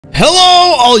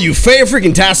Hello, all you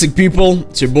fan-freaking-tastic people.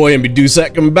 It's your boy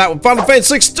MBDusek coming back with Final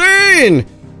Fantasy 16.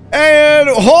 And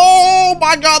oh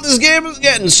my god, this game is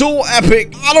getting so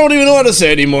epic. I don't even know what to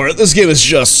say anymore. This game is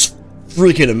just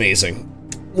freaking amazing.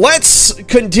 Let's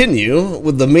continue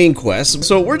with the main quest.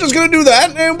 So we're just gonna do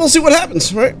that and we'll see what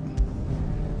happens, right?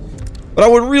 But I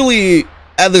would really,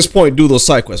 at this point, do those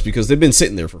side quests because they've been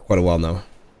sitting there for quite a while now.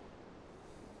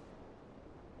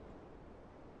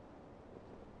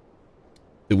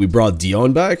 Did we brought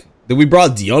Dion back? Did we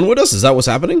brought Dion with us? Is that what's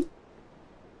happening?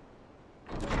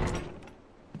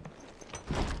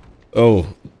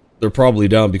 Oh, they're probably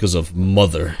down because of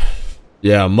Mother.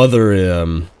 Yeah,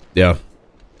 Mother, yeah.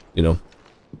 You know.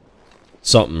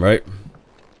 Something, right?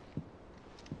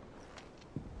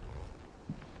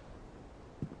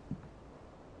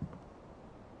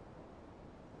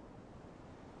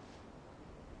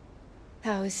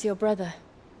 How is your brother?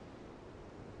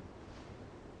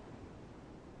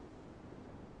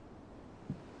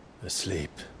 Asleep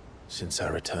since I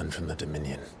returned from the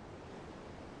Dominion.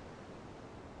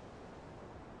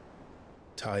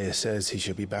 Taya says he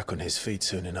should be back on his feet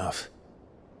soon enough.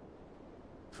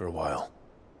 For a while,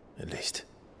 at least.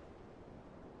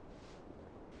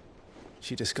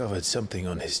 She discovered something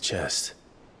on his chest.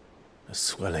 A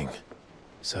swelling,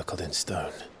 circled in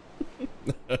stone.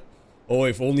 Oh,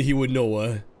 if only he would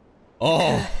know,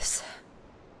 Oh! Curse.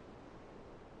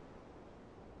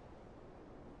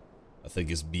 I think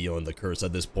it's beyond the curse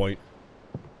at this point.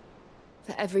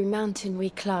 For every mountain we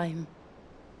climb,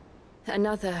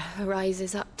 another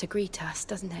rises up to greet us,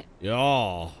 doesn't it?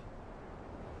 Yeah.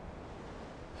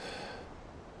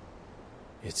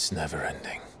 It's never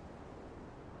ending.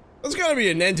 There's gotta be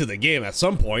an end to the game at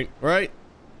some point, right?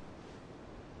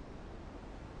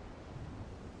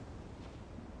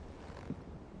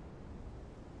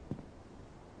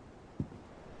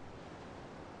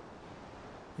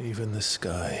 Even the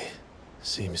sky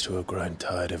seems to have grown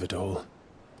tired of it all.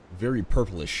 Very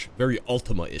purplish, very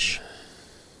Ultima-ish.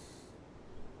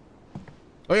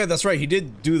 Oh yeah, that's right, he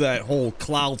did do that whole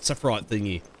cloud Sephiroth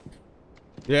thingy.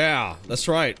 Yeah, that's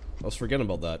right. I was forgetting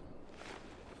about that.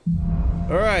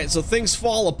 Alright, so things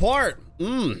fall apart.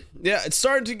 Yeah, it's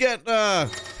starting to get, I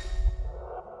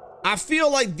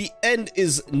feel like the end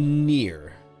is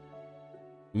near.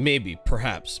 Maybe,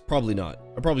 perhaps, probably not.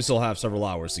 I probably still have several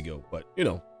hours to go, but, you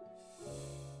know.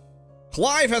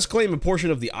 Clive has claimed a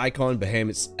portion of the icon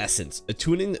Bahamut's essence.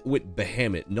 Attuning with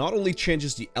Bahamut not only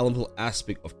changes the elemental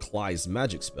aspect of Clive's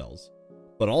magic spells,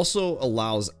 but also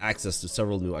allows access to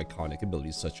several new iconic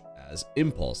abilities such as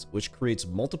Impulse, which creates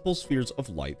multiple spheres of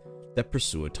light that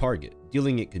pursue a target,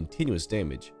 dealing it continuous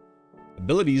damage.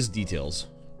 Abilities details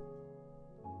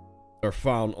are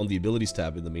found on the Abilities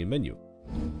tab in the main menu.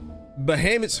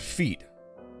 Bahamut's feet.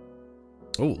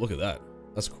 Oh, look at that.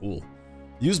 That's cool.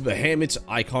 Use Bahamut's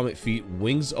iconic feet,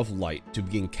 Wings of Light, to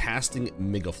begin casting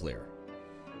Mega Flare,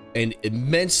 an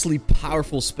immensely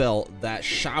powerful spell that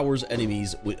showers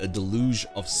enemies with a deluge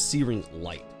of searing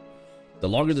light. The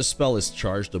longer the spell is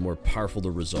charged, the more powerful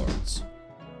the results.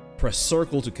 Press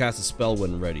circle to cast a spell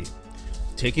when ready.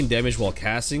 Taking damage while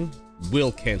casting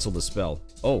will cancel the spell.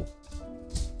 Oh.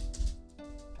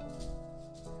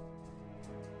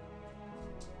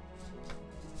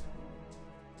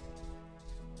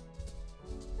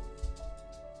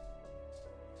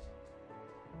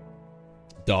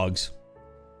 Dogs.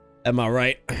 Am I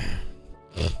right?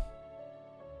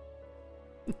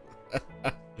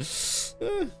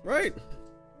 Right.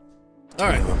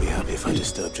 Alright. I won't be happy if I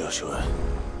disturb Joshua.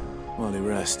 While he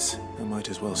rests, I might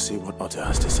as well see what Otto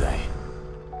has to say.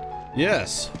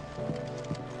 Yes.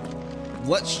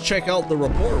 Let's check out the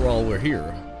report while we're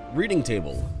here. Reading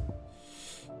table.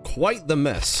 Quite the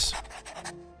mess.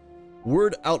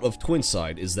 Word out of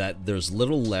Twinside is that there's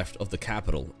little left of the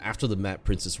capital after the Mad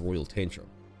Princess Royal Tantrum.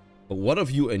 But what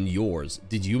of you and yours?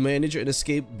 Did you manage an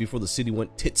escape before the city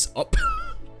went tits up?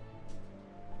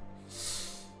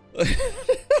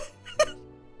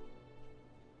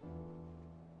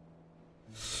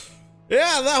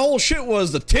 Yeah, that whole shit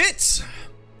was the tits.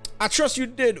 I trust you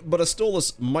did, but a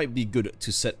Stolas might be good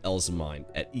to set Elle's mind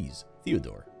at ease.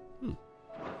 Theodore.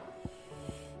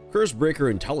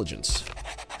 Cursebreaker intelligence.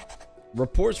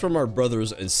 Reports from our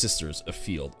brothers and sisters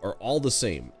afield are all the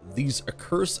same. These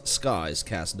accursed skies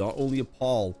cast not only a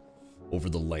pall over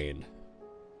the land,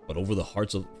 but over the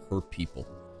hearts of her people.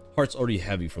 Hearts already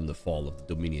heavy from the fall of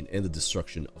the Dominion and the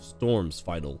destruction of Storm's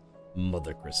final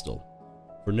Mother Crystal.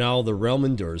 For now, the realm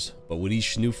endures, but with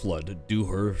each new flood, do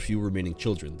her few remaining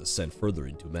children descend further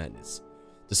into madness.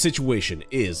 The situation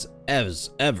is,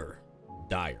 as ever,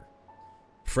 dire.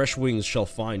 Fresh wings shall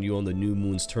find you on the new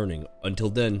moon's turning. Until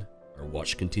then, our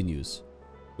watch continues.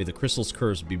 May the crystal's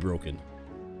curse be broken.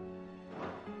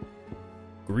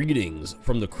 Greetings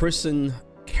from the Crimson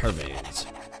Caravans.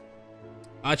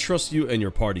 I trust you and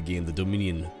your party gain the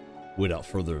Dominion without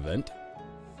further event.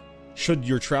 Should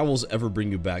your travels ever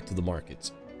bring you back to the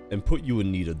markets and put you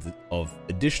in need of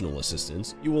additional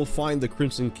assistance, you will find the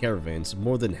Crimson Caravans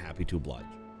more than happy to oblige.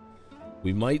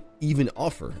 We might even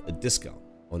offer a discount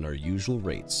on our usual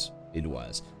rates. It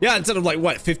was. Yeah, instead of like,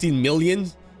 what, 15 million?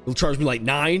 They'll charge me like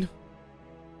 9?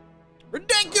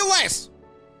 Ridiculous!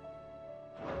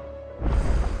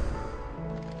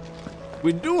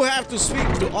 We do have to speak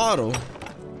to Otto.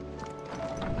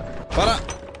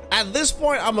 But at this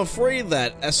point, I'm afraid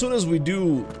that as soon as we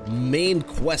do main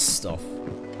quest stuff...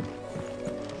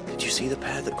 Did you see the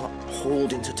pair that got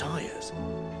hauled into tires?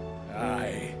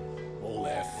 Aye. All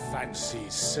their fancy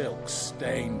silks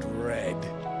stained red.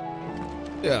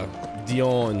 Yeah,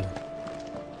 Dion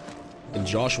and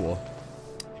Joshua.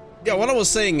 Yeah, what I was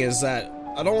saying is that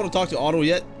I don't want to talk to Otto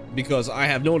yet because I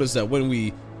have noticed that when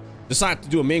we decide to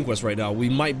do a main quest right now, we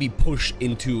might be pushed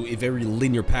into a very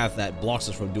linear path that blocks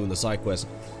us from doing the side quest.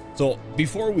 So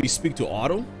before we speak to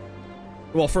Otto,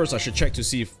 well, first I should check to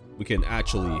see if we can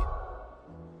actually...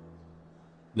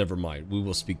 Never mind, we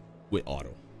will speak with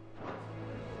Otto.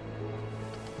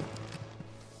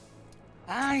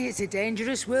 Aye, it's a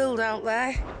dangerous world out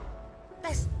there.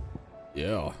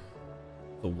 Yeah.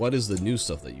 So what is the new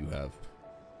stuff that you have?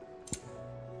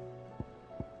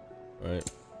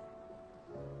 Right.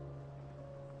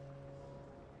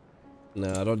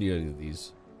 Nah, I don't need any of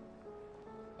these.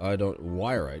 I don't...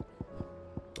 Wire-right.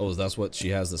 Oh, that's what she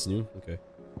has that's new? Okay.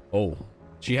 Oh.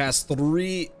 She has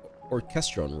 3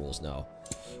 orchestron rolls now.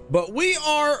 But we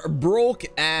are broke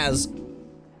as...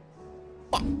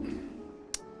 fuck.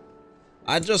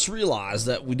 I just realized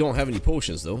that we don't have any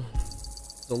potions, though.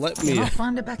 So let me... I'll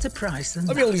find a better price than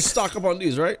let me at least stock up on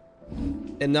these, right?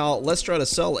 And now let's try to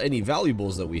sell any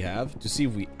valuables that we have to see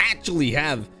if we actually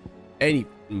have any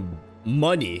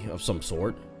money of some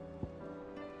sort.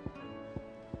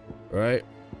 Right?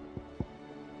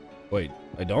 Wait,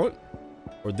 I don't?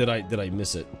 Or did I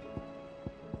miss it?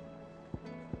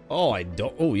 Oh, I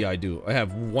don't. Oh, yeah, I do. I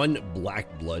have 1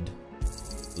 black blood.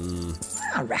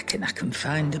 I reckon I can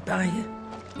find a buyer.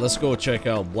 Let's go check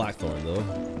out Blackthorn, though.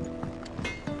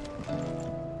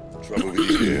 Trouble with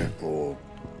you here, or...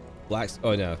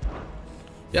 Oh, no.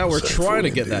 Yeah, we're Set trying to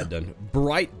for get India. that done.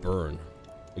 Bright Burn.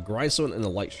 A Grindstone and a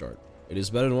Light Shard. It is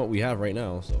better than what we have right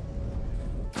now, so...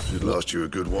 Should last you a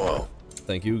good while.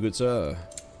 Thank you, good sir.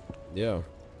 Yeah.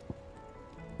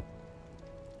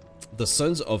 The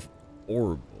Sons of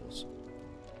Ouroboros.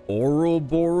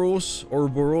 Arboros?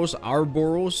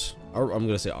 I'm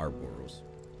gonna say Arboros.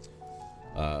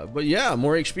 But yeah,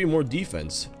 more HP, more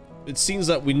defense. It seems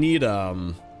that we need,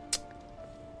 a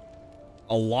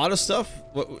lot of stuff.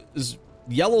 What is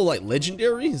yellow, like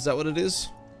legendary? Is that what it is?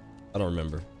 I don't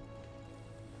remember.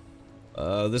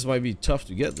 This might be tough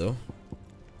to get though.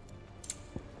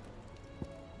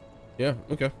 Yeah,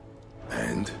 okay.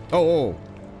 And? Oh,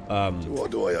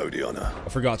 What do I owe the honor? I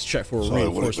forgot to check for So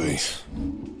what would it be? reinforcements.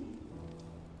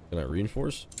 Can I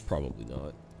reinforce? Probably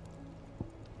not.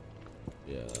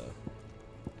 Yeah.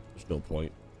 There's no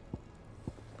point.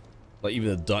 Like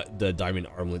even the diamond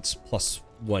armlets plus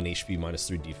 1 HP minus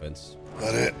 3 defense.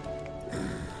 That it?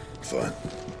 Fine.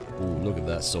 Ooh, look at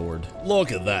that sword.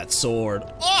 Look at that sword.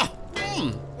 Oh!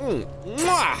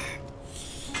 Mwah!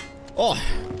 Oh!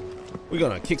 We're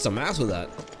gonna kick some ass with that.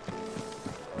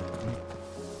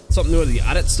 Something new to the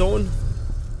Addit Stone?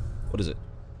 What is it?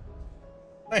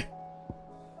 Hey!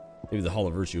 Maybe the Hall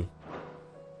of Virtue.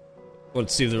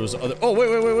 Let's see if there was other... Oh,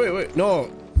 wait. No.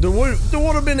 There would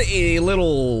have been a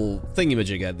little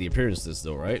thingamajig at the appearances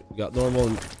though, right? We got normal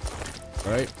and...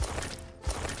 Right?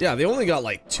 Yeah, they only got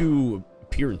like 2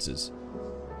 appearances.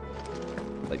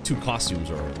 Like 2 costumes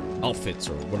or outfits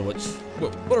or whatever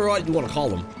you want to call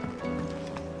them.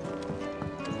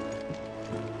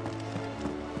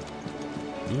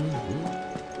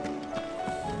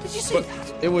 Did you see But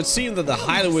that? it would seem that the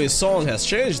Hideaway song has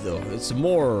changed though. It's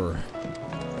more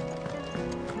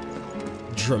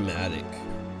dramatic.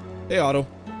 Hey Otto.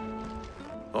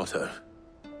 Otto,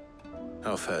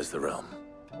 how fares the realm?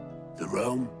 The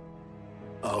realm?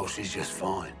 Oh, she's just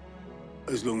fine.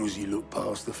 As long as you look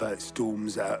past the fat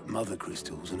storms out mother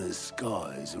crystals and her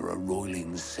skies are a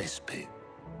roiling cesspit.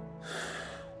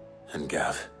 And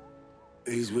Gav?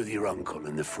 He's with your uncle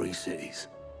in the Free Cities,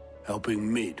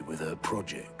 helping Mid with her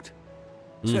project.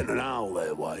 Sent an owl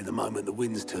their way the moment the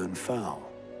winds turned foul.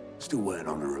 Still waiting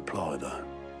on a reply, though.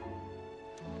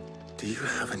 Do you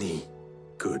have any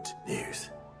good news?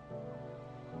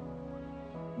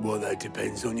 Well, that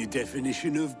depends on your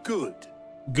definition of good.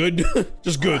 Good?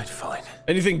 Just good. Right, fine.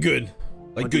 Anything good.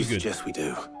 Like What do you good. suggest we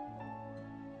do?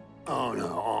 Oh no,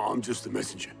 I'm just a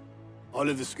messenger. I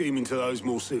leave the scheming to those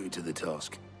more suited to the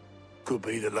task. Could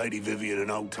be that Lady Vivian and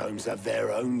Old Tomes have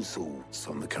their own thoughts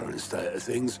on the current state of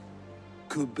things.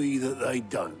 Could be that they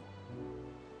don't.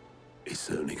 It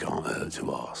certainly can't hurt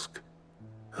to ask.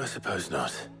 I suppose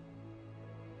not.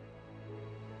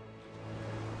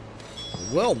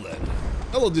 Well then.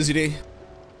 Hello, Dizzy Day.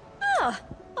 Oh,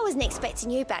 I wasn't expecting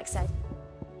you back, so.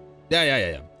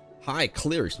 Yeah. Hi,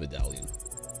 Cleric's Medallion.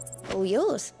 All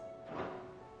yours.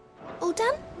 All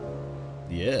done?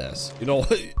 Yes. You know,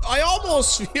 I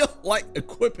almost feel like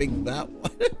equipping that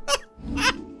one.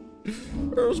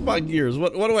 Where's my gears?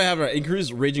 What do I have?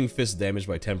 Increase Raging Fist damage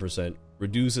by 10%.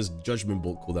 Reduces Judgment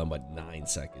Bolt cooldown by 9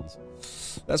 seconds.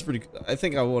 That's pretty... I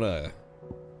think I want to...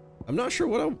 I'm not sure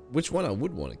which one I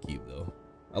would want to keep, though.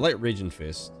 I like Raging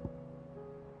Fist.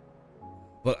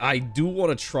 But I do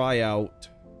want to try out...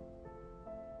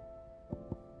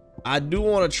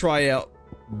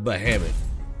 Behemoth.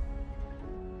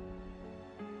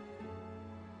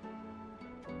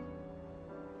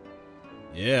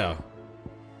 Yeah.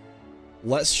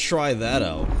 Let's try that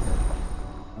out.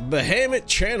 Behemoth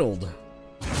channeled.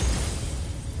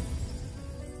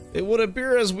 It would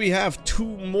appear as we have 2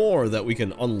 more that we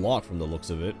can unlock from the looks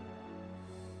of it.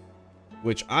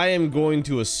 Which I am going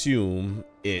to assume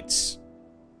it's...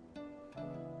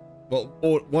 Well,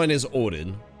 one is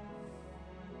Odin.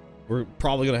 We're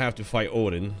probably going to have to fight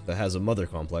Odin that has a mother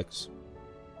complex.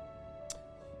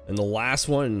 And the last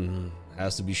one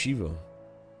has to be Shiva.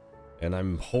 And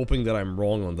I'm hoping that I'm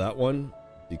wrong on that one.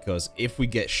 Because if we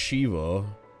get Shiva,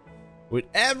 with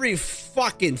every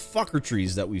fucking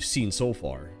fuckertrees that we've seen so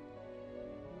far,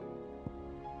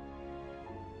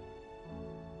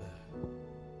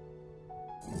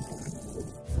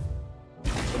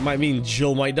 it might mean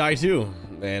Jill might die too.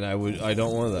 And I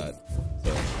don't want that.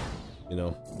 So, you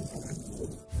know.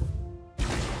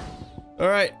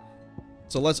 Alright.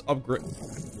 So let's upgrade.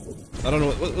 I don't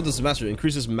know what does the master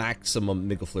increases maximum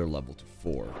Mihka flare level to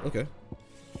 4. Okay.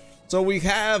 So we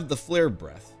have the flare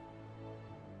breath.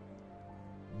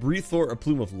 Breathe for a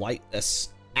plume of light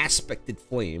aspected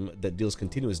flame that deals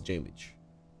continuous damage.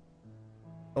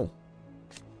 Oh.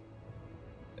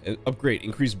 And upgrade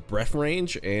increase breath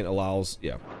range and allows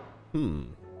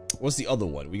what's the other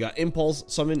one? We got impulse,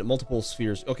 summon multiple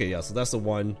spheres. Okay, yeah, so that's the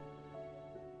one.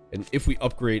 And if we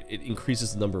upgrade, it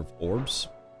increases the number of orbs.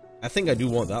 I think I do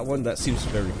want that one. That seems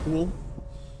very cool.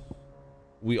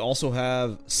 We also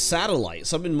have Satellite.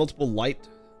 Summon multiple light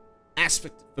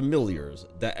aspect familiars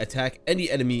that attack any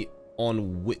enemy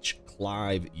on which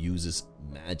Clive uses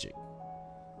magic.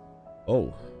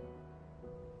 Oh.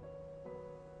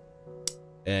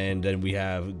 And then we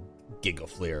have Giga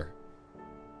Flare.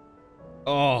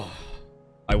 Oh.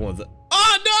 I want the...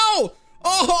 Oh, no!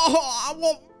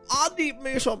 Oh, I need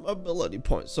me some ability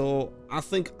points. So, I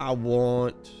think I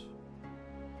want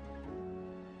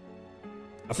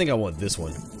this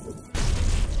one.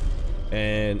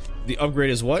 And the upgrade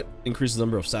is what? Increase the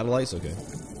number of satellites? Okay.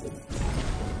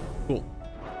 Cool.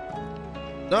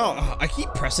 No, I keep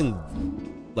pressing,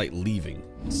 like, leaving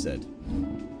instead.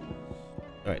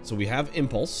 Alright, so we have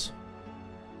Impulse.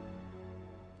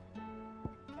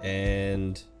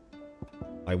 And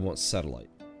I want Satellite.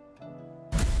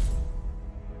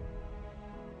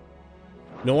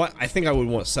 You know what? I think I would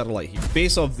want Satellite here.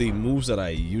 Based off the moves that I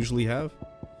usually have.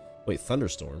 Wait,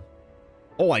 Thunderstorm.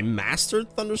 Oh, I mastered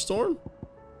Thunderstorm?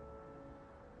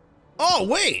 Oh,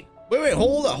 wait! Wait,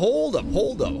 hold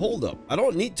up. I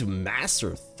don't need to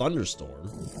master Thunderstorm.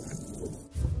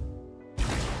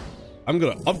 I'm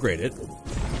gonna upgrade it.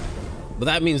 But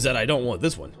that means that I don't want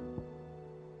this one.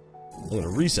 I'm gonna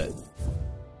reset.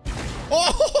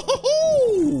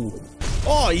 Oh!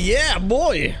 Oh, yeah,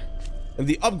 boy! And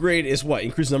the upgrade is what?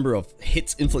 Increased number of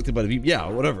hits inflicted by the beam. Yeah,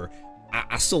 whatever.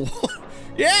 I still...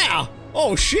 Yeah!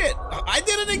 Oh, shit! I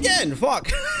did it again! Fuck!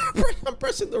 I'm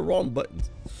pressing the wrong buttons.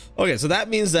 Okay, so that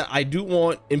means that I do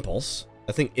want Impulse.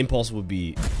 I think Impulse would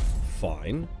be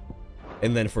fine.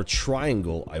 And then for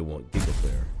Triangle, I want Giga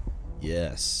Flare.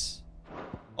 Yes.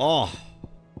 Oh.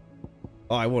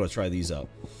 Oh, I want to try these out.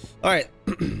 Alright.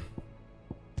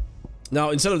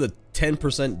 Now, instead of the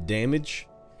 10% damage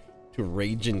to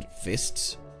Raging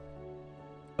Fists,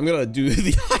 I'm gonna do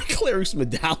the High Cleric's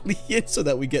Medallion so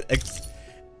that we get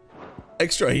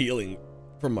extra healing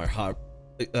from my heart.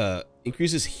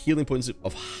 Increases healing points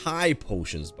of high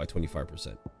potions by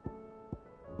 25%.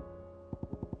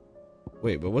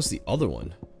 Wait, but what's the other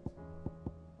one?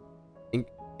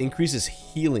 Increases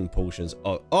healing potions.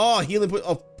 Healing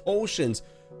of potions.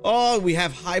 Oh, we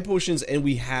have high potions and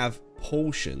we have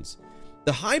potions.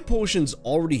 The high potions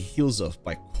already heals us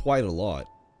by quite a lot,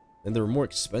 and they're more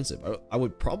expensive. I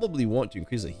would probably want to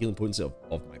increase the healing potency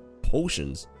of my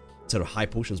potions instead of high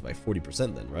potions by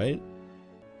 40% then, right?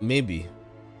 Maybe.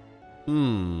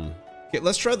 Okay,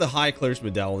 let's try the high Cleric's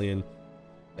Medallion,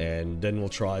 and then we'll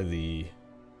try the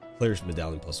Cleric's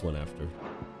Medallion +1 after.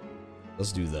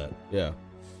 Let's do that, yeah.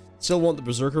 Still want the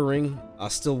Berserker Ring. I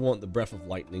still want the Breath of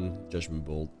Lightning Judgment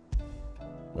Bolt.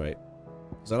 Right.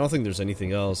 Because I don't think there's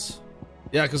anything else.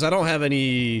 Yeah, because I don't have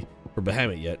any for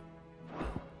Behemoth yet.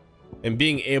 And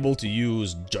being able to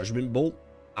use Judgment Bolt,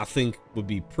 I think would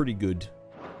be pretty good.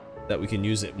 That we can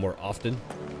use it more often.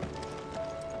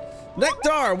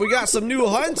 Nectar! We got some new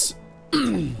hunts!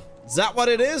 Is that what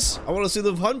it is? I want to see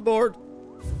the hunt board.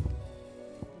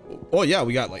 Oh yeah,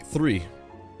 we got like 3.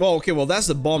 Well, okay, well that's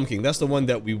the Bomb King. That's the one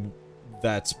that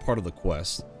that's part of the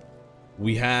quest.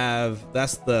 We have,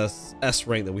 that's the S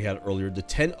rank that we had earlier, the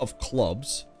 10 of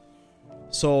Clubs.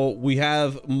 So we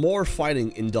have more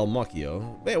fighting in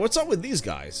Dalmacia. Man, what's up with these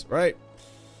guys, right?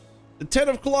 The 10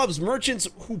 of Clubs, merchants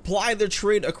who ply their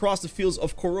trade across the fields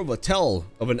of Korova tell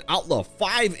of an outlaw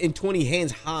 5 and 20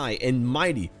 hands high and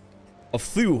mighty, a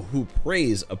few who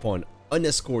preys upon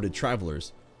unescorted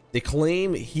travelers. They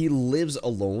claim he lives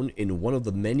alone in one of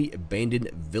the many abandoned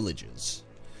villages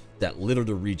that litter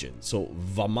the region, so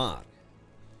Vamar.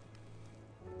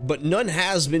 But none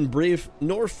has been brave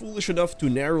nor foolish enough to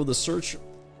narrow the search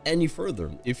any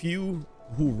further. If you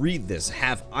who read this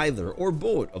have either or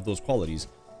both of those qualities,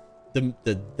 the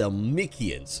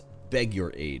Dalmicians beg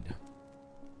your aid.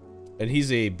 And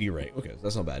he's a B rank. Okay,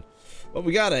 that's not bad. But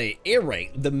we got a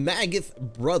rank, the Mageth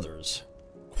brothers,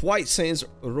 quite sans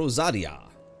Rosaria.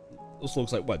 This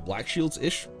looks like what, Black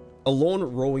Shields-ish? A lone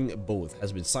rowing boat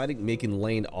has been sighted making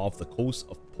land off the coast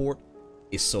of Port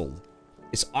Isolde.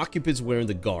 Its occupants wearing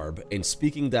the garb and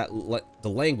speaking the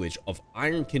language of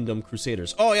Iron Kingdom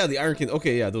Crusaders. Oh yeah, the Iron Kingdom.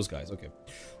 Okay, yeah, those guys. Okay.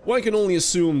 One can only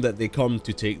assume that they come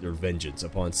to take their vengeance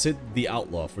upon Sid the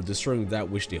Outlaw for destroying that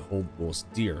which they hold most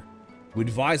dear. We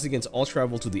advise against all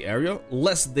travel to the area,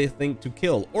 lest they think to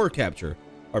kill or capture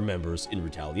our members in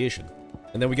retaliation.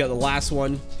 And then we got the last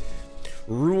one.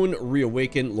 Rune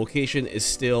Reawakened. Location is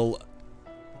still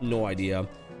no idea.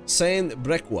 Saint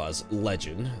Brequa's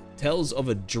legend tells of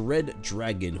a dread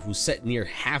dragon who set near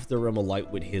half the realm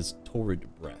alight with his torrid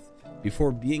breath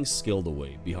before being scaled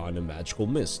away behind a magical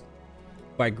mist.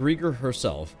 By Grieger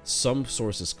herself, some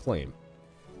sources claim,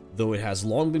 though it has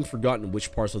long been forgotten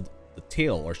which parts of the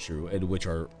tale are true and which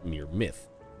are mere myth.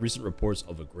 Recent reports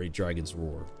of a great dragon's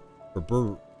roar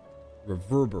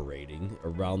reverberating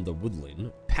around the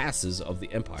woodland passes of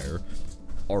the Empire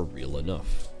are real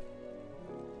enough.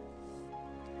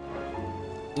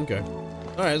 Okay.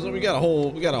 All right, so we got a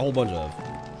whole bunch of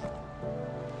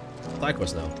side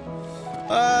quests now.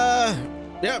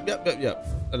 Yep.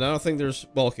 And I don't think there's,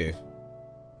 well, okay.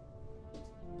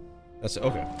 That's it.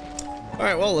 Okay. All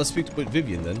right. Well, let's speak to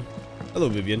Vivian then. Hello,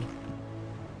 Vivian.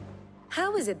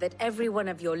 How is it that every one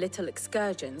of your little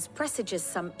excursions presages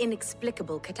some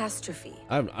inexplicable catastrophe?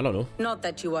 I don't know. Not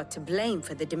that you are to blame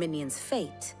for the Dominion's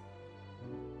fate.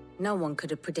 No one could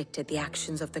have predicted the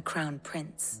actions of the Crown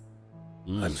Prince.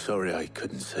 I'm sorry I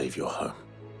couldn't save your home.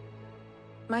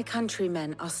 My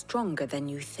countrymen are stronger than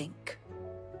you think.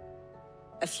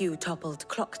 A few toppled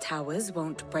clock towers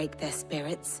won't break their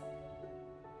spirits.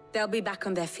 They'll be back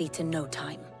on their feet in no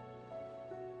time.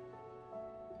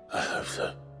 I hope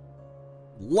so.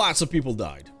 Lots of people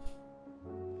died.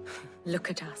 Look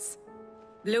at us.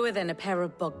 Bluer than a pair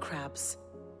of bog crabs.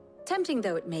 Tempting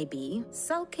though it may be,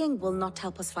 sulking will not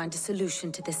help us find a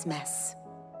solution to this mess.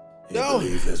 You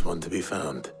believe there's one to be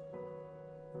found?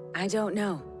 I don't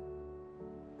know.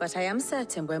 But I am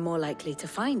certain we're more likely to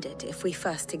find it if we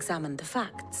first examine the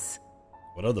facts.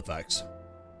 What other facts?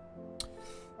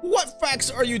 What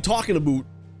facts are you talking about?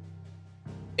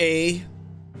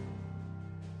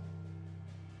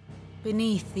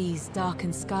 Beneath these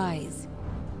darkened skies,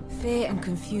 fear and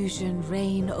confusion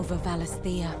reign over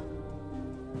Valisthea.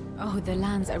 Oh, the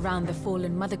lands around the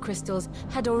fallen mother crystals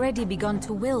had already begun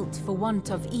to wilt for want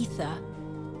of ether.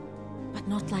 But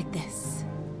not like this.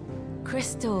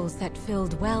 Crystals that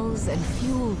filled wells and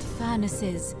fueled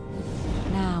furnaces.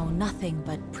 Now nothing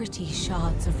but pretty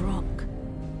shards of rock.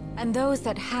 And those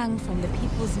that hang from the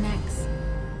people's necks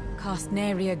cast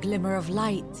nary a glimmer of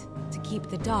light to keep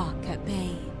the dark at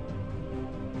bay.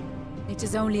 It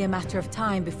is only a matter of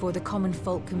time before the common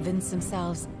folk convince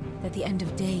themselves that the end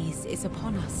of days is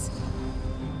upon us.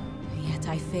 Yet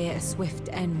I fear a swift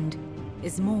end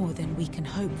is more than we can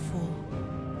hope for.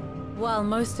 While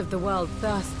most of the world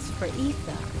thirsts for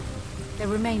ether, the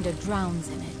remainder drowns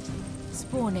in it,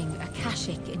 spawning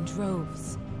Akashik in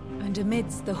droves. And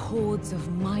amidst the hordes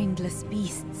of mindless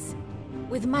beasts,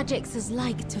 with magics as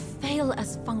like to fail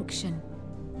as function,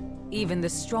 even the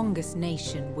strongest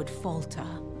nation would falter.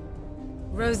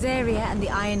 Rosaria and the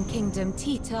Iron Kingdom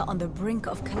teeter on the brink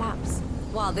of collapse,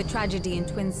 while the tragedy in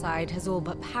Twinside has all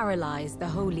but paralyzed the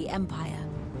Holy Empire.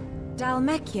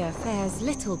 Dhalmekia fares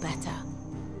little better.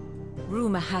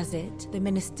 Rumor has it the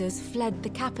ministers fled the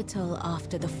capital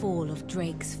after the fall of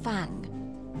Drake's Fang,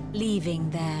 leaving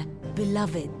their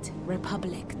beloved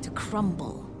republic to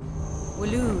crumble.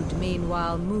 Waloed,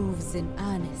 meanwhile, moves in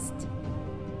earnest.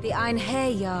 The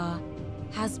Einherjar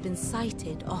has been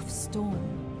sighted off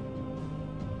Storm.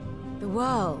 The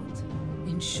world,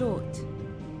 in short,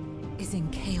 is in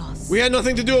chaos. We had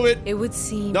nothing to do with it. It would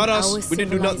seem not us. Our We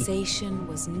didn't do nothing. Civilization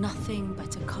was nothing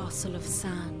but a castle of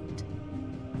sand,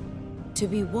 to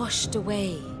be washed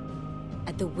away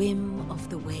at the whim of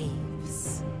the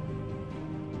waves.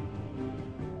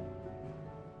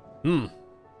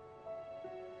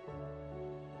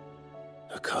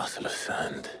 A castle of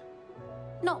sand.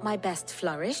 Not my best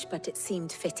flourish, but it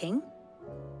seemed fitting.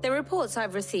 The reports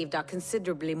I've received are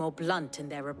considerably more blunt in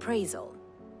their appraisal.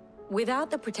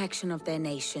 Without the protection of their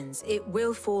nations, it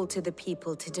will fall to the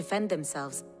people to defend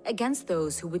themselves against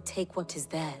those who would take what is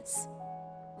theirs.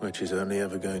 Which is only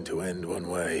ever going to end one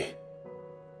way.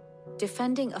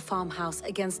 Defending a farmhouse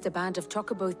against a band of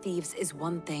chocobo thieves is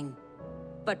one thing,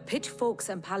 but pitchforks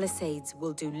and palisades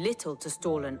will do little to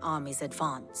stall an army's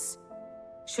advance.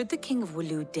 Should the King of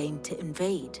Waloed deign to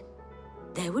invade,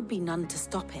 there would be none to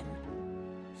stop him.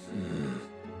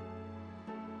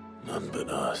 None but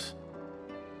us.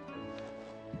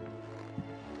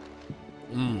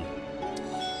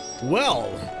 Well,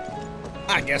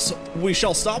 I guess we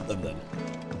shall stop them then.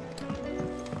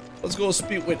 Let's go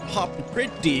speak with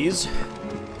Hippocrates.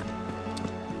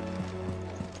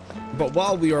 But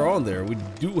while we are on there, we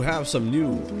do have some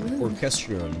new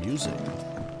orchestral music.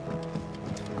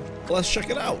 Let's check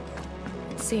it out.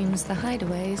 It seems the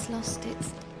Hideaway has lost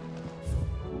its...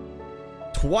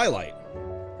 Twilight.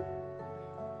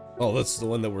 Oh, that's the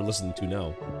one that we're listening to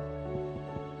now.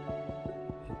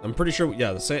 I'm pretty sure,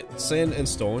 yeah, the sand and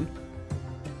stone.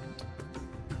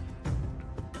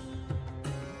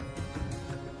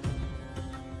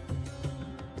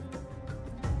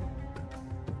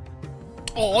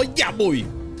 Oh, yeah, boy.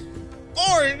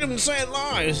 Oh, you didn't say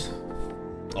lies.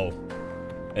 Oh,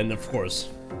 and of course,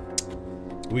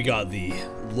 we got the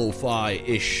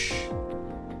lo-fi-ish.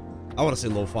 I want to say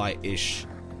lo-fi-ish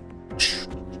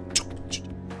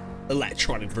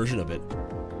electronic version of it.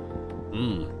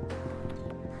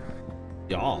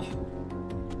 Yeah.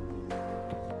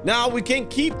 Now we can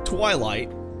keep Twilight,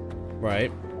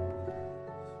 right?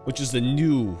 Which is the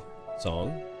new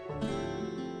song.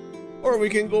 Or we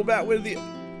can go back with the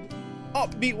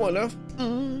upbeat one of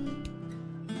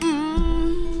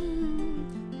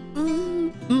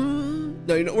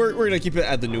No, you know, we're gonna keep it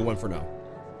at the new one for now.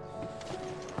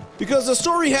 Because the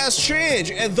story has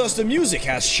changed, and thus the music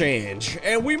has changed.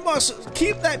 And we must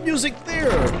keep that music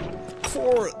there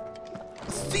for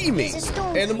theming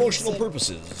and emotional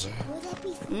purposes.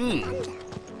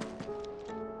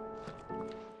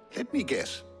 Let me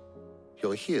guess.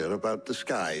 You're here about the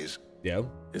skies. Yeah.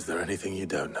 Is there anything you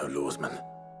don't know, Lawsman?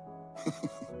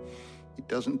 It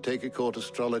doesn't take a court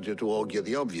astrologer to augur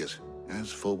the obvious.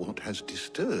 As for what has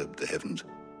disturbed the heavens,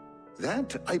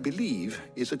 that, I believe,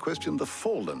 is a question the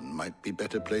Fallen might be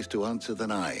better placed to answer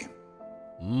than I.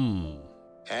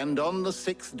 And on the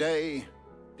 6th day,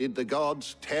 did the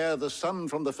gods tear the sun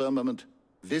from the firmament,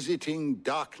 visiting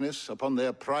darkness upon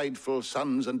their prideful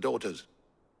sons and daughters.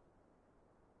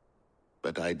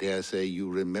 But I dare say you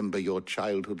remember your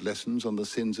childhood lessons on the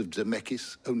sins of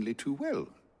Zemeckis only too well.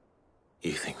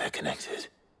 You think they're connected?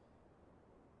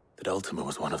 That Ultima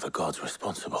was one of the gods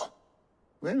responsible?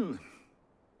 Well,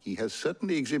 he has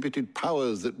certainly exhibited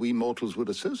powers that we mortals would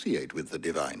associate with the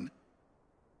divine.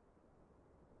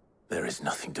 There is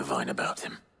nothing divine about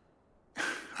him.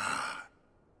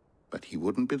 But he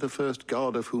wouldn't be the first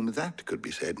god of whom that could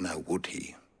be said, now would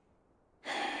he?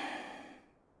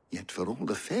 Yet for all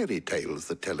the fairy tales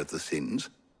that tell of the sins,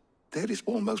 there is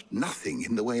almost nothing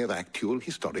in the way of actual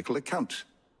historical accounts.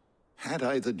 Had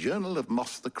I the Journal of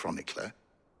Moss the Chronicler,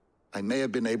 I may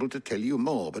have been able to tell you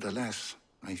more, but alas,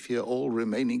 I fear all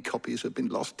remaining copies have been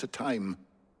lost to time.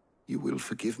 You will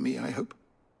forgive me, I hope?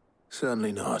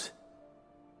 Certainly not.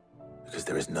 Because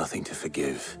there is nothing to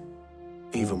forgive.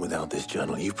 Even without this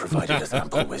journal, you've provided us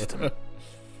ample wisdom.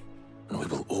 And we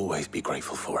will always be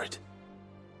grateful for it.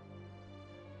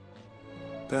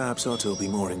 Perhaps Otto will be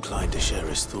more inclined to share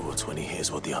his thoughts when he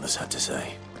hears what the others had to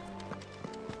say.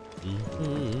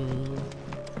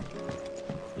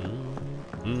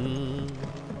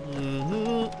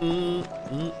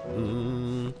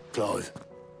 Clive,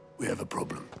 we have a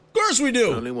problem. Of course we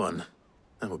do! Only one.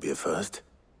 That would be a first.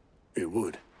 It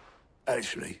would.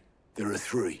 Actually, there are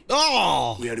 3.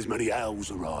 Oh! We had as many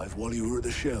owls arrive while you were at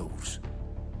the shelves.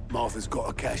 Martha's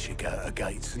got Akashik out her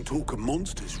gates, and talk of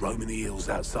monsters roaming the hills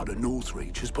outside of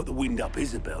Northreach has put the wind up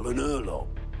Isabel and her lot.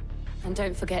 And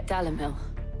don't forget Dalimil.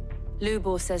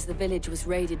 Lubor says the village was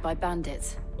raided by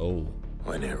bandits. Oh.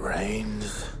 When it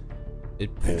rains...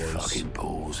 It pours. It fucking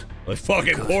pours. It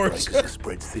fucking pours. Breakers are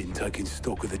spread thin, taking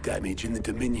stock of the damage in the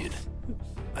Dominion.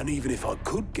 And even if I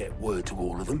could get word to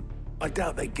all of them, I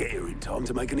doubt they'd get here in time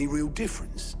to make any real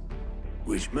difference.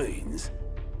 Which means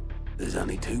there's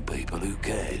only 2 people who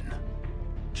can.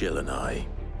 Jill and I.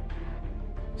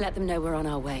 Let them know we're on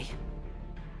our way.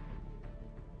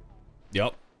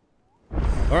 Yep.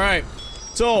 Alright.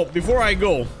 So, before I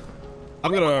go,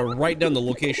 I'm gonna write down the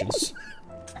locations.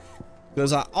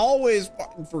 Because I always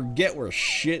fucking forget where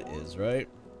shit is, right?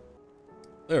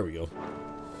 There we go.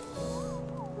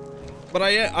 But I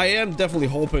am definitely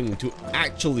hoping to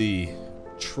actually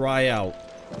try out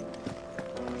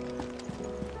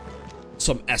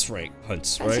some S-rank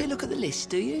hunts, right? Fancy a look at the list,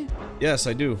 do you? Yes,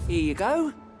 I do. Here you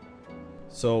go.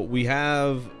 So we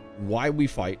have Why We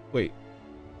Fight. Wait,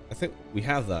 I think we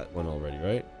have that one already,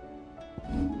 right?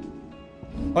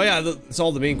 Oh yeah, it's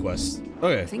all the main quests.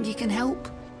 Okay. Think you can help?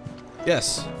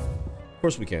 Yes, of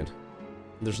course we can.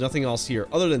 There's nothing else here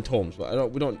other than tomes, but I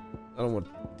don't want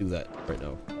to do that right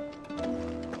now.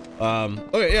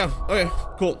 Okay, yeah, okay,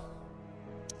 cool.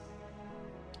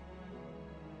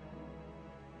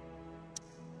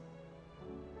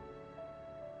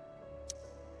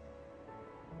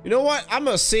 You know what? I'm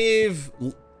gonna save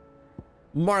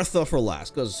Martha for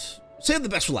last, because save the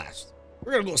best for last.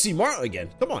 We're gonna go see Martha again.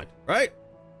 Come on, right?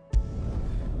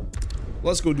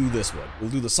 Let's go do this one.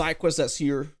 We'll do the side quest that's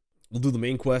here. We'll do the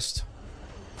main quest.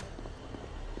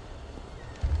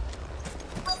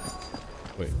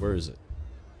 Wait, where is it?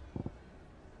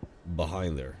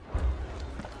 Behind there.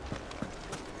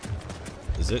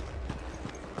 Is it?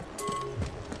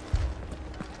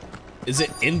 Is it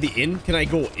in the inn? Can I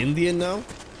go in the inn now?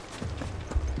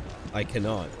 I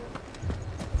cannot.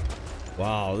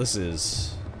 Wow, this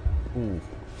is... Ooh.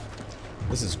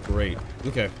 This is great.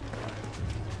 Okay.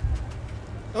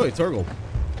 Oh, hey, Turgle.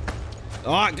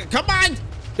 Oh, come on!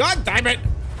 God damn it!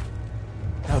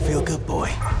 I feel good, boy.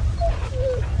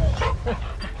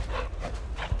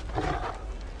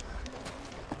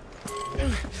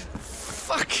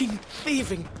 Fucking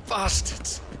thieving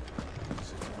bastards.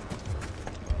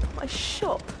 My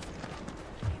shop.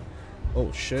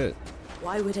 Oh, shit.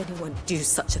 Why would anyone do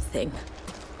such a thing?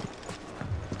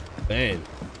 Man.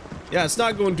 Yeah, it's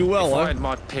not going too well, If huh? I had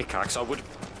my pickaxe, I would...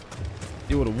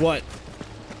 You would have what?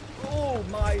 Oh,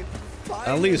 my...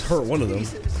 At least hurt one of them.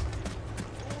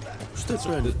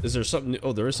 Stood Is there something new?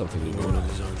 Oh, there is something new going on.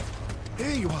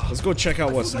 Here you are. Let's go check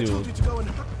out what's new.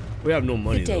 We have no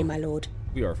money, Good day, though. my lord.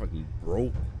 We are fucking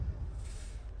broke.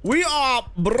 We are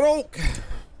broke.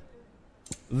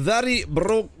 Very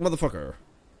broke motherfucker.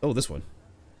 Oh, this one.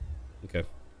 Okay.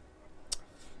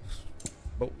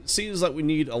 But it seems like we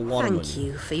need a lot of money. Thank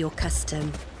you for your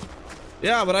custom.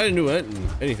 Yeah, but I didn't do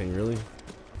anything, really.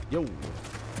 Yo.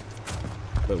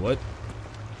 Wait, what?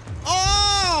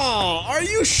 Oh! Are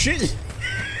you shitting?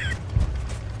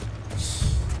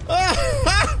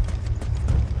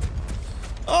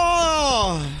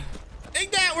 Oh!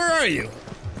 Ignat, where are you?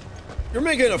 You're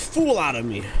making a fool out of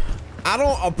me. I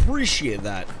don't appreciate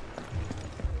that.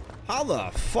 How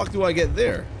the fuck do I get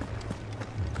there?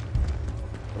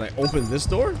 Can I open this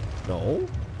door? No.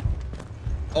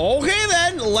 Okay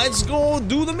then, let's go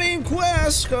do the main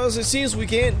quest, because it seems we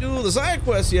can't do the side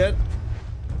quest yet.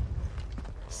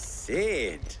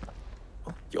 Sid,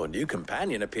 your new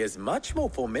companion appears much more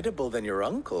formidable than your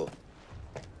uncle.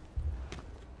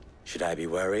 Should I be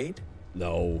worried?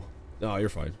 No. No, you're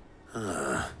fine.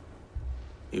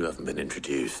 You haven't been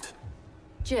introduced.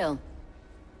 Jill,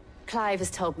 Clive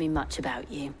has told me much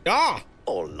about you. Ah!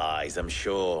 All lies, I'm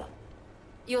sure.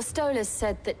 Your Stolas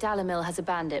said that Dalimil has a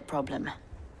bandit problem.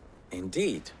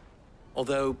 Indeed.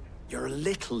 Although, you're a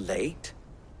little late.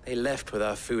 They left with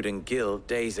our food and guild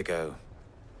days ago.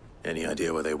 Any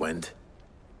idea where they went?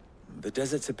 The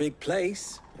desert's a big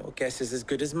place. Your guess is as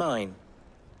good as mine.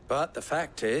 But the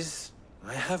fact is,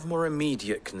 I have more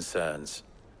immediate concerns.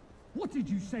 What did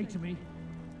you say to me?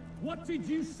 What did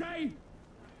you say?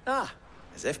 Ah,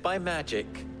 as if by magic.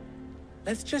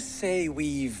 Let's just say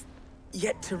we've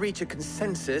yet to reach a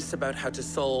consensus about how to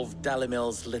solve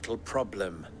Dalimil's little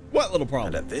problem. What little problem?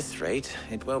 And at this rate,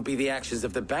 it won't be the actions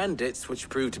of the bandits which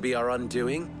prove to be our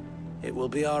undoing. It will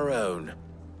be our own.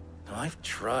 I've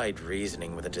tried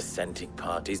reasoning with the dissenting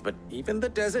parties, but even the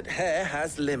Desert Hare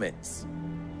has limits.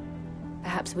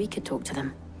 Perhaps we could talk to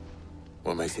them.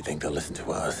 What makes you think they'll listen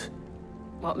to us?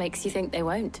 What makes you think they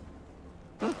won't?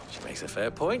 She makes a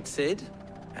fair point, Sid.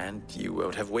 And you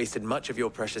won't have wasted much of your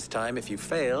precious time if you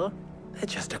fail. They're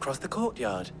just across the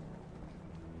courtyard.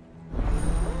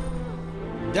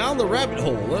 Down the rabbit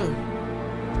hole,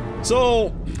 huh?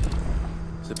 So...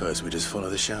 Suppose we just follow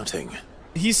the shouting.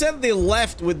 He said they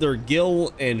left with their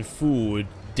gil and food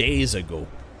days ago.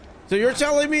 So you're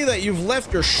telling me that you've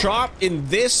left your shop in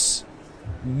this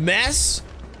mess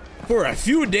for a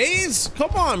few days?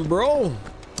 Come on, bro.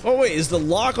 Oh wait, is the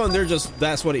lock on there just...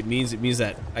 That's what it means? It means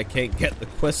that I can't get the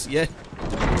quest yet?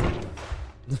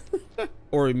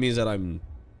 Or it means that I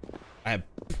have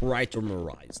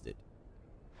prioritized it.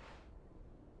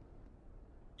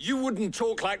 You wouldn't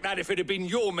talk like that if it had been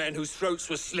your men whose throats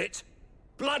were slit.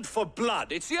 Blood for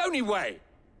blood, it's the only way.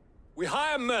 We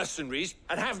hire mercenaries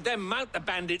and have them mount the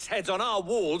bandits' heads on our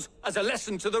walls as a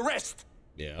lesson to the rest.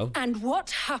 Yeah. And what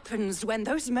happens when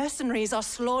those mercenaries are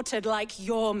slaughtered like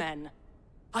your men?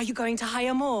 Are you going to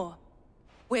hire more?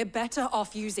 We're better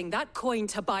off using that coin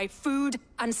to buy food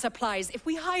and supplies. If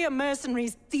we hire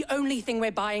mercenaries, the only thing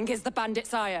we're buying is the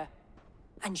bandits' ire.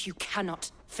 And you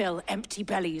cannot fill empty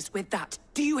bellies with that.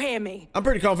 Do you hear me? I'm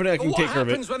pretty confident I can take care of it. What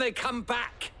happens when they come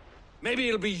back? Maybe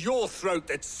it'll be your throat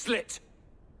that's slit.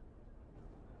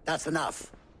 That's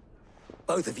enough.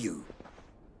 Both of you.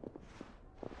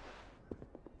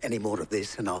 Any more of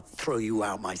this and I'll throw you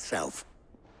out myself.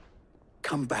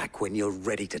 Come back when you're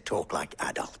ready to talk like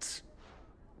adults.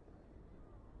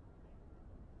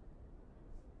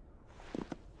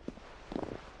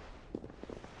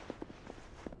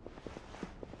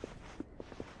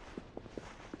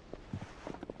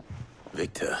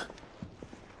 Victor.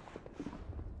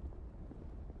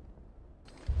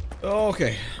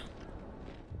 Okay.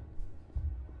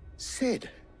 Sid.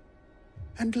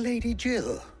 And Lady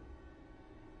Jill.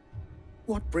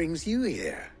 What brings you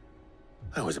here?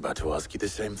 I was about to ask you the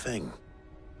same thing.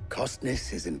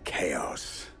 Costness is in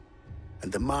chaos,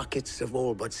 and the markets have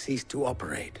all but ceased to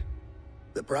operate.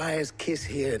 The Briar's Kiss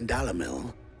here in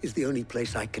Dalimil is the only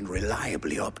place I can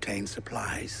reliably obtain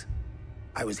supplies.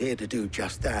 I was here to do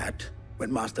just that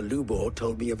when Master Lubor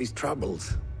told me of his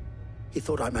troubles. He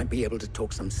thought I might be able to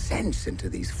talk some sense into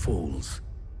these fools.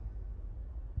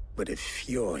 But if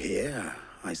you're here,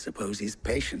 I suppose his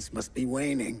patience must be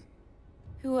waning.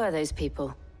 Who are those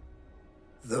people?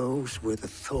 Those were the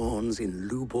thorns in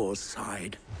Lubor's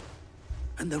side.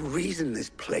 And the reason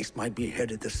this place might be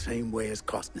headed the same way as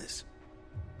Costness.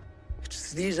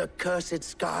 It's these accursed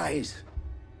skies.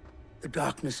 The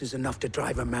darkness is enough to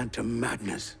drive a man to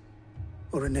madness.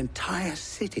 Or an entire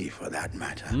city, for that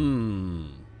matter.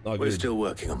 We're still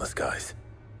working on the skies.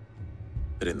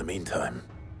 But in the meantime,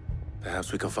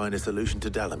 perhaps we can find a solution to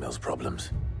Dalimil's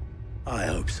problems. I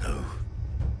hope so.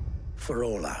 For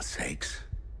all our sakes.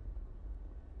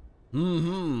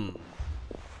 Haven't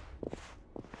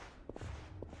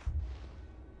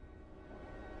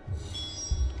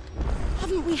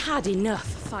we had enough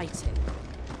fighting?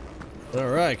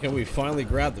 Alright, can we finally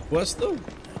grab the quest though?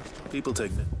 People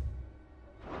take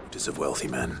notice of wealthy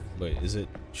men. Wait, is it?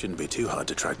 Shouldn't be too hard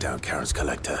to track down Karen's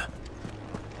collector.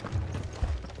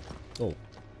 Oh.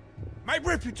 My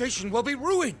reputation will be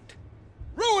ruined!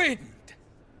 Ruined!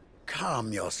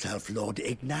 Calm yourself, Lord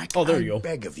Ignac. Oh, there you go. I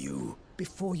beg of you,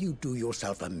 before you do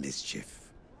yourself a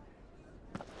mischief.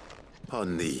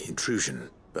 Pardon the intrusion,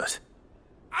 but...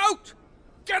 Out!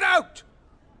 Get out!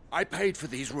 I paid for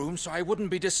these rooms so I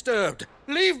wouldn't be disturbed.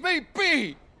 Leave me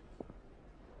be!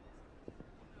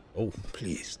 Oh.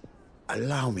 Please,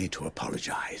 allow me to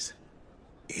apologize.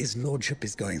 His lordship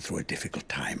is going through a difficult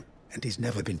time, and he's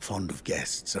never been fond of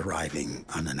guests arriving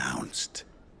unannounced.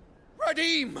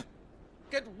 Radim!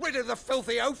 Get rid of the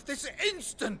filthy oaf this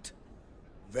instant!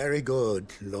 Very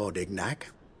good, Lord Ignac.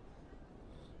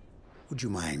 Would you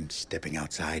mind stepping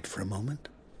outside for a moment?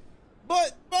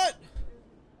 But,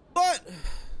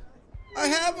 I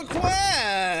have a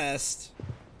quest!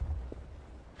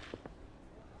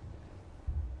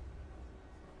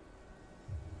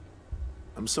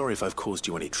 I'm sorry if I've caused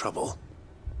you any trouble.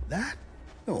 That?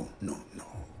 Oh, no.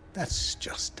 That's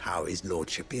just how his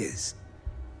lordship is.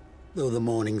 Though the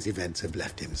morning's events have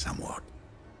left him somewhat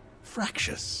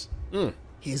fractious.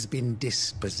 He has been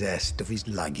dispossessed of his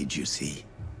luggage, you see.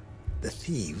 The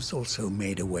thieves also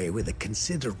made away with a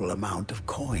considerable amount of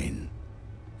coin.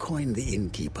 Coin the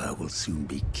innkeeper will soon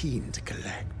be keen to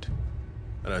collect.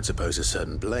 I don't suppose a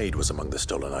certain blade was among the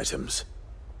stolen items.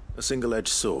 A single-edged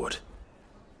sword.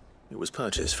 It was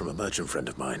purchased from a merchant friend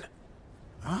of mine.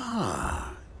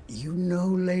 Ah, You know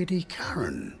Lady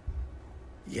Karen?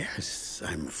 Yes,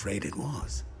 I'm afraid it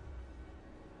was.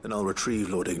 Then I'll retrieve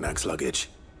Lord Ignac's luggage.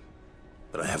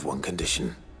 But I have one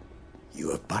condition.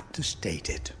 You have but to state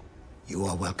it. You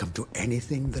are welcome to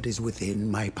anything that is within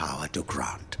my power to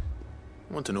grant.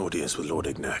 I want an audience with Lord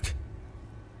Ignac.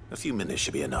 A few minutes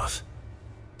should be enough.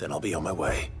 Then I'll be on my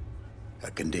way.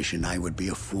 A condition I would be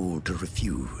a fool to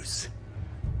refuse.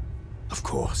 Of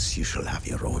course, you shall have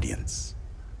your audience.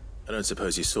 I don't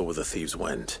suppose you saw where the thieves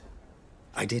went?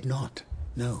 I did not,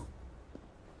 no.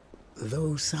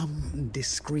 Though some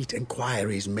discreet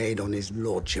inquiries made on his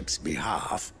lordship's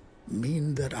behalf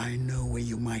mean that I know where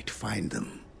you might find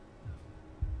them.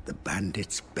 The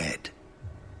bandit's bed.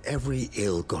 Every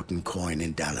ill-gotten coin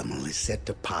in Dalimil is said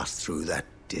to pass through that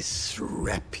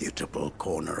disreputable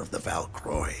corner of the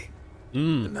Valcroy.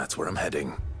 And that's where I'm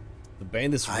heading. The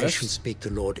bandit's rest? I shall speak to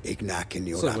Lord Ignac in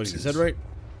your absence. What you said, right?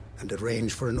 And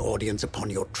arrange for an audience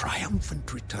upon your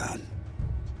triumphant return.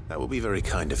 That will be very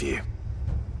kind of you.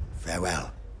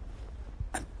 Farewell,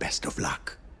 and best of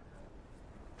luck.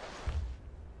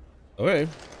 Okay.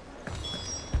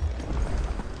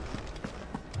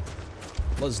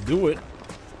 Let's do it.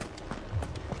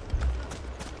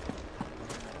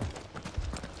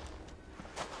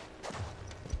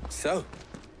 So,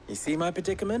 you see my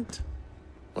predicament?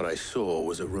 What I saw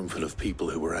was a room full of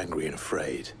people who were angry and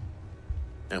afraid.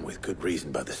 And with good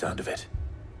reason by the sound of it.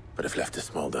 But if left to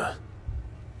smolder,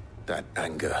 that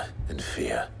anger and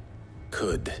fear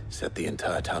could set the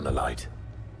entire town alight.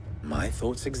 My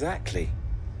thoughts exactly.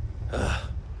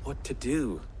 What to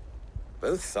do?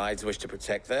 Both sides wish to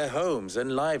protect their homes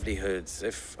and livelihoods,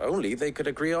 if only they could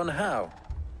agree on how.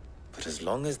 But as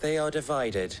long as they are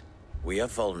divided, we are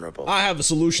vulnerable. I have a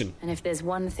solution. And if there's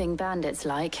one thing bandits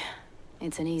like,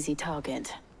 it's an easy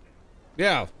target.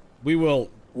 Yeah, we will...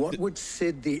 What would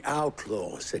Sid the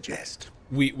Outlaw suggest?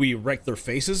 We wreck their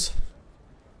faces?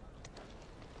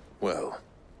 Well,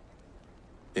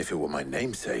 if it were my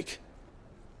namesake,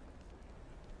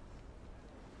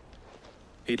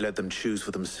 he'd let them choose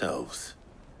for themselves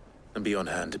and be on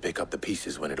hand to pick up the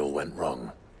pieces when it all went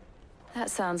wrong.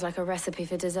 That sounds like a recipe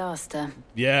for disaster.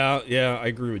 Yeah, I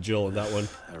agree with Jill on that one.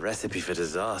 A recipe for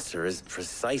disaster is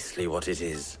precisely what it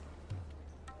is.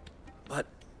 But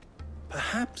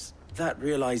perhaps that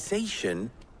realization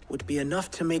would be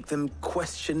enough to make them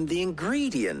question the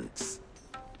ingredients.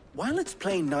 While it's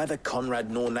plain neither Conrad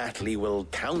nor Natalie will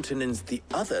countenance the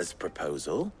other's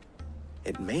proposal,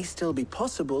 it may still be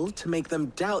possible to make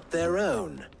them doubt their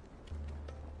own.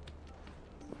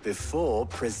 Before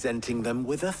presenting them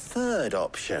with a third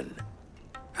option.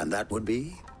 And that would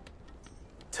be?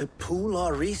 To pool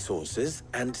our resources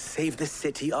and save the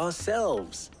city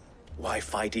ourselves. Why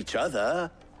fight each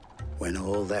other? When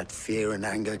all that fear and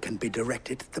anger can be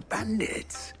directed at the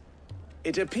bandits.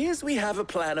 It appears we have a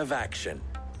plan of action.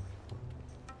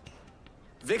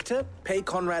 Victor, pay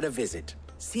Conrad a visit.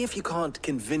 See if you can't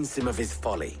convince him of his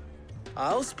folly.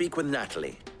 I'll speak with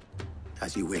Natalie.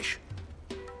 As you wish.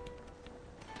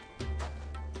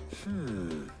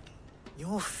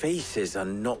 Your faces are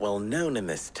not well known in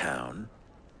this town.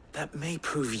 That may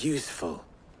prove useful.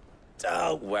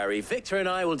 Don't worry, Victor and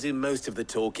I will do most of the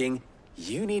talking.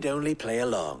 You need only play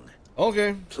along.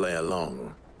 Okay. Play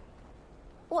along.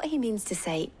 What he means to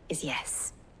say is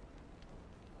yes.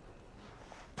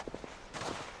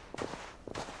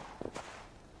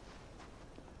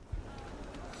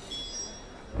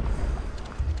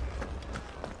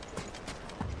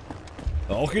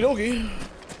 Okie dokie.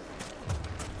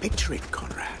 Picture it,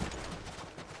 Conrad.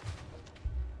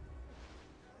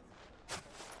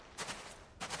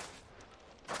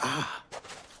 Ah,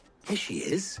 here she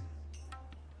is.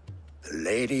 The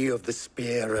Lady of the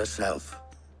Spear herself.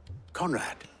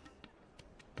 Conrad,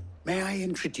 may I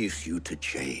introduce you to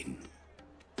Jane,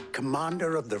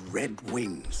 commander of the Red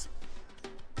Wings,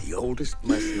 the oldest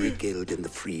mercenary guild in the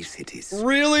Free Cities.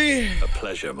 Really? A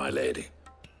pleasure, my lady.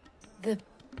 The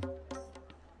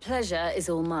pleasure is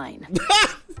all mine.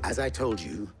 As I told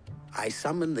you, I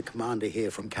summoned the commander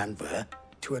here from Canver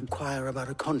to inquire about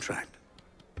a contract.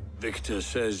 Victor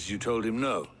says you told him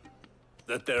no.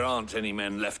 That there aren't any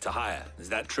men left to hire. Is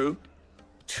that true?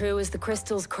 True as the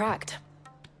crystals cracked.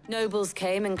 Nobles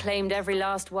came and claimed every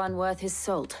last one worth his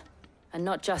salt. And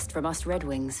not just from us Red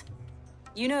Wings.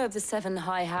 You know of the 7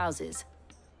 high houses.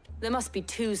 There must be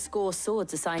 2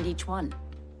 swords assigned each one.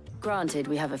 Granted,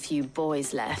 we have a few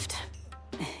boys left.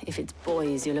 If it's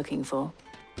boys you're looking for.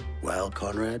 Well,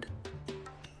 Conrad,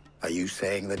 are you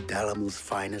saying that Dalimil's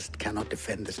finest cannot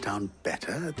defend this town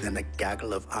better than a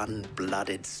gaggle of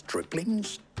unblooded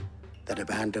striplings? That a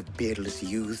band of beardless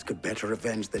youths could better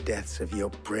avenge the deaths of your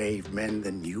brave men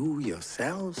than you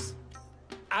yourselves?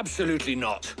 Absolutely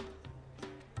not.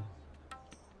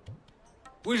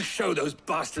 We'll show those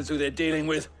bastards who they're dealing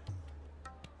with.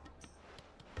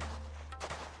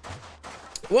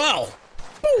 Well,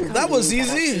 that was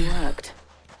easy.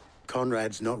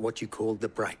 Conrad's not what you call the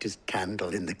brightest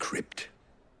candle in the crypt.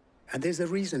 And there's a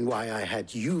reason why I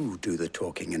had you do the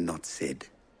talking and not Sid.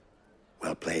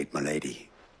 Well played, milady.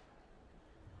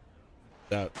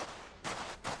 That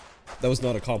was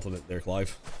not a compliment there,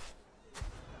 Clive.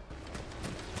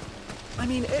 I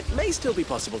mean, it may still be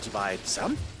possible to buy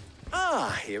some.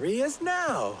 Ah, here he is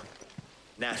now.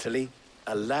 Natalie,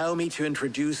 allow me to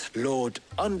introduce Lord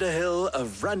Underhill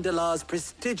of Randalar's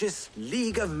prestigious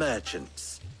League of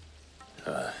Merchants.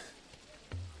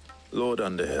 Lord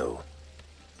Underhill.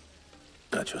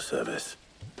 At your service.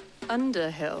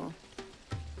 Underhill?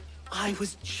 I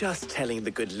was just telling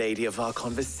the good lady of our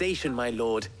conversation, my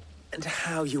lord, and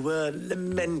how you were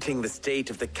lamenting the state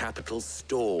of the capital's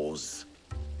stores.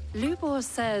 Lubor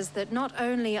says that not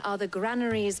only are the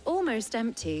granaries almost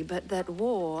empty, but that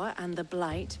war and the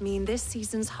Blight mean this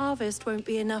season's harvest won't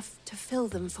be enough to fill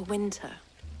them for winter.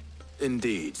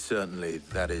 Indeed, certainly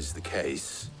that is the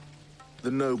case.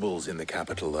 The nobles in the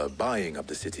capital are buying up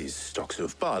the city's stocks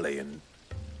of barley and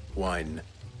wine,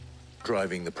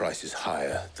 driving the prices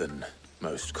higher than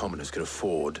most commoners can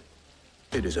afford.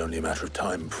 It is only a matter of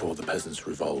time before the peasants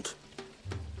revolt.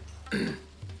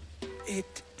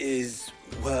 It is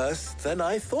worse than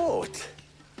I thought.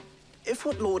 If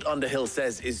what Lord Underhill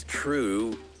says is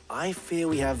true, I fear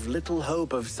we have little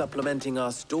hope of supplementing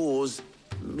our stores,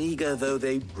 meager though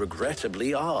they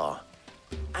regrettably are.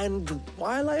 And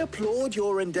while I applaud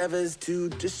your endeavors to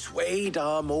dissuade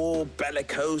our more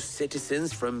bellicose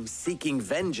citizens from seeking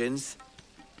vengeance,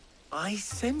 I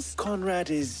sense Conrad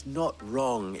is not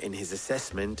wrong in his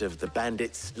assessment of the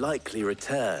bandits' likely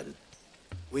return.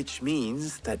 Which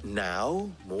means that now,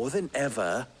 more than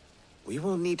ever, we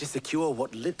will need to secure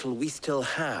what little we still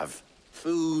have.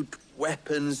 Food,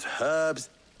 weapons, herbs,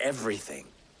 everything.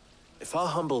 If our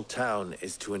humble town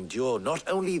is to endure not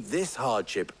only this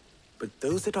hardship, but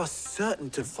those that are certain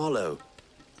to follow,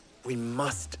 we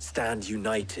must stand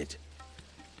united.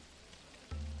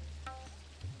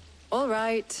 All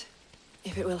right.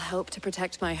 If it will help to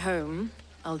protect my home,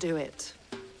 I'll do it.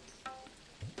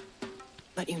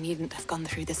 But you needn't have gone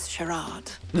through this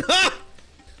charade.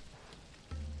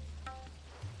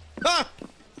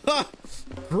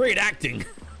 Great acting.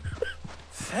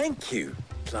 Thank you,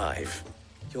 Clive.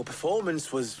 Your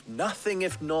performance was nothing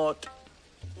if not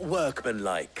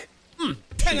workmanlike.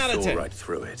 10 out of 10. You saw right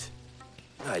through it.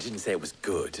 I didn't say it was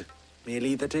good,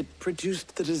 merely that it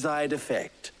produced the desired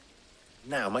effect.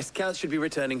 Now, my scouts should be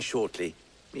returning shortly.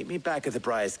 Meet me back at the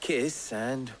Briar's Kiss,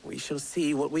 and we shall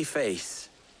see what we face.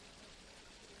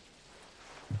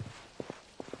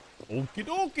 Okie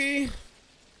dokie.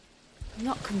 I'm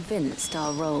not convinced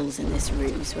our roles in this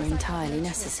ruse were entirely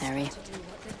necessary.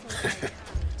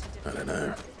 I don't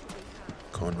know.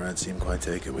 Conrad seemed quite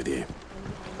taken with you.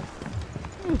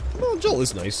 Well, Joel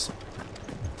is nice.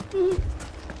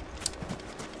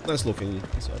 Nice looking.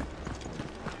 So.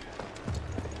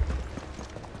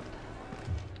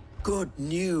 Good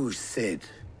news, Sid.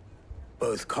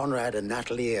 Both Conrad and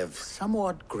Natalie have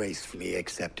somewhat gracefully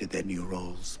accepted their new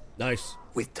roles. Nice.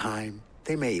 With time,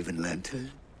 they may even learn to.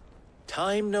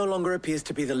 Time no longer appears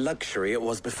to be the luxury it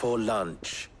was before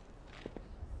lunch.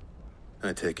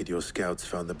 I take it your scouts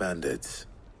found the bandits.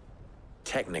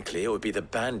 Technically, it would be the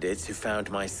bandits who found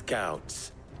my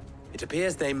scouts. It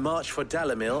appears they march for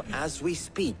Dalimil as we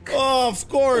speak. Oh, of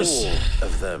course. All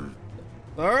of them.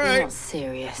 All right. Not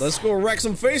serious. Let's go wreck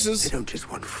some faces. They don't just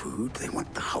want food, they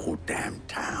want the whole damn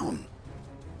town.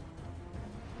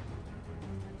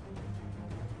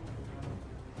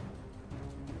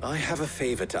 I have a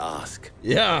favor to ask.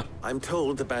 Yeah. I'm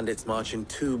told the bandits march in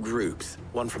two groups,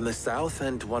 one from the south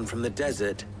and one from the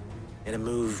desert, in a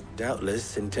move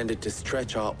doubtless intended to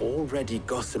stretch our already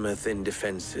gossamer-thin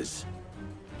defenses.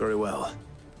 Very well.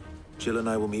 Jill and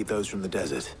I will meet those from the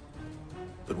desert.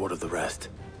 But what of the rest?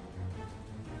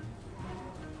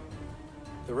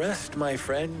 The rest, my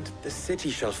friend, the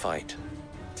city shall fight.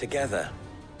 Together.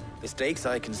 The stakes,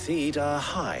 I concede, are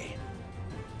high.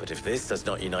 But if this does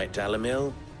not unite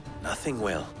Dalimil, nothing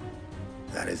will.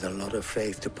 That is a lot of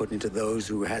faith to put into those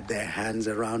who had their hands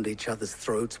around each other's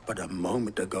throats but a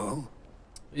moment ago.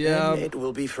 Yeah. And it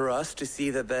will be for us to see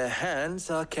that their hands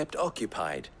are kept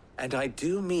occupied. And I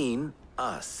do mean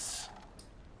us.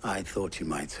 I thought you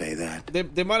might say that.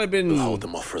 They might have been... We'll hold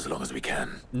them off for as long as we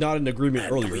can. Not in agreement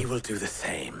and earlier. we will do the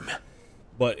same.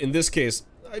 But in this case,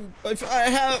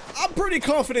 I'm pretty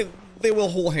confident they will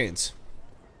hold hands.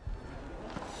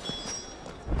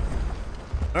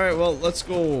 All right, well, let's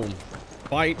go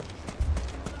fight.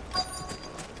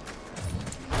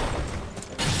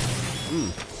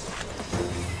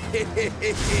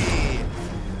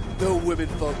 The women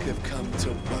folk have come to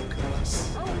welcome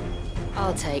us.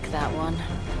 I'll take that one.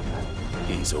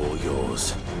 He's all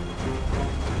yours.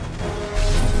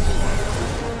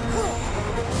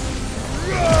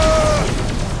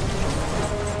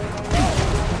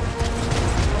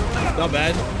 Not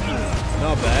bad.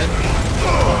 Not bad.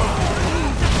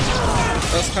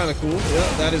 That's kind of cool.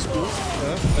 Yeah, that is cool.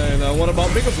 Yeah. And what about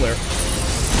Mihka Flare?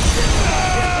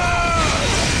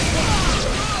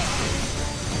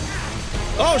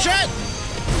 Oh shit!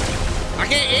 I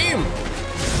can't aim.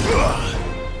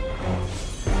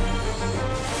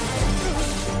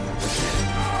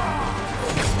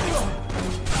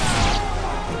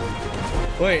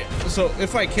 Wait, so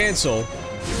if I cancel...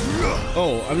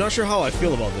 Oh, I'm not sure how I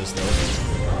feel about this,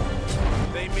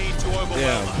 though. They mean to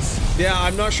overwhelm us. Yeah,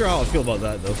 I'm not sure how I feel about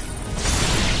that, though.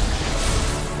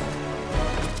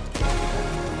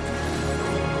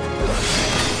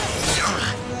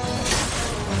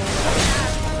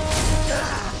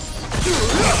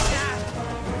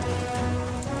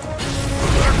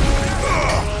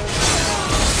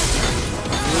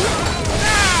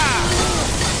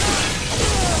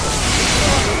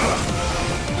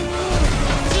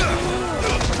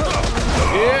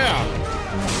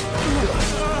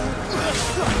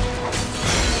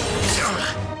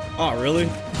 Oh, really?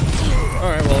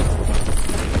 Alright, well.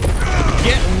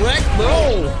 Get wrecked,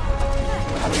 bro!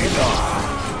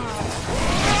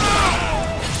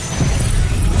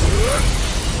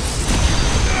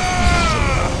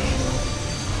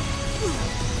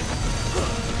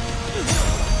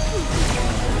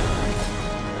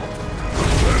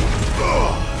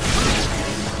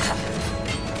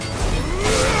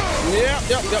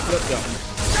 Yep.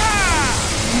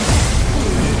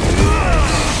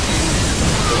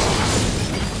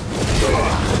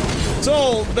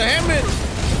 So, the helmet,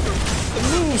 the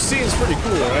move seems pretty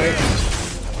cool, right?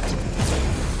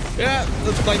 Yeah,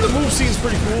 like the move seems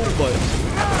pretty cool, but...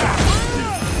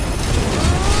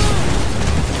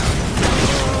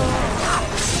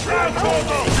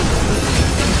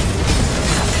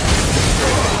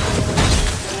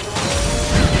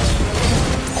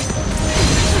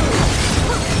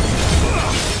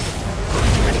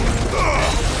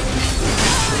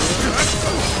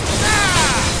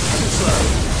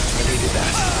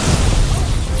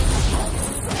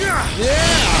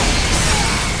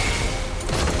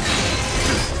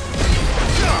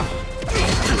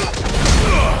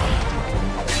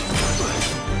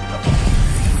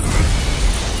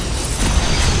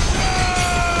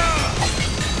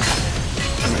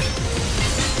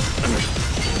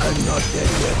 I'm not dead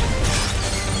yet.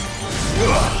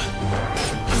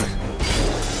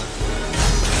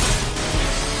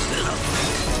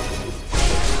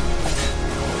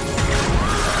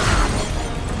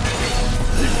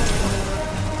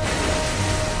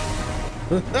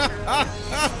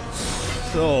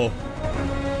 So,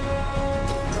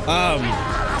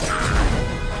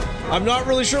 I'm not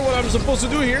really sure what I'm supposed to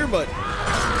do here, but,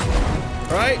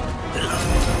 right?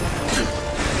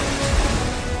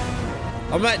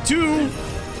 I'm at 2.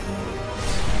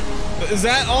 Is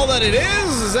that all that it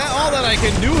is? Is that all that I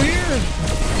can do here?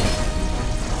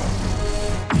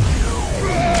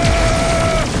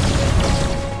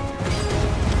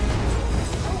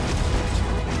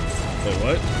 Wait,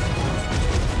 what?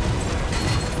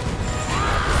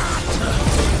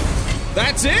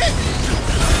 That's it?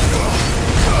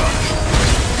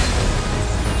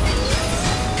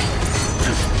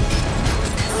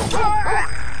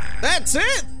 That's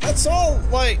it? That's all,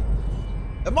 like...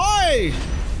 Am I...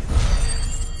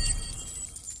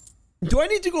 Do I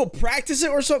need to go practice it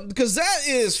or something? Because that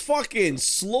is fucking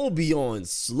slow beyond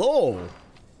slow.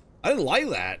 I didn't like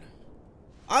that.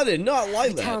 I did not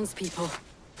like that. Townspeople.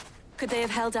 Could they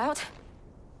have held out?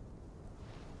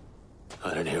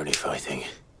 I don't hear any fighting.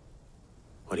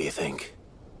 What do you think?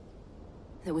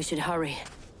 That we should hurry.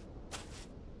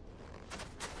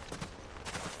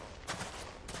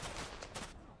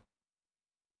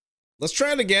 Let's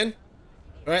try it again.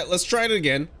 All right, let's try it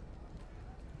again.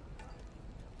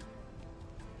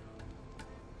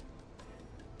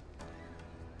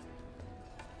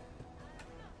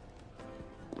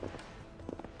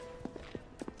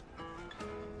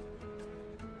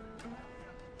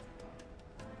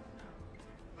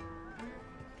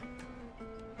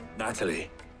 Natalie.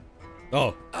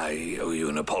 Oh. I owe you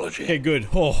an apology. Okay, good.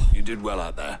 Oh. You did well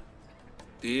out there.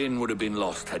 The inn would have been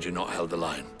lost had you not held the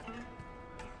line.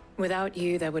 Without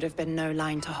you, there would have been no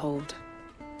line to hold.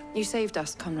 You saved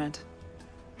us, Conrad.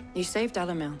 You saved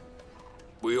Dalimil.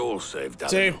 We all saved Dalimil.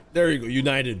 Save. There you go.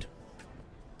 United.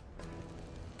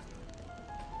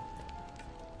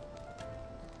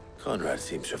 Conrad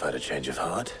seems to have had a change of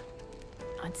heart.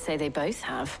 I'd say they both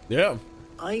have. Yeah.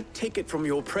 I take it from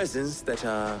your presence that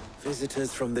our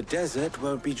visitors from the desert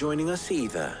won't be joining us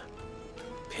either.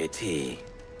 Pity.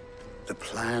 The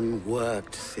plan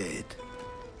worked, Sid.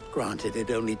 Granted,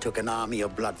 it only took an army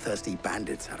of bloodthirsty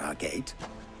bandits at our gate.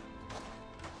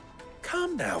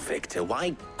 Calm now, Victor.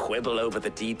 Why quibble over the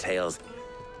details?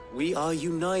 We are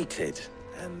united,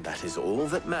 and that is all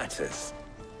that matters.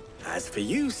 As for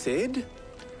you, Sid,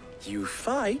 you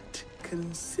fight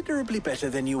considerably better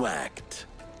than you act.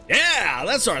 Yeah,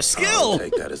 that's our skill. I'll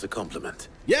take that as a compliment.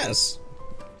 Yes.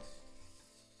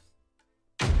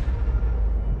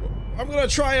 I'm gonna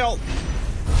try out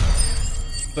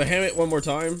the Hammett one more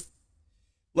time.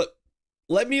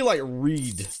 Let me like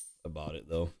read about it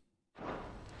though.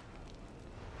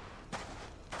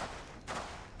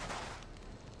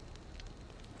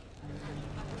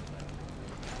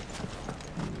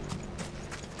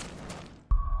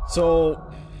 So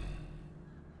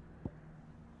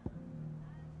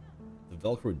the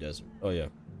Velcro Desert. Oh yeah.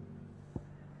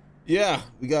 Yeah,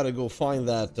 we gotta go find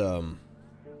that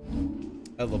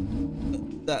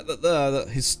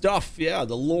his stuff. Yeah,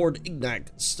 the Lord Ignac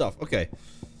stuff. Okay.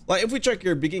 Like if we check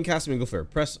here, begin casting Mingle Flare.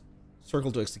 Press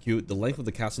circle to execute. The length of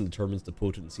the casting determines the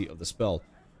potency of the spell.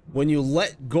 When you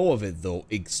let go of it though,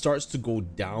 it starts to go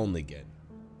down again.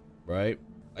 Right?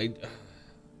 I'm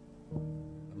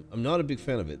not a big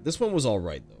fan of it. This one was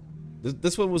alright though.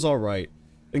 This one was alright.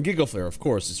 And Giggle Flare, of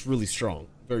course, it's really strong.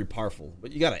 Very powerful.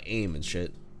 But you gotta aim and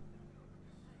shit.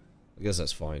 I guess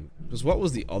that's fine. Because what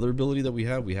was the other ability that we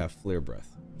have? We have Flare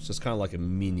Breath. It's just kind of like a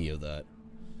mini of that.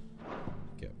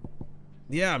 Okay.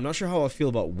 Yeah, I'm not sure how I feel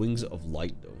about Wings of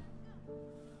Light though.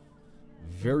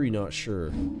 Very not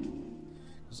sure.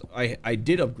 I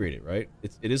did upgrade it, right?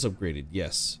 It is upgraded,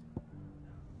 yes.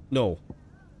 No.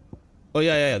 Oh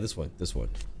yeah, this one.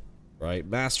 Right?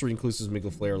 Mastery includes Mingle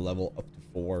Flare level up to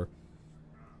 4.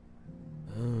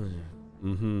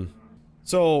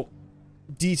 So,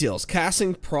 details.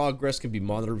 Casting progress can be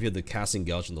monitored via the casting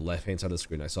gauge on the left-hand side of the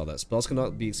screen. I saw that. Spells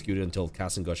cannot be executed until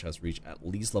casting gauge has reached at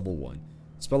least level 1.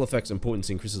 Spell effects and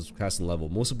potency increases with casting level.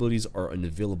 Most abilities are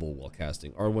unavailable while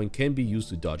casting. R1 can be used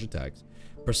to dodge attacks.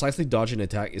 Precisely dodging an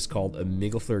attack is called a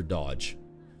Mingle Flare dodge.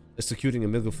 Executing a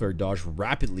Mingle Flare dodge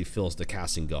rapidly fills the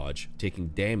casting gauge. Taking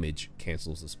damage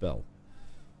cancels the spell.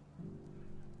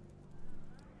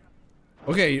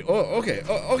 Okay,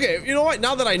 okay. You know what?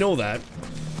 Now that I know that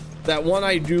when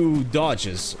I do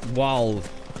dodges while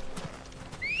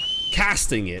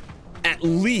casting it, at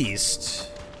least,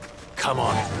 come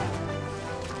on,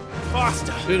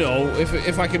 faster. You know,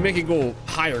 if I can make it go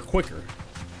higher quicker.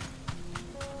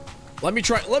 Let me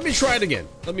try it again.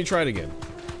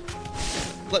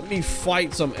 Let me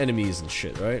fight some enemies and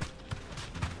shit, right?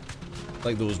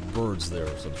 Like those birds there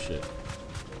or some shit.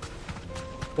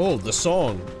 Oh, the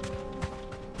song.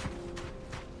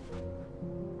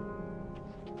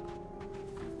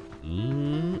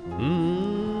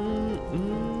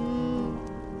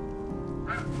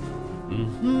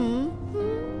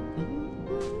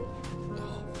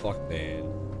 Oh, fuck, man.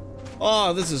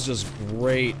 Oh, this is just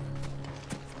great.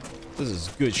 This is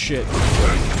good shit.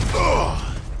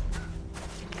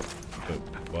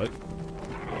 What?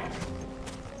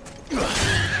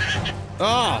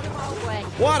 Ah!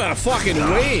 What a fucking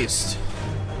waste!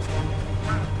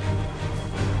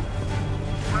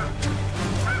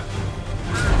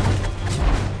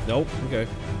 Nope. Okay.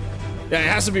 Yeah, it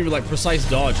has to be like precise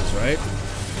dodges, right?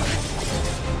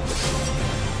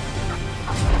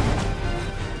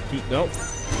 Nope.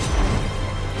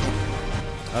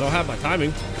 I don't have my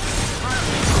timing.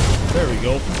 There we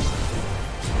go.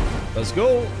 Let's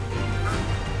go.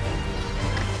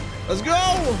 Let's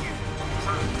go.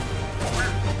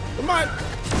 Come on.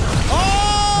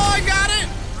 Oh, I got it.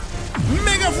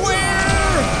 Mega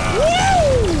Flare. Woo!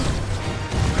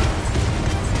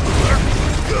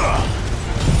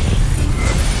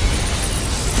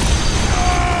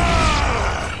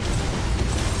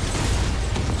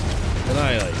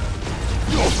 Annihilate.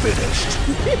 You're finished.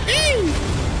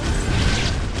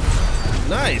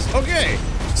 Nice. Okay.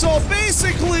 So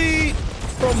basically,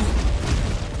 from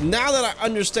now that I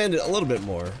understand it a little bit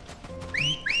more,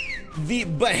 the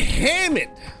Behemoth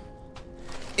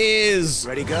is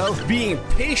ready to go. Being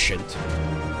patient,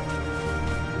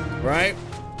 right?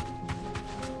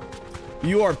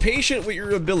 You are patient with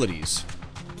your abilities,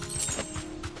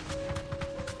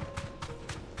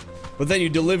 but then you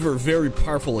deliver very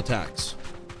powerful attacks.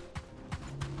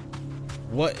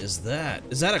 What is that?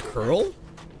 Is that a curl?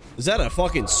 Is that a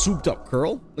fucking souped up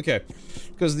curl? Okay.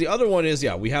 Because the other one is,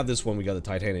 yeah, we have this one. We got the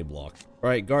titanium block. All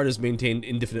right, guard is maintained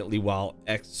indefinitely while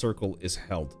X circle is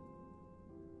held.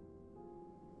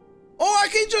 Oh, I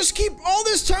can just keep, all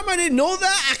this time I didn't know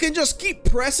that? I can just keep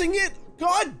pressing it?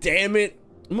 God damn it.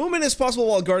 Movement is possible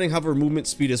while guarding, however, movement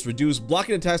speed is reduced.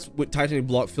 Blocking attacks with titanium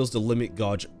block fills the limit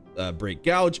gauge, break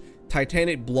gouge.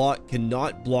 Titanium block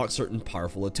cannot block certain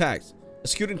powerful attacks.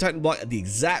 Executing Titan block at the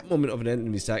exact moment of an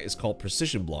enemy's attack is called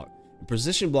precision block. And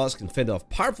precision blocks can fend off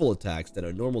powerful attacks that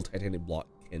a normal titanium block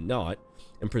cannot.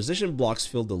 And precision blocks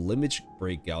fill the limit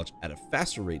break gouge at a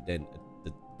faster rate than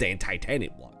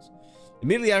titanium blocks.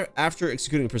 Immediately after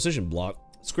executing a precision block,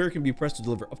 square can be pressed to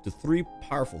deliver up to 3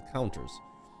 powerful counters.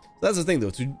 So that's the thing though,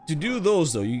 to do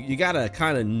those though, you gotta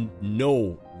kind of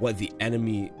know what the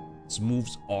enemy's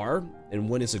moves are and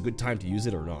when it's a good time to use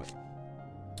it or not.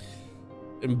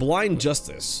 In Blind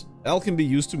Justice, L can be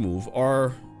used to move,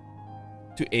 R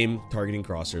to aim targeting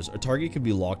crosshairs. A target can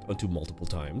be locked onto multiple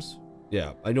times.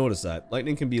 Yeah, I noticed that.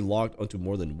 Lightning can be locked onto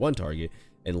more than one target,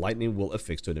 and lightning will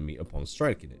affix to an enemy upon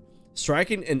striking it.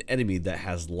 Striking an enemy that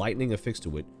has lightning affixed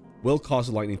to it will cause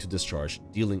the lightning to discharge,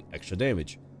 dealing extra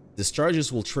damage.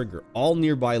 Discharges will trigger all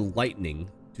nearby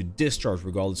lightning to discharge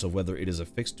regardless of whether it is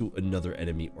affixed to another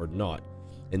enemy or not.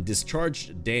 And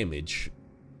discharged damage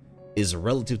is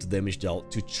relative to damage dealt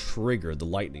to trigger the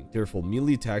lightning. Therefore,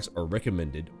 melee attacks are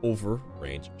recommended over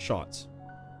range shots.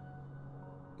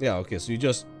 Yeah, okay, so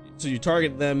you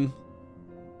target them,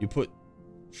 you put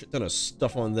shit ton of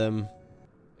stuff on them,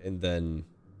 and then,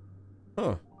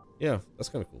 huh, yeah, that's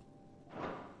kind of cool.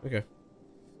 Okay,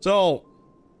 so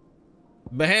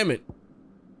Behemoth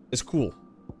is cool.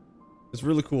 It's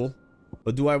really cool,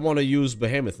 but do I want to use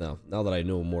Behemoth now that I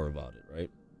know more about it, right?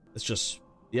 It's just,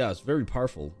 yeah, it's very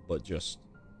powerful, but just,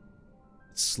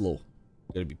 it's slow.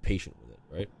 You gotta be patient with it,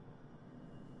 right?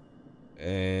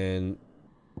 And,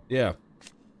 yeah.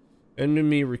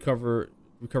 Enemy recovery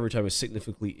time is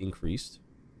significantly increased.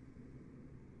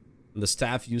 And the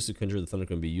staff used to conjure the thunder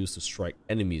can be used to strike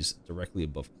enemies directly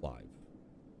above Clive.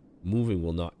 Moving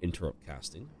will not interrupt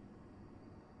casting.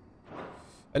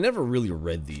 I never really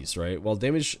read these, right? While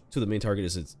damage to the main target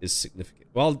is significant.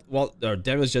 While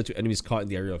damage dealt to enemies caught in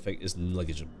the area of effect is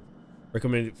negligible.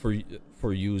 Recommended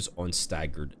for use on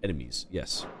staggered enemies.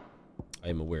 Yes, I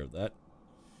am aware of that.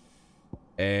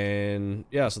 And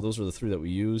yeah, so those are the 3 that we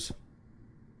use.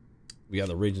 We have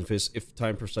the Raging Fist. If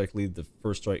timed precisely, the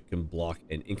first strike can block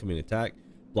an incoming attack.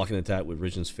 Blocking an attack with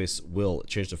Raging Fist will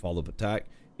change the follow-up attack.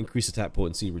 Increase attack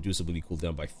potency, reduce ability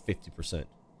cooldown by 50%.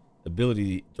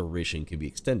 Ability duration can be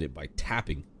extended by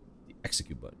tapping the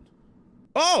execute button.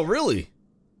 Oh, really?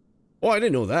 Oh, I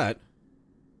didn't know that.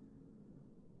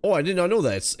 Oh, I did not know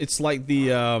that. It's like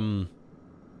the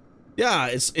yeah,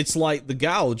 it's like the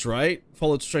gouge, right?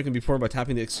 Follow to strike can be performed by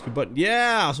tapping the execute button.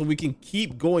 Yeah, so we can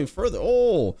keep going further.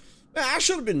 Oh, man, I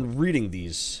should have been reading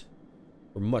these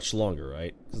for much longer,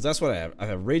 right? Because that's what I have. I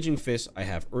have Raging Fist. I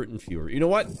have Earth and Fury. You know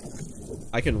what?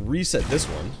 I can reset this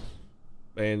one.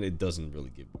 And it doesn't really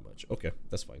give me much. Okay,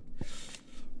 that's fine.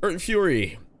 Earth and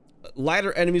Fury.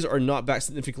 Lighter enemies are not back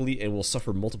significantly and will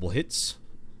suffer multiple hits.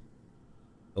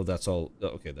 Oh, that's all.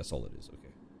 Okay, that's all it is. Okay.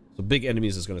 So big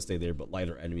enemies is going to stay there, but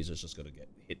lighter enemies is just going to get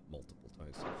hit multiple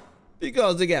times.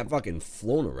 Because they get fucking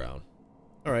flown around.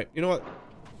 Alright, you know what?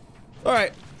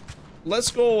 Alright.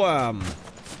 Let's go,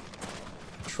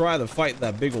 try to fight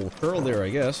that big old curl there, I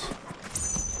guess.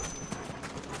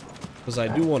 Because I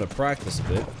do want to practice a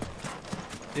bit.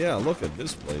 Yeah, look at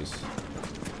this place.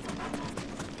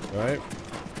 Alright.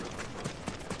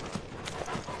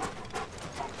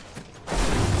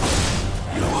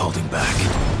 No holding back.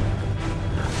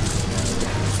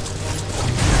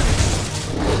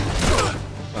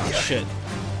 Oh, shit.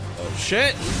 Oh,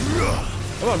 shit!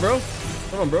 Come on, bro.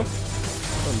 Come on, bro.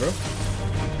 Come on, bro.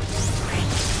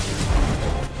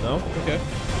 No? Okay.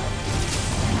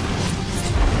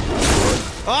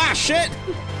 Ah, shit!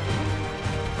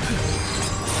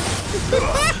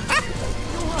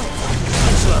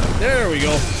 There we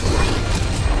go.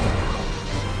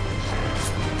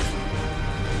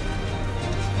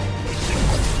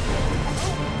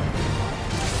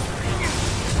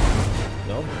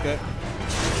 No? Okay.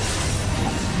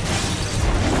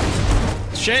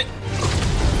 Shit!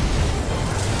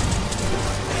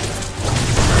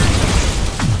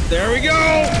 There we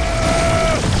go!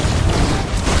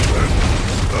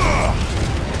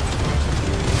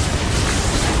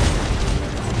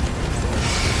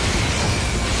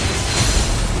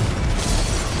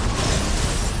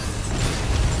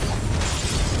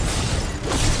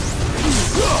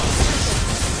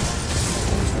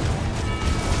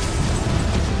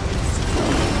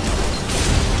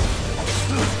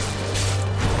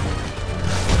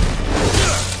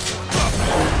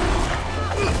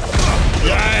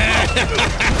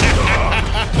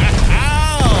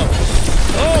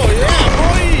 Oh yeah,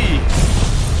 boy!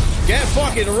 Get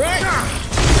fucking wrecked!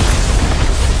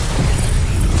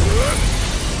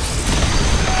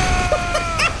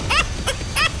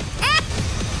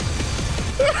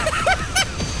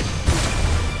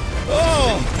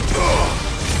 Oh!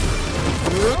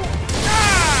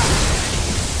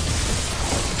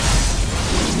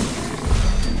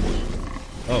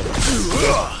 Oh.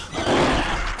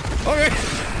 Okay.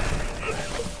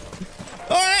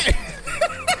 Alright.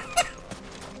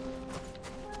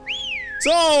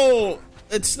 So,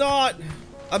 it's not...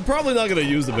 I'm probably not gonna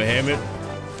use the behemoth.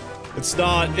 It's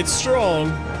not... It's strong.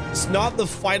 It's not the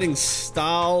fighting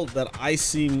style that I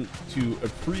seem to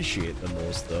appreciate the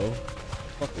most, though.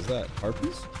 What the fuck is that?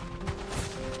 Harpies?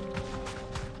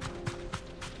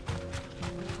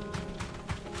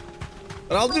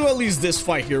 But I'll do at least this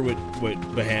fight here with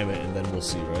Behemoth, and then we'll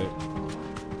see, right?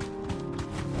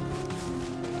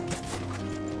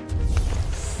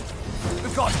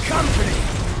 We've got company!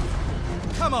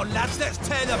 Come on, lads, let's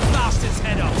tear the bastard's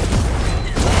head off!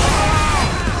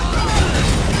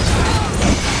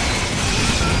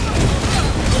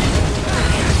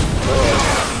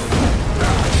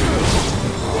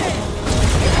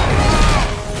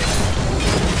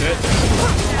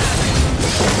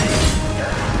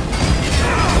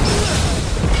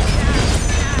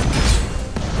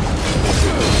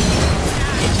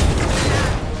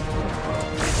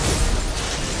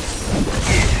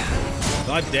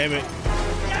 God damn it.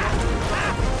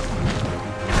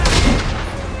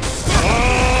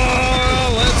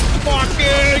 Oh, let's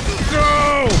fucking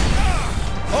go!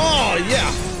 Oh,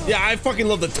 yeah. Yeah, I fucking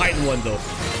love the Titan one, though.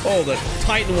 Oh, the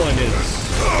Titan one is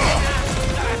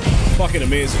fucking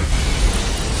amazing.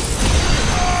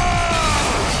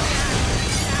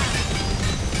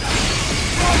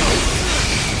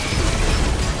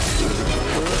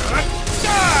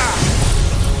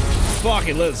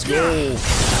 Fucking let's go.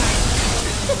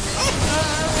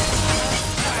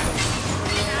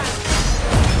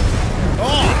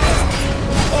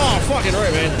 Oh, fucking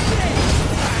right, man.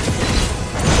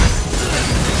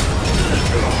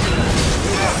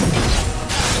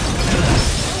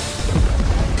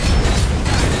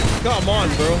 Come on,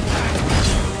 bro.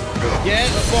 Get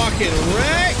fucking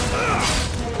wrecked.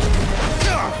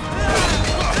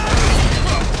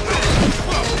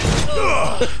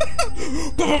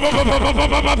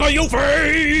 You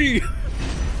free.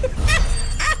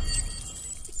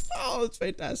 Oh, that's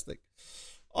fantastic.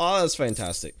 Oh, that's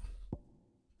fantastic.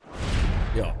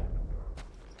 Yeah.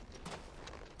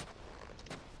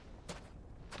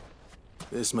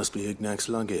 This must be Ignac's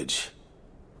luggage.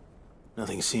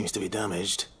 Nothing seems to be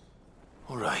damaged.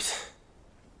 All right.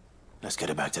 Let's get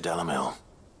it back to Dalimil.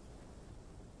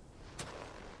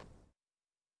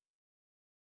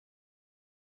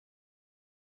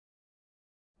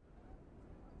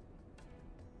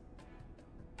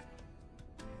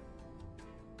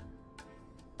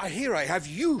 I hear I have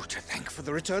you to thank for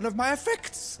the return of my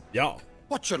effects. Yeah.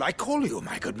 What shall I call you,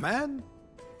 my good man?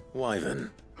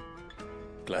 Wyvern.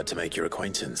 Glad to make your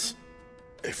acquaintance.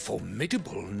 A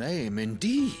formidable name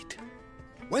indeed.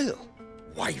 Well,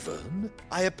 Wyvern,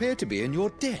 I appear to be in your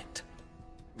debt.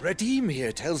 Redeem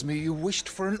here tells me you wished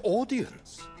for an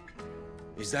audience.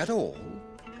 Is that all?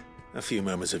 A few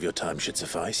moments of your time should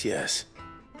suffice, yes.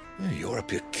 You're a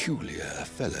peculiar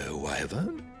fellow,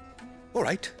 Wyvern. All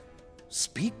right.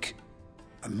 Speak.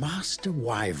 Master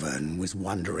Wyvern was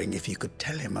wondering if you could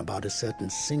tell him about a certain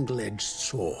single-edged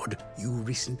sword you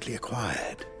recently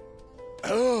acquired.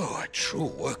 Oh, a true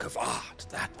work of art,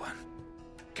 that one.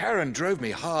 Karen drove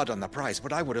me hard on the price,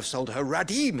 but I would have sold her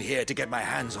Radim here to get my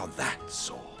hands on that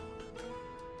sword.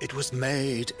 It was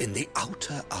made in the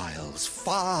Outer Isles,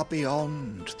 far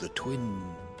beyond the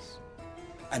Twins,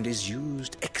 and is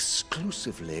used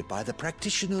exclusively by the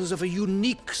practitioners of a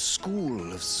unique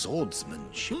school of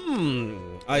swordsmanship.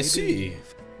 I see.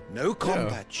 No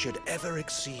combat should ever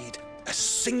exceed a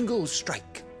single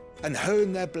strike, and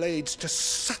hone their blades to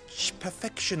such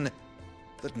perfection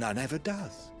that none ever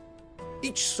does.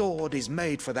 Each sword is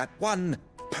made for that one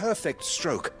perfect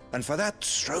stroke, and for that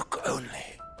stroke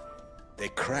only. They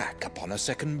crack upon a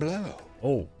second blow.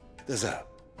 Oh. There's a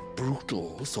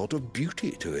brutal sort of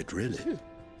beauty to it, really.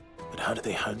 But how do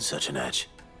they hone such an edge?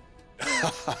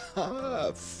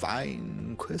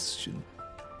 Fine question.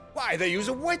 Why, they use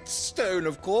a whetstone,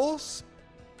 of course.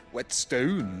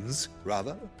 Whetstones,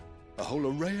 rather. A whole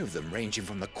array of them, ranging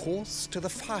from the coarse to the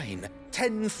fine.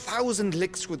 10,000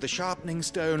 licks with the sharpening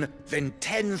stone, then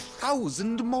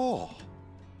 10,000 more.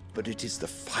 But it is the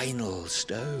final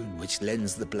stone which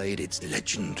lends the blade its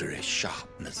legendary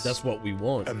sharpness. That's what we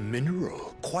want. A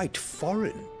mineral quite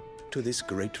foreign, to this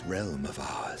great realm of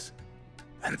ours.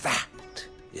 And that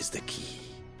is the key.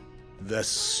 The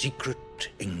secret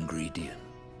ingredient.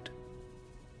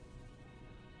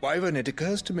 Wyvern, it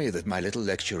occurs to me that my little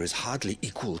lecture is hardly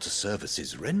equal to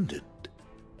services rendered.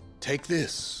 Take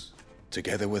this,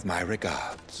 together with my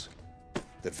regards.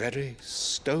 The very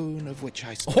stone of which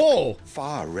I speak. Oh!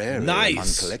 Far rarer among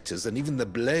collectors than even the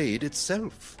blade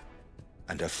itself.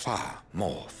 And a far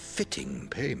more fitting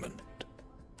payment.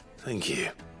 Thank you.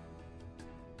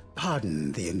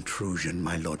 Pardon the intrusion,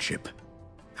 my lordship.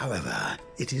 However,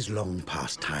 it is long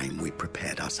past time we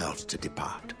prepared ourselves to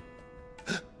depart.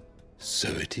 So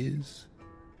it is.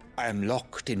 I am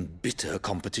locked in bitter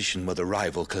competition with a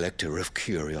rival collector of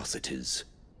curiosities.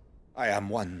 I am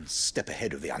one step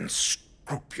ahead of the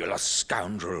unscrupulous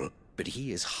scoundrel, but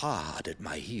he is hard at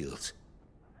my heels.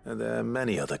 Are there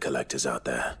many other collectors out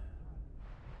there?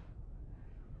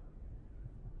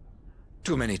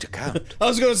 Too many to count. I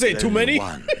was gonna say, too many?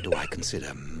 One do I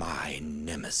consider my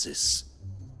nemesis,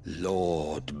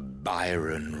 Lord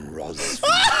Byron Rosfield.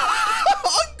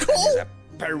 Uncle! He's a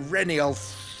perennial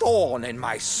thorn in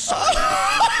my side.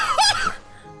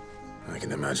 I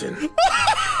can imagine.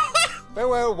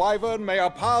 Farewell, Wyvern. May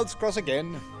our paths cross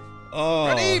again.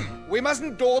 Oh. Radim, we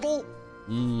mustn't dawdle.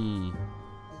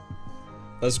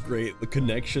 That's great. The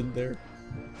connection there.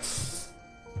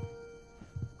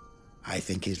 I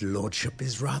think his lordship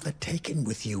is rather taken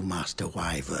with you, Master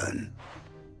Wyvern.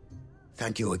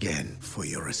 Thank you again for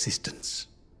your assistance.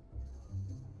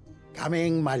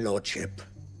 Coming, my lordship.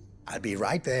 I'll be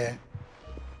right there.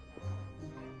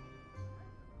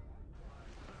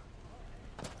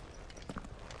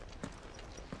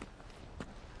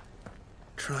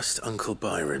 Trust Uncle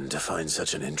Byron to find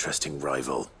such an interesting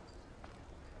rival.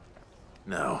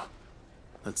 Now,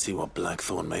 let's see what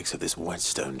Blackthorn makes of this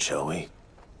whetstone, shall we?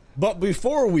 But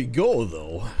before we go,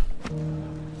 though,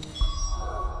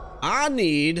 I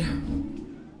need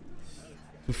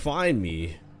to find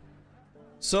me.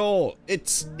 So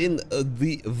it's in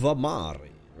the Vamari,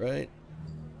 right?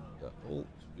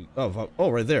 Oh,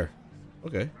 right there.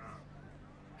 Okay.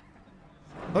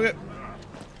 Okay.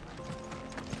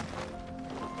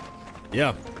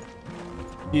 Yeah,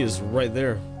 he is right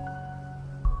there.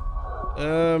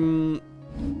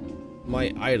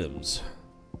 My items.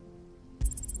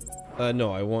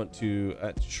 No, I want to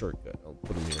add shortcut. I'll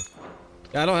put them here.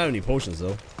 Yeah, I don't have any potions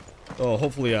though. Oh,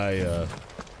 hopefully I'm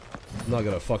not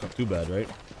gonna fuck up too bad, right?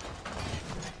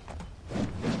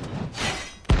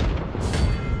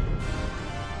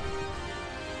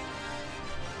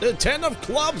 The 10 of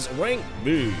clubs, rank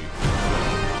B.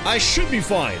 I should be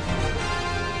fine.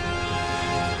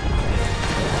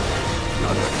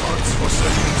 Another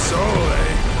god's-forsaken soul,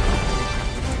 eh?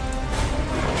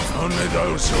 Only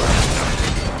those who have nothing.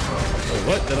 Oh,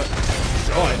 what did I...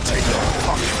 Oh, I take their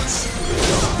pockets.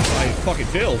 I fucking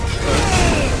failed.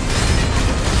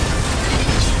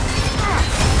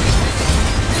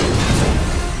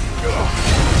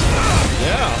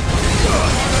 Yeah.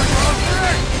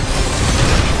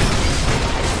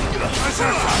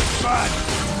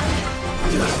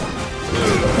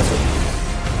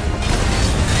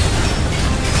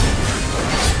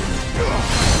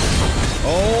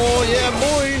 Oh yeah,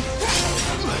 boy!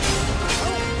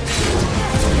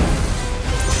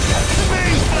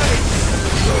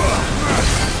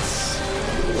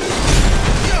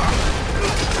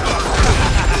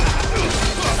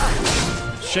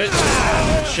 Shit!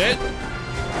 Shit!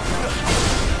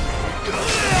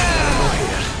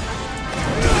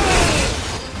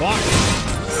 Fuck!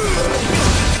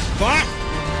 Fuck!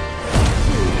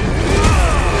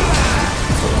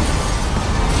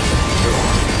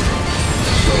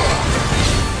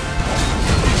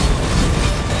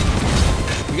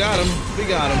 We got him. We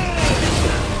got him.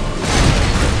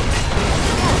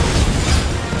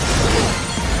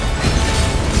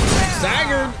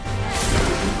 Staggered.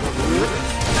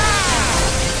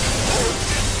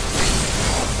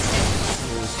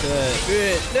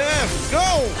 Good enough. Go.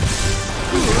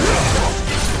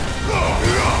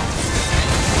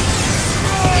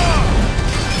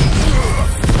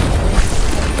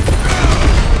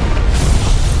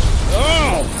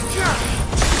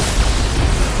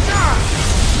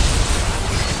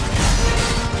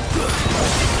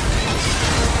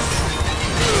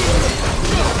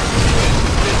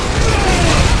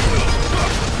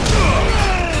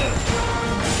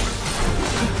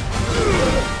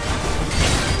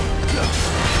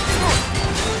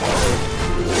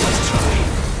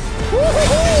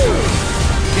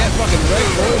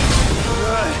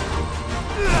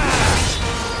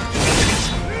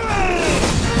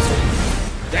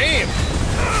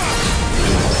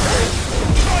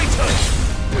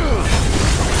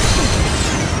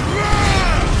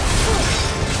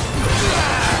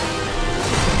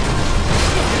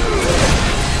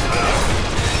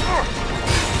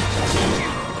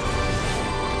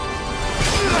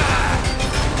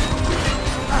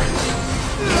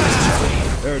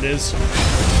 There it is.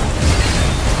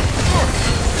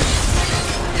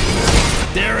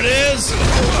 There it is!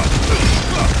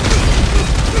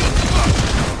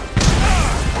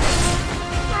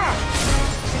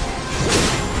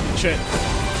 Shit.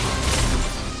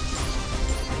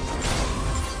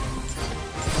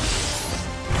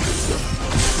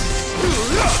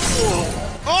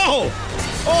 Oh!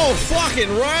 Oh,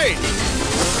 fucking right!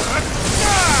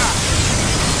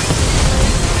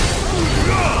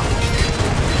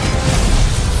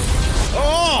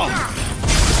 Oh!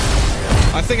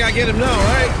 I think I get him now,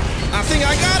 right? I think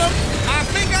I got him! I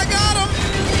think I got him!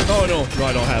 Oh, no. No,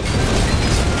 I don't have him.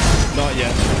 Not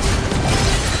yet.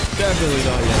 Definitely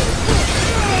not yet.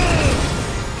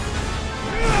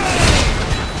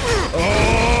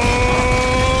 Oh!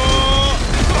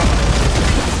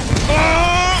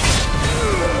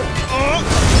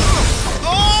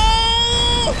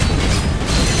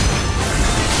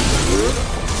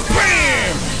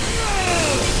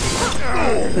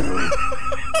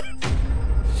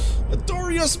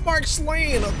 Dorius Mark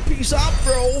Slain, peace out,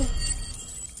 bro.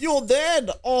 You're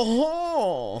dead.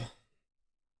 Uh-huh.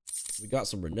 We got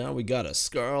some renown. We got a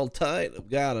Scarl tight. We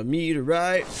got a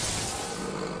meteorite.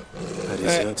 That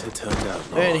deserter turned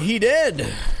out more. And he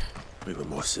did. We were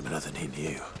more similar than he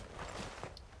knew.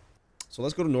 So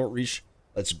let's go to Northreach.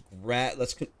 Let's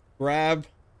grab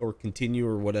or continue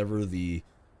or whatever the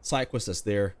side quest that's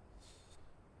there.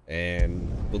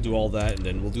 And we'll do all that, and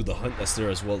then we'll do the hunt that's there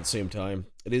as well at the same time.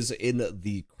 It is in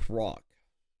the Croc.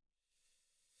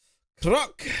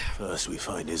 First we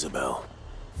find Isabel.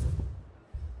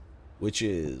 Which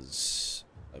is...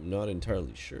 I'm not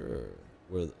entirely sure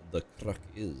where the Croc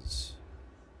is.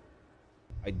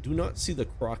 I do not see the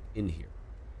Croc in here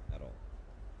at all.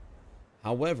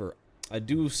 However, I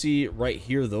do see right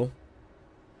here, though,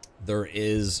 there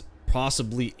is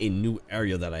possibly a new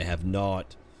area that I have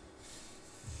not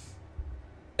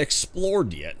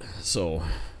explored yet, so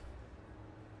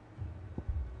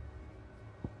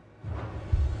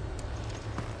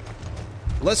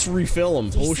let's refill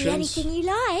them. Potions. Do you see anything you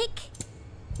like?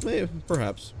 Maybe,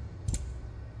 perhaps.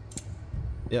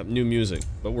 Yep, new music,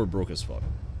 but we're broke as fuck.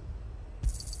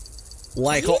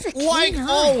 Like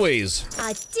always.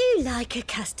 I do like a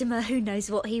customer who knows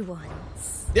what he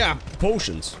wants. Yeah,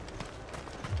 potions.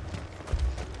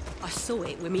 I saw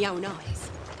it with my own eyes.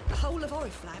 The whole of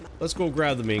Oriflamme. Let's go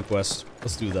grab the main quest.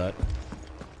 Let's do that.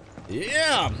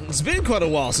 Yeah, it's been quite a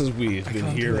while since we've been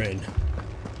here and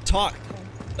talk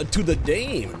to the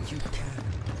dame.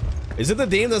 Is it the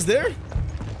dame that's there?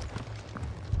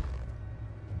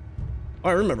 Oh,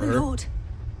 I remember her. Lord,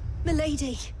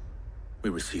 milady. We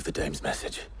received the dame's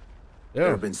message. Yeah.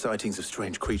 There have been sightings of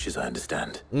strange creatures, I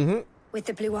understand. Mm-hmm. With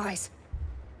the blue eyes.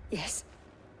 Yes.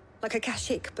 Like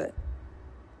Akashik, but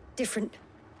different.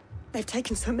 They've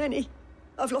taken so many.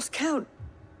 I've lost count.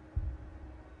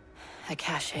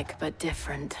 Akashik, but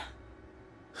different.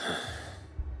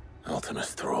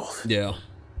 Ultima's thralls. Yeah.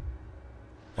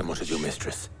 And what of your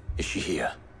mistress? Is she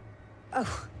here?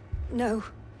 Oh, no.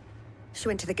 She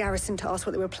went to the garrison to ask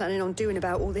what they were planning on doing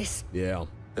about all this. Yeah.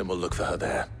 Then we'll look for her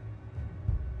there.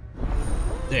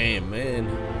 Damn, man.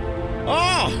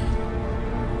 Oh!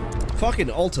 Fucking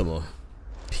Ultima.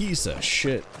 Piece of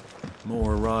shit.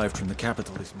 More arrived from the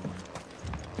capital this morning.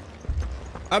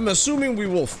 I'm assuming we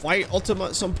will fight Ultima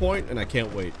at some point, and I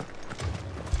can't wait.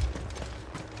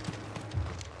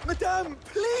 Madame,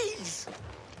 please!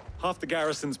 Half the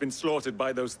garrison's been slaughtered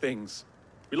by those things.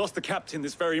 We lost the captain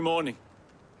this very morning.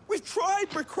 We've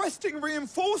tried requesting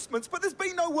reinforcements, but there's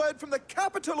been no word from the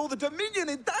capital or the Dominion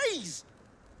in days!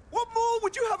 What more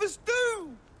would you have us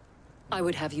do? I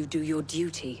would have you do your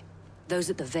duty. Those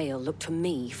at the Vale look to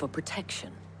me for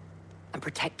protection. And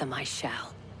protect them I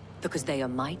shall. Because they are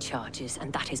my charges,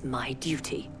 and that is my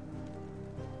duty.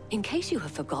 In case you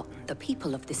have forgotten, the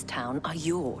people of this town are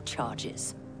your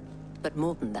charges. But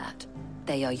more than that,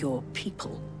 they are your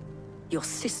people. Your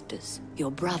sisters,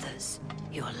 your brothers,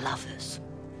 your lovers.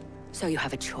 So you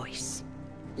have a choice.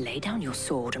 Lay down your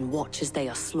sword and watch as they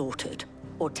are slaughtered,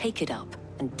 or take it up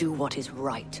and do what is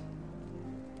right.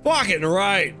 Fucking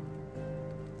right!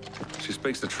 She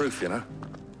speaks the truth, you know.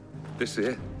 This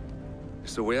here,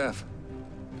 it's all we have.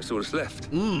 It's all that's left.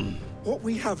 What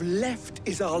we have left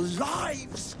is our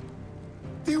lives!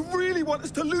 Do you really want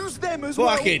us to lose them as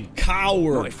well? Fucking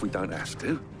coward! Not if we don't have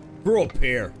to. Grow up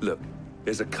here. Look,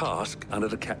 there's a cask under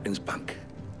the captain's bunk.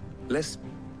 Let's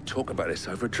talk about this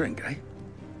over a drink, eh?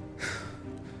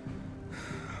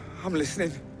 I'm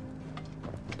listening.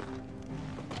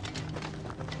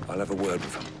 I'll have a word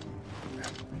with him.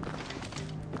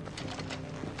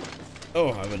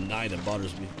 Oh, I have a knight that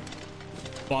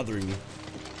bothering me.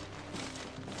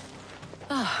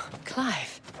 Ah,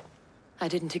 Clive, I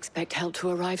didn't expect help to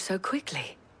arrive so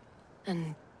quickly,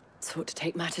 and sought to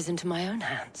take matters into my own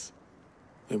hands.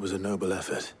 It was a noble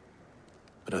effort,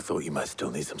 but I thought you might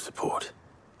still need some support.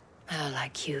 How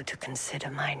like you to consider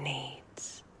my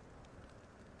needs.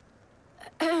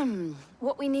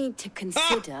 What we need to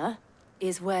consider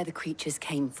is where the creatures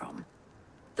came from.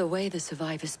 The way the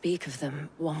survivors speak of them,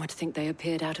 one would think they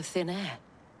appeared out of thin air.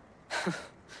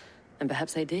 And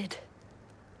perhaps they did.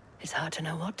 It's hard to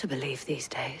know what to believe these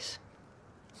days.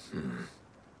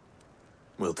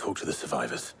 We'll talk to the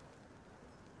survivors.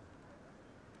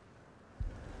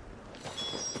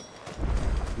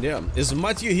 Yeah, is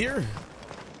Matthew here?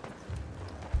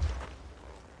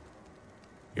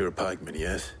 You're a pikeman,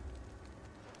 yes?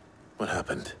 What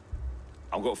happened?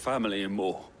 I've got family in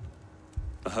Moor.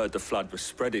 I heard the flood was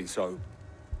spreading, so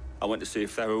I went to see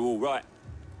if they were all right.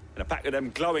 And a pack of them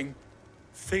glowing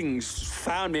things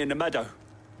found me in the meadow.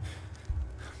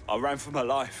 I ran for my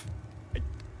life.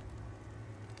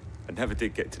 I never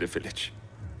did get to the village.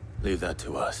 Leave that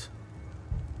to us.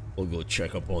 We'll go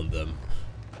check up on them.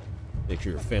 Make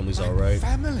sure your family's alright.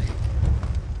 Family?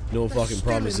 No fucking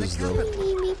promises,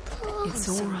 though. It's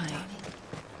alright.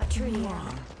 A tree.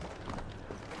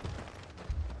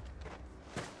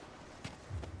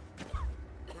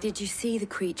 Did you see the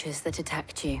creatures that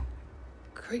attacked you?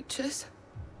 Creatures?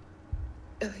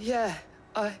 Yeah,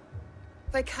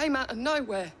 they came out of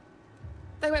nowhere.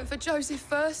 They went for Joseph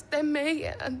first, then me,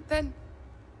 and then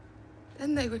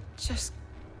they were just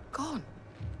gone.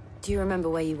 Do you remember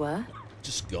where you were?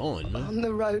 Just gone? On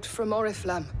the road from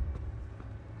Oriflamme.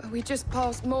 We just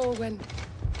passed Moor when...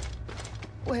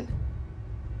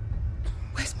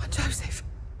 Where's my Joseph?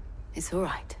 It's all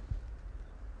right.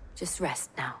 Just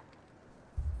rest now.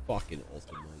 Fucking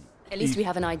Ultima. At least we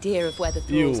have an idea of where the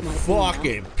You thralls might be now.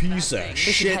 fucking piece of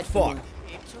shit fuck.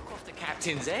 It took off the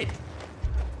captain's head.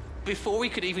 Before we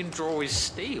could even draw his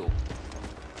steel.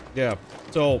 Yeah,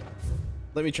 so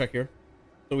let me check here.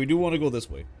 So we do want to go this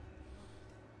way.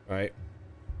 Alright.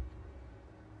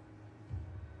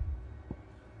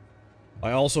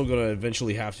 I also gonna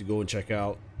eventually have to go and check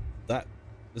out that.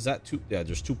 Is that two? Yeah,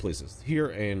 there's two places. Here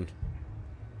and,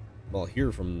 well,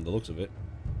 here from the looks of it.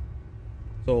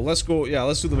 So let's go, yeah,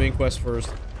 let's do the main quest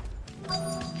first.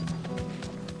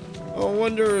 I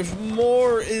wonder if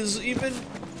Moor is even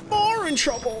more in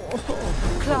trouble.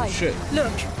 Clive, oh, shit.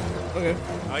 Look. Okay.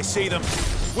 I see them.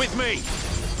 With me.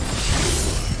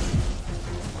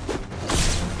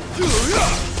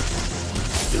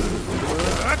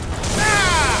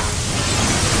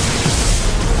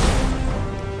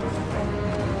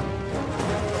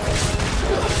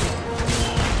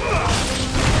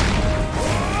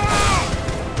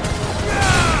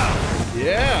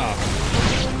 Yeah.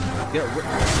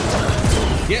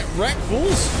 Get wrecked,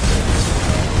 fools.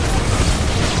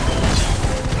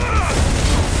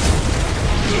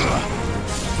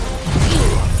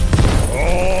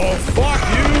 Oh, fuck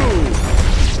you.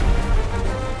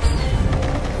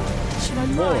 Should I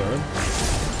More.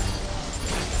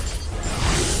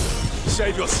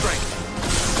 Save your strength.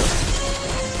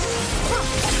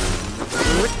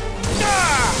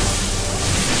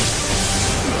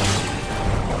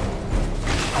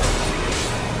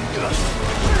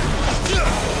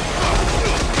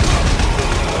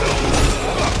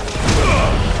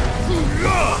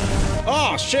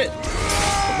 Oh shit!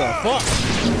 What the fuck?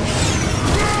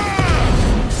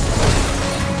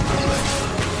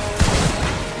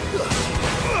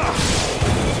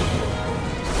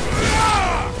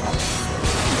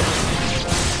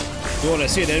 You want to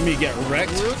see an enemy get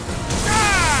wrecked? Is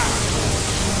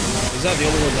that the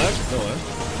only one left? No,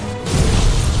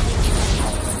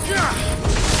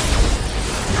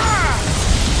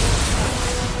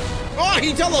 Oh,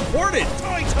 he teleported!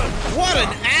 What an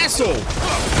asshole!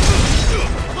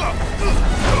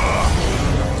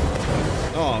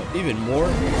 Oh, even more?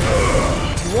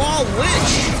 Raw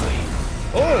Lich!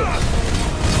 Oh!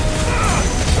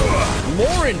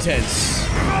 More intense!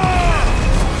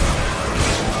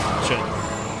 Shit.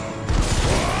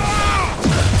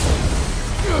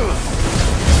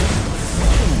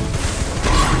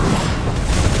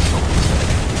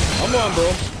 Come on, bro.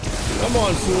 Come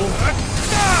on, fool.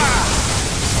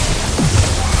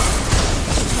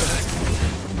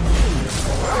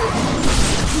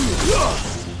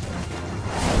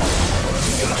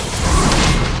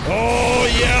 Oh,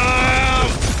 yeah!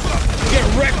 Get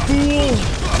wrecked, fool!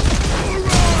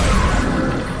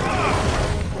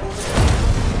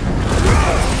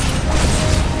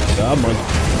 Come on.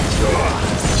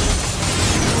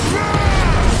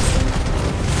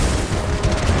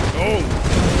 Oh!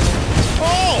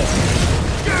 Oh!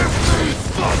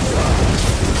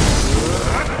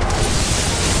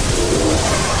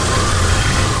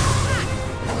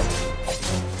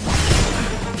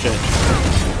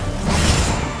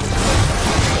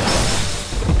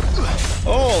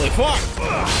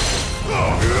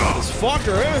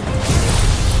 motherfucker, eh?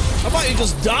 How about you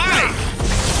just die?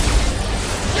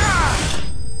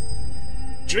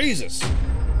 Jesus.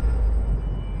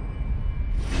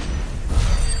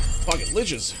 Fucking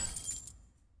liches.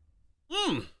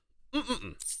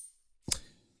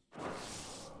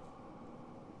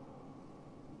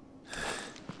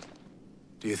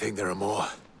 Do you think there are more?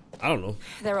 I don't know.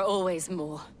 There are always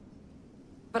more.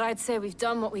 But I'd say we've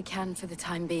done what we can for the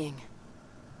time being.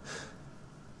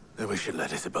 Then we should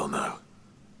let Isabel know.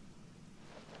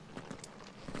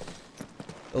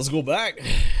 Let's go back.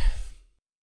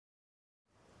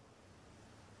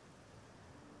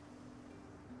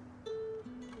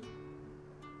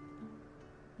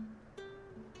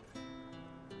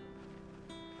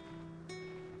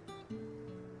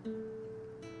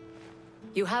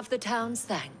 You have the town's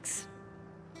thanks.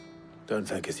 Don't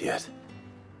thank us yet.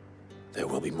 There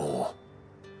will be more.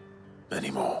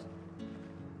 Many more.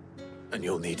 And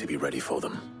you'll need to be ready for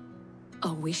them.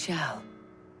 Oh, we shall.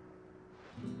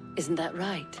 Isn't that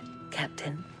right,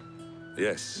 Captain?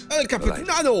 Yes. El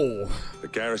Capitano! The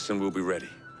garrison will be ready.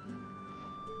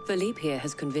 Philippe here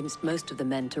has convinced most of the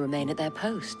men to remain at their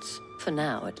posts. For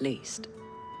now, at least.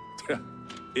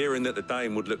 Hearing that the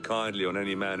Dane would look kindly on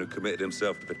any man who committed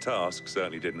himself to the task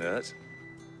certainly didn't hurt.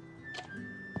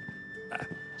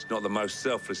 It's not the most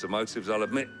selfless of motives, I'll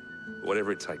admit. But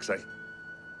whatever it takes, eh?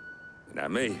 Now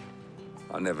me,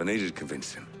 I never needed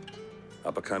convincing.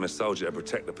 I became a soldier to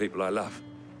protect the people I love.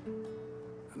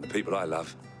 And the people I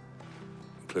love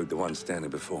include the ones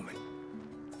standing before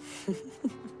me.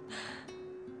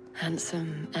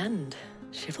 Handsome and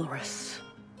chivalrous.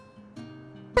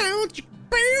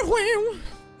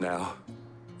 Now,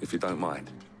 if you don't mind,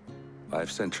 I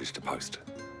have sentries to post.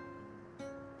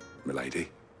 Milady.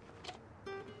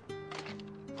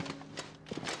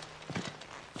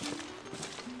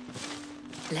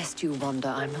 Lest you wonder,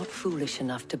 I'm not foolish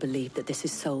enough to believe that this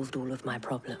has solved all of my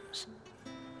problems.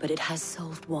 But it has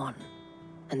solved one,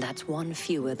 and that's one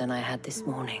fewer than I had this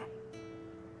morning.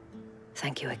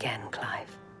 Thank you again,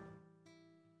 Clive.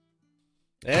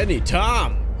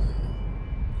 Anytime.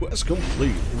 Quest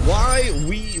complete. Why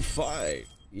we fight?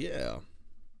 Yeah.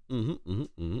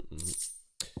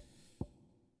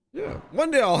 Yeah. One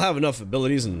day I'll have enough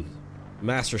abilities and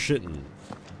master shit and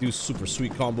do super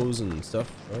sweet combos and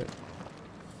stuff, right?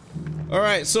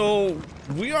 Alright, so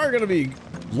we are gonna be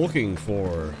looking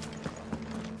for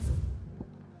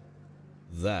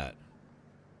that.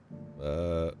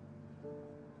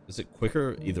 Is it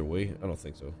quicker either way? I don't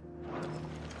think so.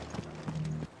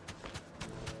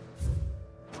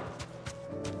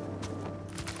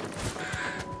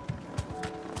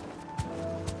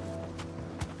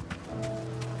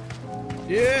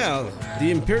 Yeah, the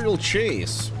Imperial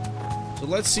Chase. So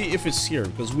let's see if it's here,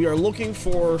 because we are looking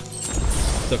for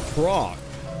the croc.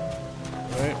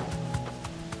 Right?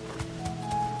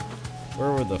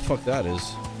 Wherever the fuck that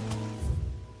is.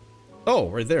 Oh,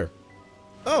 right there.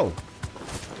 Oh.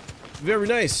 Very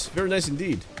nice. Very nice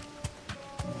indeed.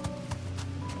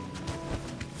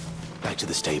 Back to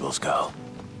the stables, girl.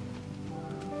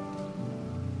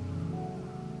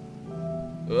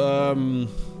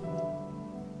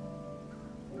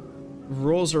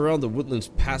 Rolls around the woodlands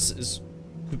passes.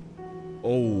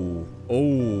 Oh,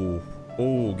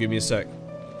 give me a sec.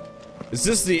 Is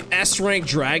this the S-rank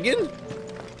dragon?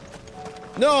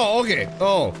 No, okay.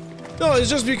 Oh. No, it's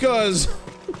just because...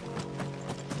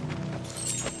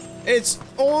 It's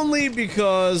only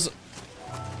because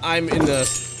I'm in the...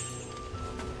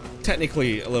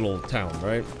 Technically a little town,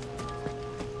 right?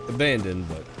 Abandoned,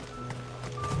 but...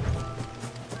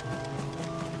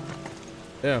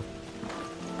 Yeah.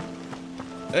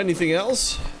 Anything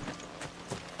else?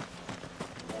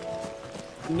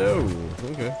 No.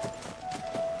 Okay.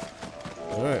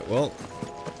 Alright, well.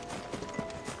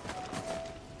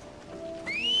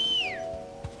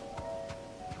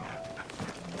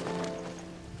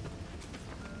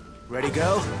 Ready,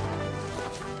 go?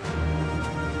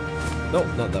 No,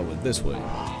 not that way. This way.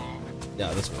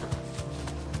 Yeah, this way.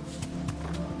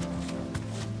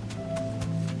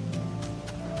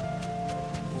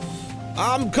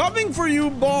 I'm coming for you,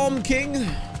 Bomb King.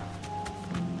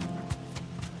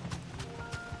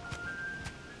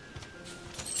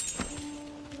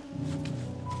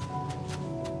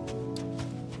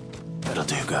 That'll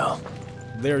do, girl.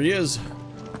 There he is.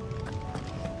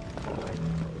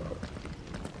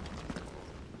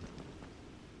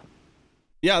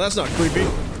 Yeah, that's not creepy.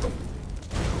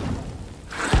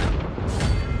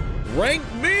 Rank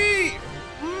B!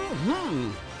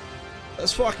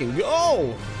 Let's fucking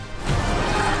go!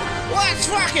 Let's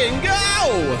fucking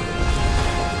go!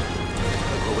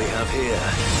 Look what we have here.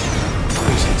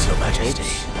 Greetings, Your Majesty.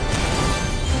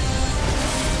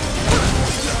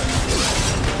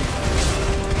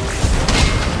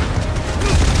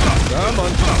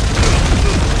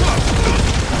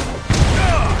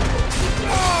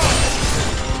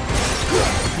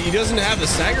 He doesn't have a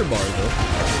stagger bar, though.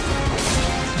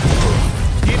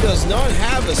 He does not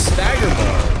have a stagger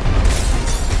bar.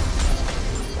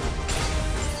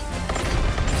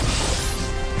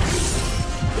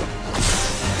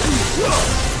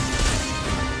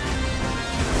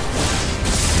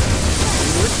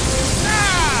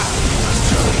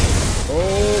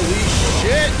 Holy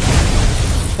shit!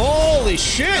 Holy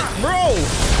shit, bro!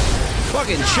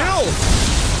 Fucking chill!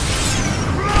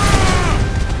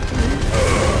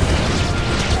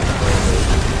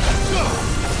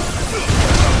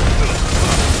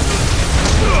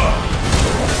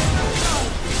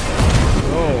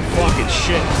 Oh, fucking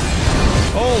shit.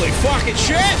 Holy fucking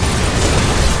shit!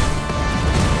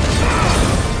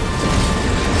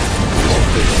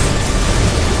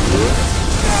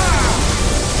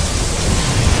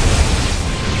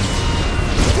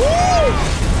 Woo!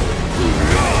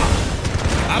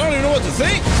 I don't even know what to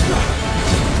think.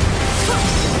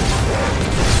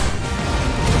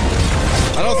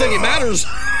 I don't think it matters.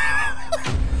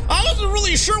 I wasn't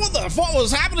really sure what the fuck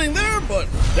was happening there, but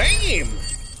damn.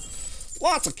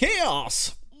 Lots of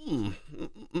chaos.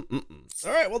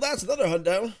 Alright, well, that's another hunt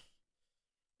down.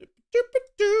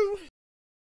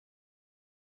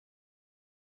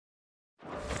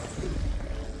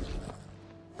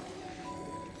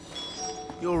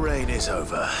 Your reign is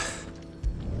over.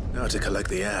 Now to collect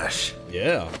the ash.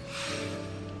 Yeah.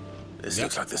 This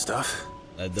looks like the stuff.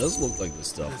 That does look like the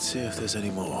stuff. Let's see if there's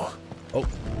any more. Oh.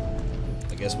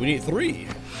 I guess we need 3.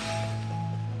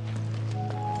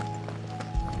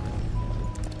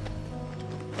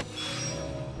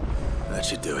 That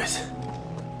should do it.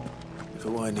 If a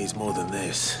wine needs more than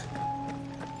this,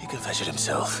 he can fetch it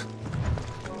himself.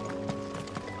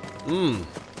 Well,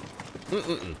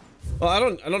 I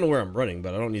don't know where I'm running,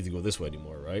 but I don't need to go this way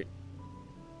anymore, right?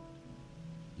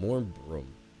 More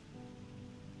broom.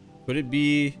 Could it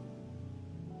be?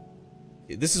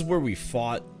 This is where we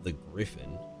fought the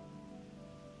griffin.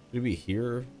 Could it be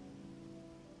here?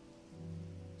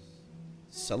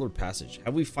 Cellar passage.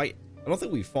 Have we fight? I don't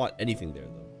think we fought anything there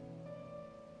though.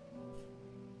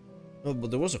 No,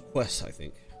 but there was a quest, I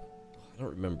think. I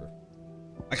don't remember.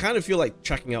 I kind of feel like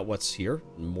checking out what's here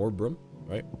in Morbrum,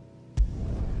 right?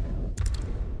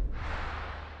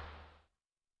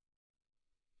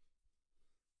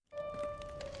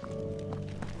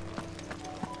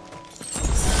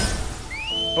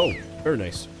 Oh, very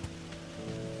nice.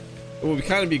 It would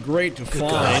kind of be great to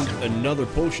find another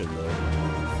potion, though.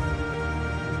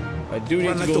 I do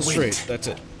need to go straight. That's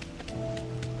it.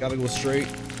 Gotta go straight.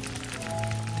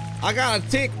 I gotta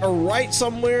take a right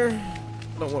somewhere.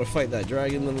 Don't want to fight that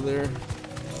dragon over there.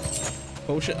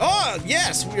 Potion. Oh,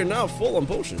 yes! We are now full on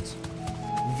potions.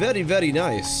 Very, very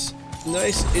nice.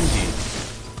 Nice indeed.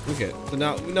 Okay, so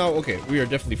now, okay, we are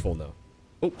definitely full now.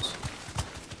 Oops.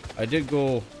 I did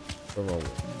go the wrong way.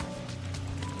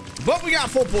 But we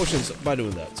got full potions by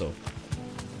doing that, so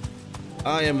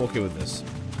I am okay with this.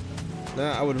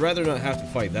 Now, I would rather not have to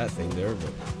fight that thing there,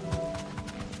 but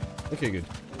okay, good.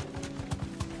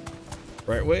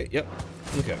 Right way? Yep.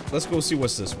 Okay, let's go see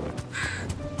what's this way.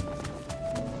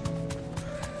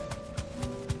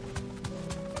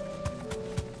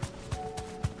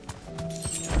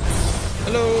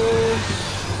 Hello.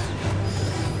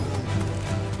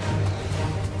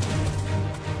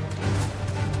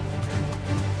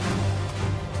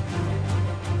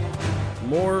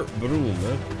 More broom,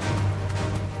 huh?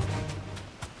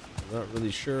 Not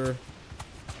really sure.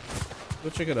 Go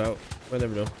check it out. I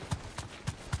never know.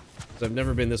 'Cause I've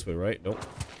never been this way, right? Nope.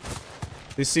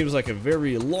 This seems like a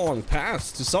very long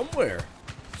path to somewhere.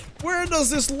 Where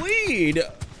does this lead?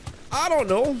 I don't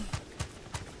know.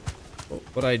 Oh,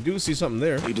 but I do see something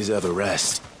there. You deserve a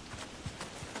rest.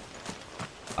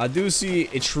 I do see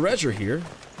a treasure here.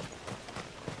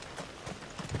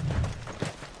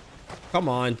 Come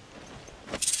on.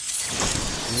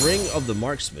 Ring of the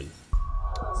Marksman.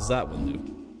 What does that one do?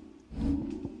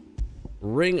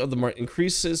 Ring of the Mark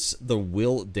increases the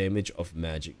will damage of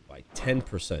magic by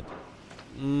 10%.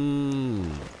 Ooh.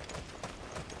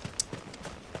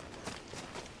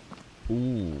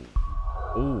 Ooh.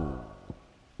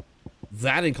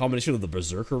 That in combination with the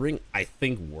Berserker Ring, I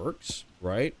think works,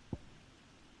 right?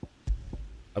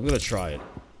 I'm gonna try it.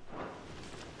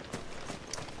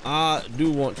 I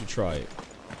do want to try it.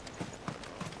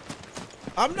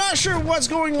 I'm not sure what's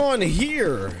going on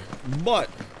here, but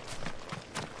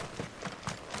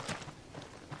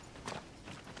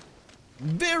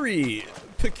very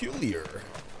peculiar.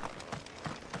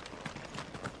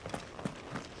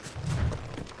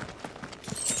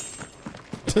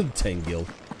 Tangil.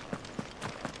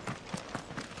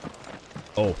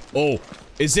 Oh,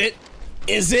 is it?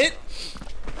 Is it?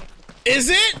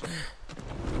 Is it?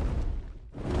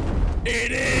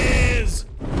 It is!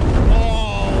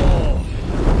 Oh!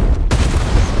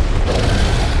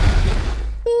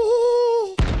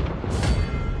 Ooh.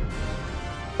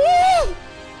 Ooh.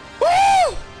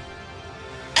 Ooh.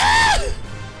 Ah.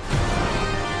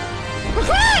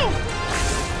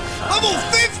 Level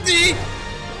 50?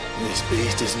 This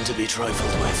beast isn't to be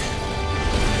trifled with.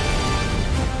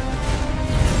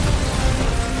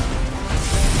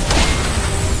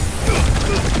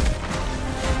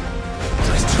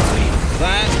 Let's try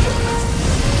that.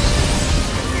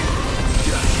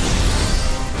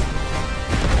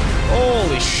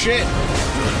 Holy shit.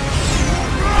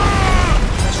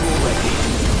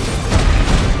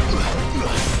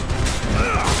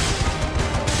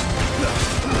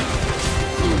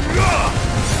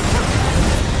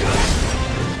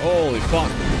 Holy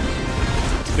fuck.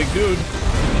 Big dude.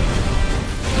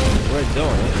 Red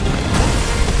donut.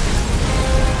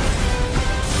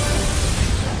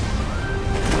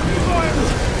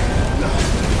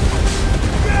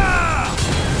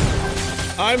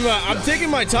 I'm taking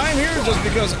my time here just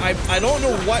because I don't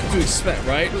know what to expect,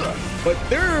 right? But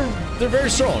they're very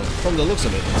strong from the looks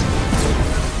of it.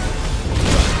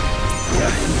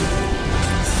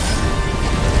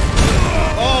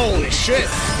 Holy shit!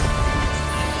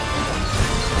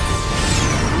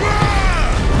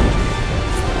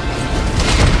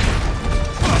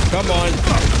 Come on.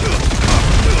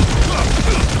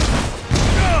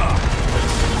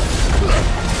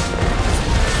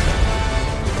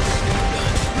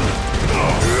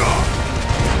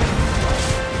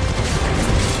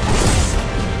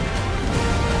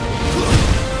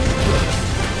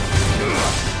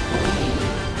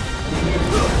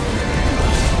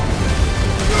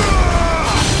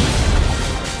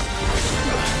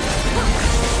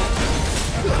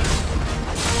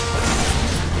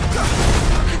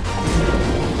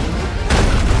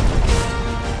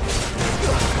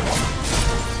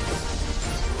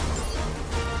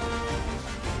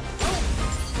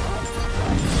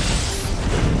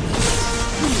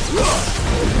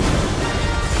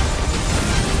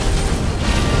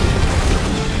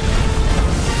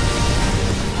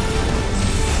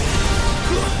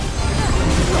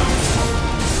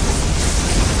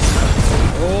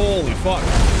 Holy fuck.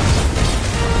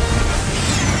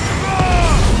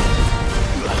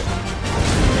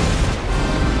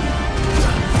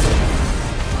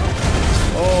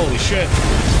 Holy shit.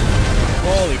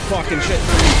 Holy fucking shit.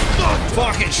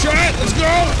 Fucking shit. Let's go.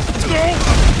 Let's go.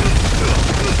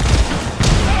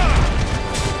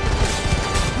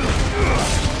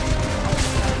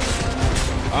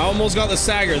 I almost got the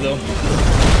Sagger though.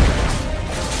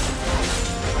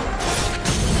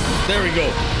 There we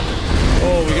go.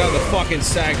 Oh, we got the fucking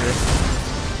Sagger.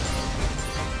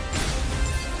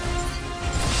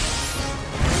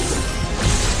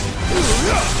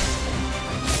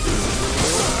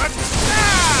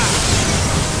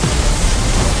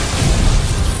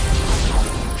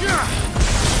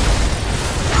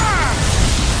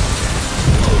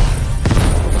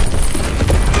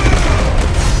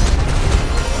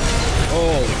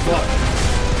 Holy fuck.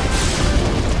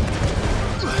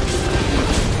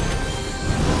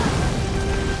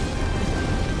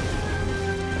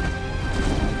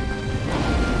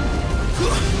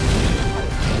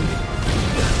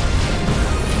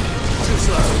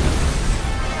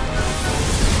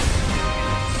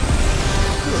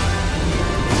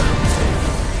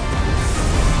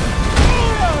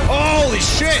 Holy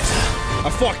shit! I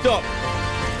fucked up.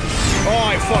 Oh,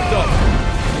 I fucked up.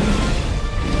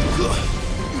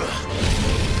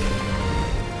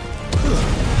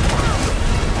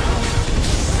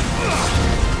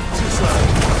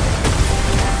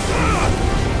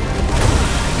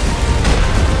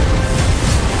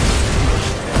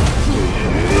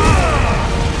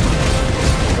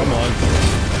 Come on.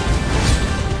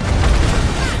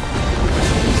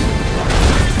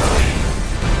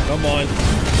 Come on.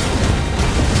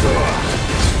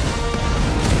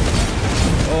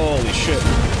 Holy shit.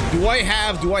 Do I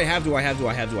have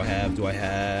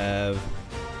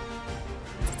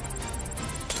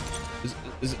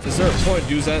Is there a point to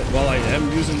use that while I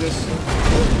am using this?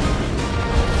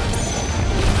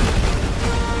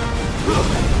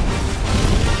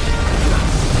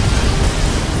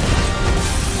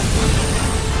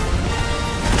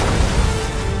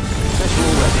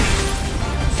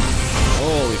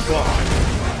 Holy fuck.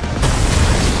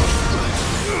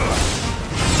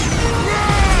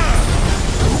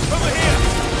 Over here!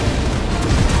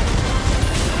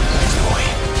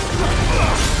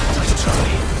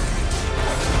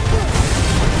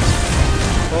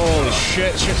 Holy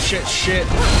shit.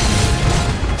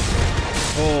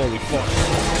 Holy fuck.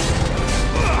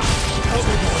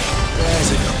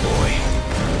 That's a good boy.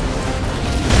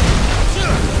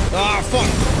 Ah, fuck!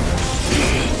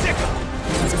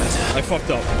 That's better. I fucked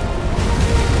up.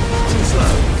 Too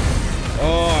slow.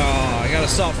 Oh, I gotta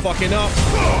stop fucking up.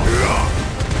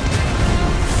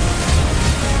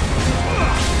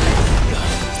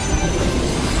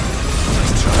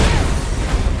 Nice try.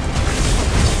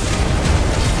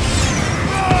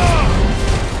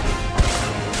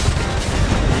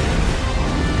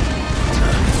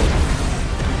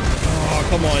 Oh,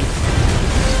 come on.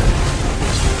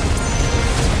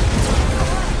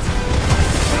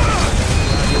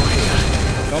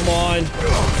 Come on.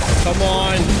 Come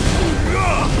on.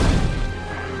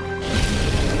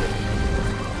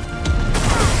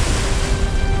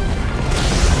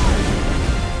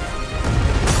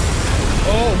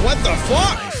 Oh, what the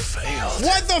fuck? I failed.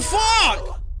 What the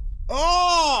fuck?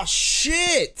 Oh,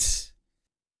 shit.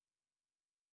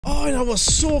 Oh, and I was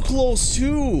so close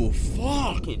too.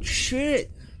 Fucking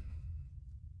shit.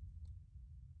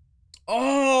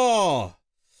 Oh.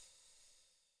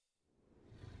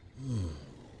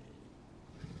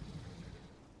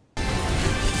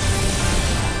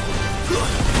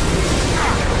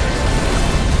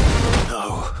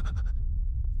 No.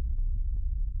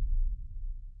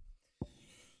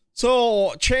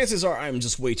 So, chances are I'm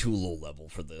just way too low level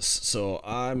for this. So,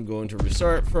 I'm going to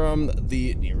restart from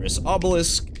the nearest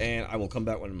obelisk, and I will come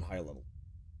back when I'm high level.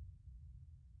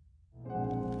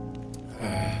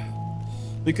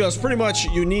 Because pretty much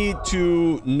you need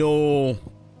to know,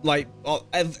 like,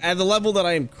 at the level that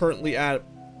I am currently at,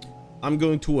 I'm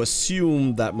going to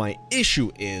assume that my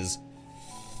issue is,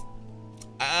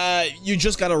 you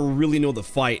just gotta really know the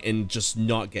fight and just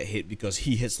not get hit, because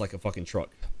he hits like a fucking truck.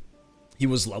 He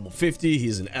was level 50,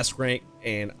 he's an S rank,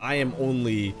 and I am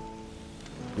only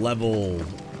level,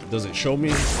 does it show me?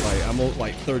 Like, I'm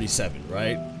like 37,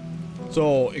 right?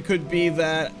 So it could be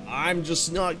that I'm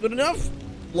just not good enough.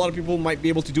 A lot of people might be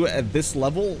able to do it at this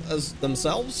level as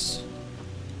themselves,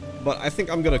 but I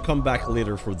think I'm gonna come back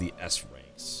later for the S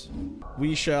ranks.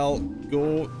 We shall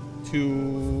go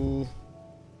to...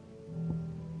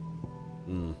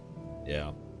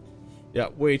 Yeah,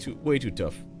 way too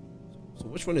tough. So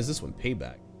which one is this one?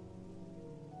 Payback.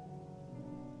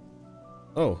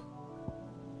 Oh.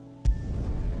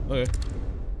 Okay.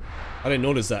 I didn't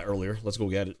notice that earlier. Let's go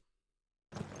get it.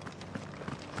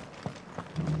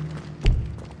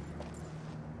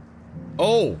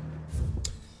 Oh.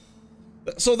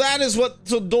 So that is what,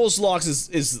 so those locks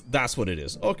is that's what it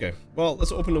is. Okay. Well,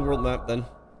 let's open the world map then.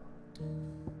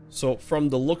 So from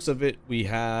the looks of it, we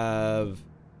have,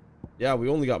 yeah, we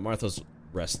only got Martha's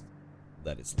Rest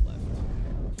that is left.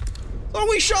 So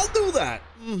we shall do that.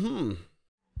 Mm-hmm.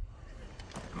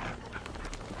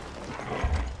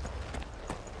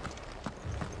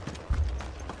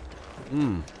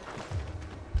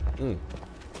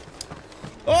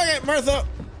 Okay, Martha.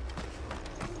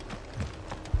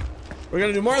 We're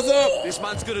gonna do Martha.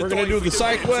 We're gonna do the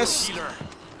side quest.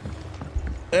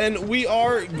 And we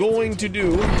are going to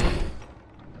do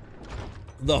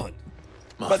the hunt.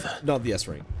 Martha. But not the S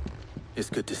rank. It's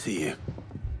good to see you.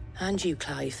 And you,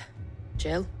 Clive.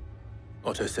 Jill?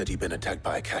 Otto said you'd been attacked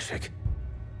by Akashik.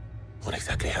 What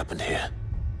exactly happened here?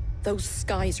 Those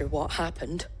skies are what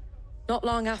happened. Not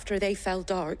long after they fell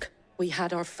dark, we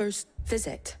had our first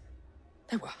visit.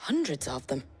 There were hundreds of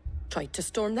them. Tried to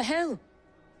storm the hill.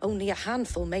 Only a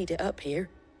handful made it up here,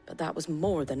 but that was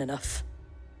more than enough.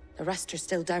 The rest are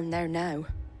still down there now.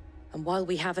 And while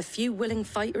we have a few willing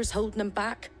fighters holding them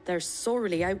back, they're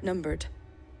sorely outnumbered.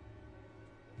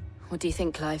 What do you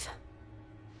think, Clive?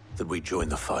 That we join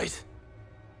the fight?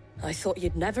 I thought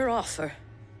you'd never offer.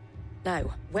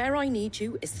 Now, where I need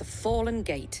you is the Fallen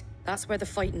Gate. That's where the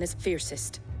fighting is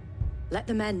fiercest. Let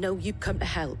the men know you come to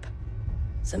help.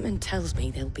 Something tells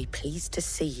me they'll be pleased to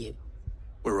see you.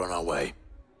 We're on our way.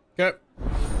 Okay.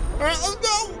 Alright, let's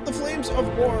go! The Flames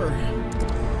of War.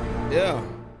 Yeah.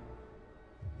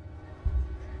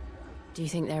 Do you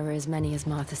think there are as many as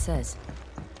Martha says?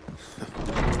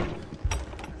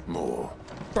 More.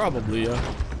 Probably, yeah.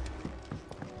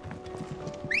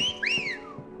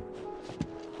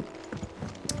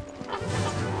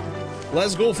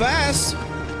 Let's go fast.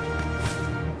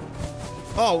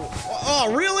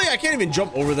 Oh, really? I can't even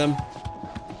jump over them.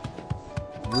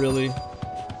 Really?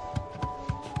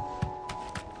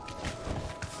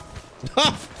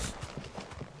 Ha!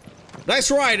 Nice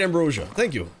ride, Ambrosia.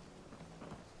 Thank you.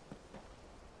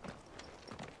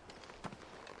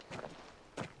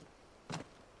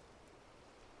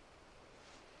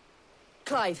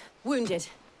 Clive, wounded.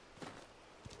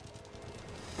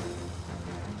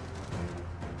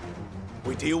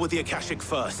 We deal with the Akashik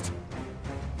first.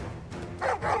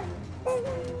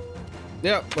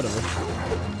 Yeah, whatever.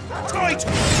 Tight!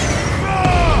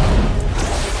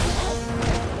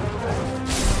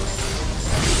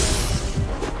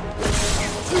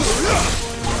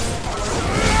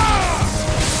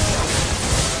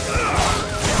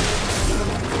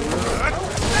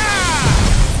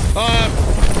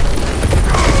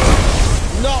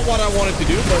 Not what I wanted to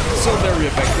do, but still very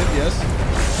effective, yes.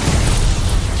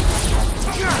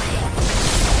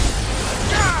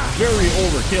 Very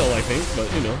overkill, I think,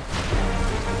 but you know.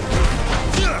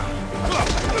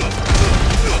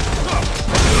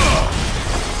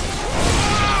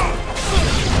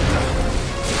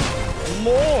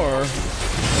 More.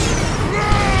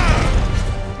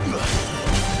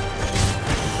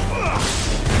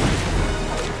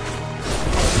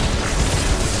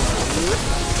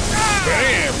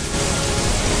 Bam!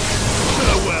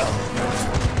 Oh well.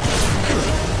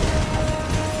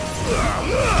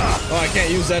 Oh, I can't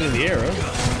use that in the air,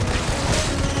 huh?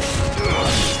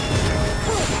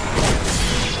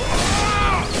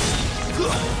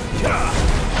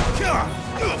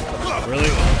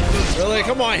 Really? Really?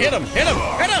 Come on, hit him! Hit him!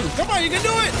 Hit him! Come on, you can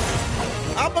do it!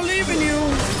 I believe in you!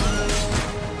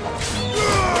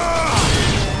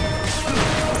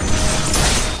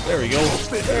 There we go.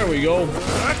 There we go.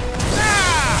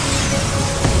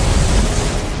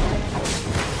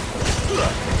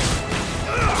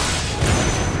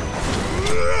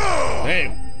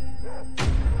 Damn.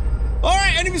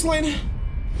 Alright, enemy slain.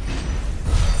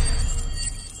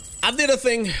 I did a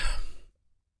thing.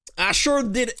 I sure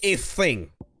did a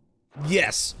thing.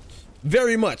 Yes.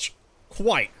 Very much.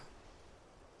 Quite.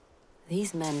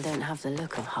 These men don't have the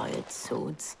look of hired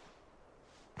swords.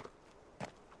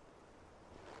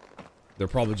 They're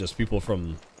probably just people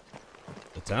from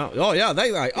the town. Oh yeah,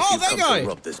 that guy. Oh, that guy.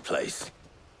 Rob this place.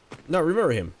 No,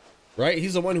 remember him, right?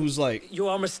 He's the one who's like. You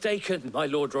are mistaken, my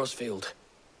Lord Rosfield.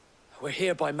 We're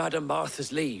here by Madame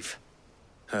Martha's leave.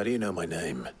 How do you know my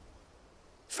name?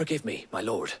 Forgive me, my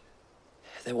lord.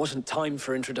 There wasn't time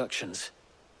for introductions.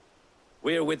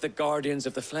 We're with the Guardians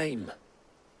of the Flame.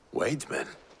 Wade's men?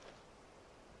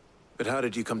 But how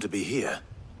did you come to be here?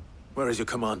 Where is your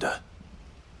commander?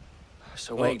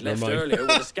 So Wade left earlier with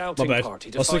a scouting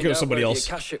party to find out where the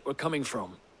Akashik were coming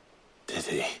from. Did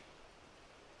he?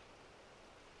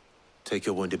 Take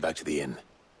your wounded back to the inn.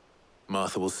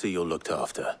 Martha will see you're looked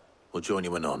after. We'll join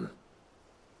you anon.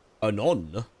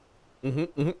 Anon?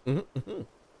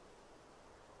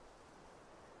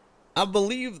 I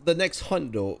believe the next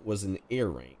hundo was an air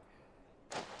rank.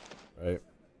 Right?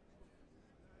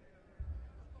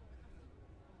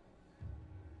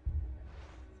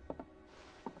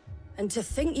 And to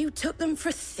think you took them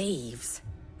for thieves.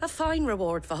 A fine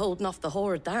reward for holding off the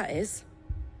horde, that is.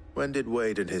 When did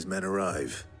Wade and his men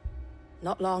arrive?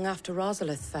 Not long after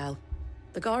Rosalith fell.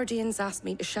 The Guardians asked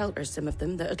me to shelter some of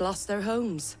them that had lost their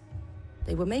homes.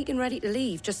 They were making ready to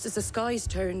leave just as the skies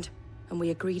turned, and we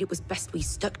agreed it was best we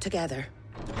stuck together.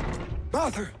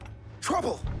 Martha!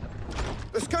 Trouble!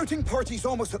 The scouting party's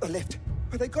almost at the lift,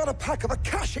 but they got a pack of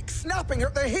Akashik snapping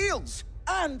at their heels!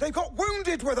 And they got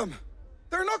wounded with them!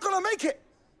 They're not gonna make it!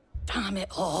 Damn it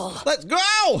all. Let's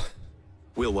go!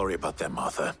 We'll worry about them,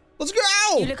 Martha. Let's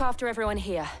go! You look after everyone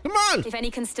here. Come on! If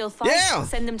any can still fight,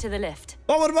 send them to the lift.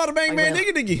 Oh, what about a bang bang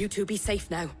diggy diggy? You two be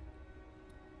safe now.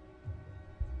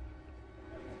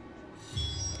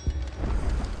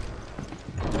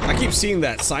 I keep seeing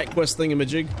that side quest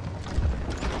thingamajig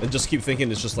and just keep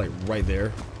thinking it's just like right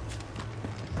there.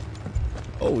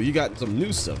 Oh, you got some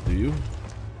new stuff, do you?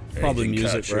 Probably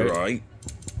music, right?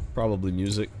 Probably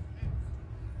music.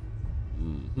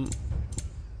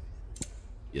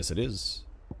 Yes, it is.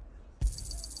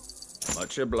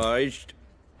 Much obliged.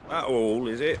 That all,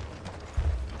 is it?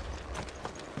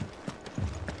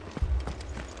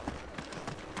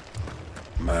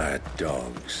 Mad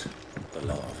dogs. The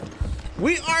lot of them.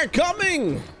 We are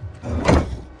coming!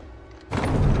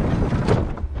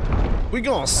 We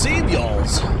gonna save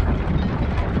y'alls.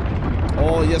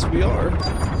 Oh, yes, we are.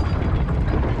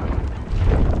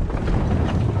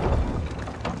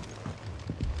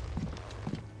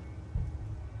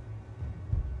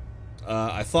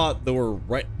 I thought they were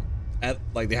right at,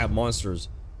 like, they have monsters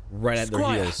right at their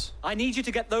heels. I need you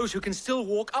to get those who can still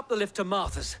walk up the lift to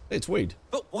Martha's. Hey, it's Wade.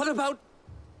 But what about...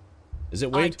 Is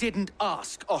it Wade? I didn't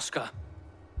ask, Oscar.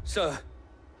 Sir.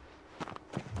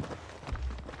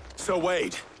 So,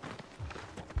 Wade.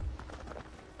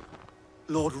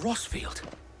 Lord Rosfield.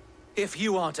 If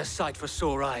you aren't a sight for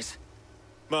sore eyes.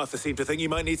 Martha seemed to think you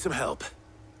might need some help.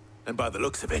 And by the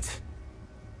looks of it...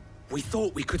 We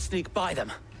thought we could sneak by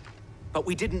them. But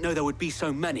we didn't know there would be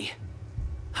so many.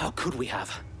 How could we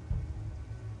have?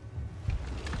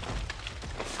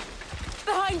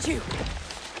 Behind behind you!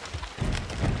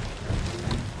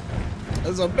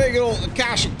 There's a big old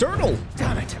Akashik turtle!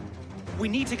 Damn it! We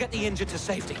need to get the injured to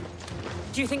safety.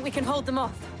 Do you think we can hold them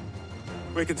off?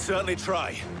 We can certainly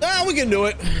try. Ah, we can do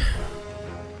it.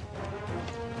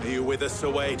 Are you with us, Sir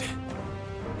Wade?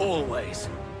 Always.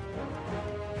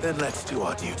 Then let's do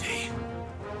our duty.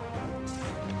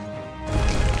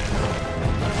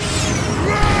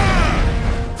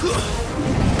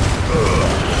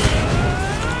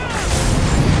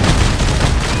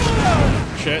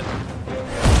 Shit.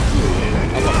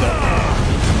 I fucked up.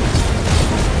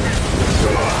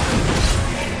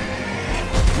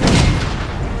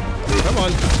 Come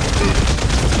on.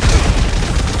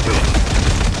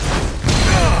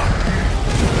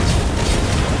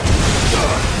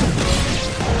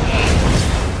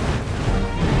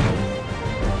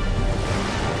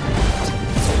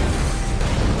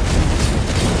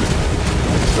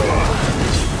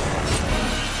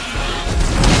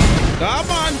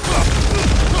 Come on!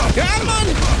 Come on!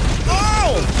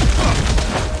 Oh!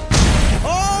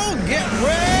 Oh, get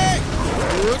wrecked!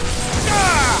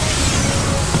 Ah!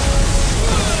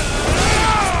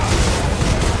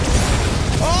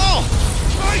 Oh!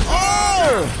 Oh!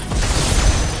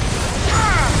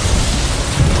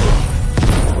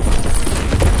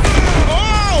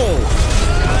 Oh!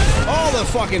 All the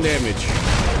fucking damage.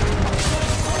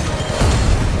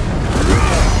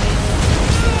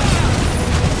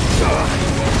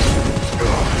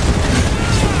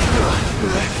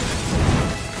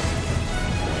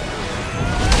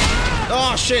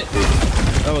 Oh shit!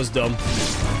 That was dumb. I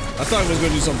thought I was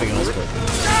gonna do something else, but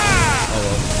oh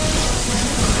well.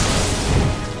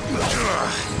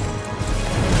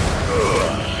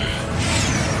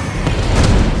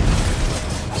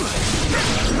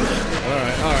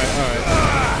 Alright.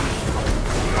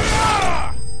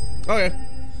 Okay.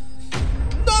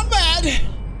 Not bad!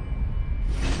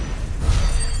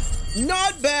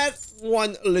 Not bad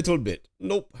one little bit.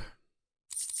 Nope.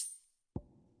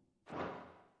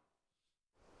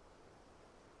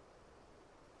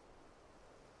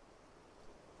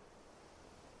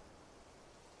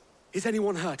 Is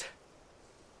anyone hurt?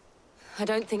 I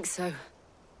don't think so.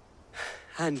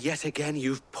 And yet again,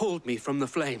 you've pulled me from the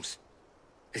flames.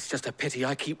 It's just a pity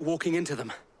I keep walking into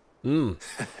them.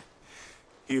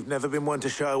 You've never been one to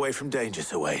shy away from danger,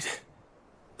 Sir Wade.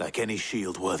 Like any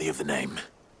shield worthy of the name.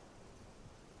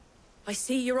 I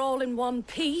see you're all in one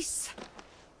piece.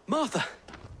 Martha!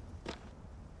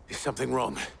 Is something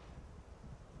wrong?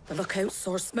 The lookout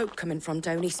saw smoke coming from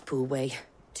down Eastpool way.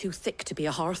 Too thick to be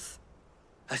a hearth.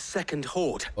 A second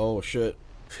horde. Oh shit.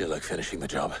 Feel like finishing the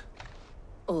job.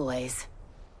 Always.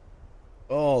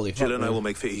 Holy fuck. Jill and I will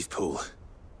make for Eastpool.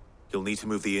 You'll need to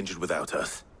move the injured without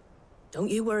us. Don't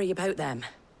you worry about them.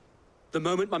 The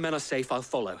moment my men are safe, I'll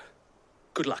follow.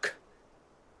 Good luck.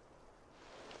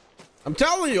 I'm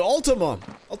telling you, Ultima!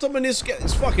 Ultima needs to get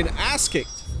his fucking ass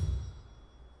kicked.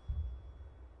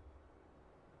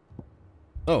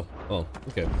 Oh,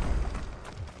 okay.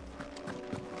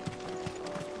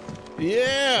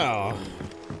 Yeah!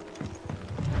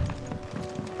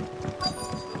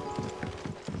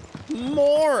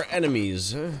 More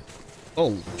enemies.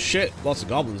 Oh, shit. Lots of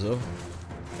goblins, though.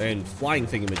 And flying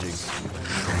thingamajigs.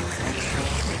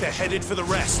 They're headed for the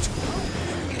rest.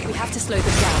 We have to slow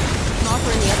them down. Martha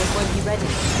and the others won't be ready.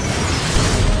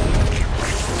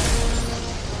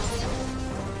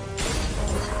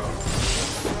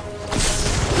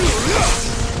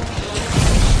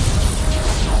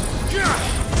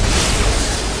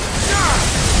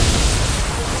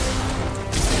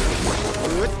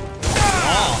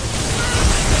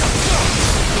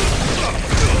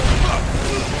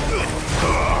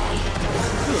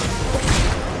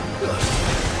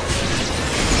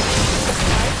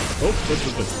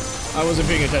 I wasn't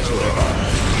paying attention there.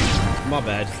 My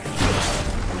bad.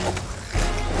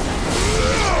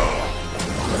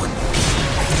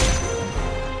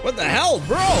 What the hell,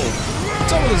 bro?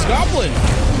 What's up with this goblin?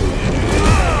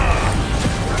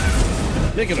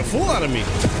 Making a fool out of me.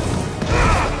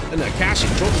 And that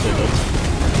Akashik troll did him.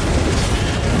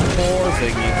 Poor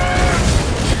thingy.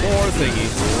 Poor thingy.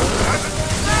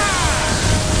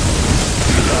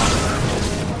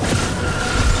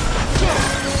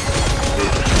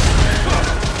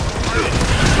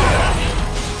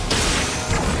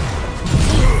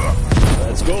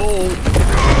 Let's go.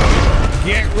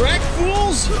 Get wrecked,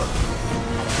 fools!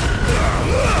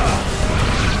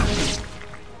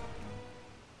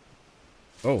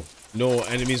 Oh, no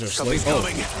enemies are slain.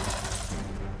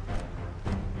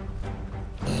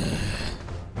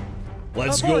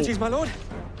 Let's go. Apologies, my lord.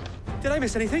 Did I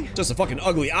miss anything? Just a fucking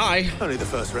ugly eye. Only the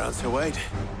first round, Sir Wade.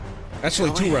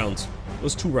 Actually, 2 rounds. It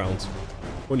was 2 rounds.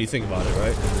 when you think about it,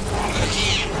 right?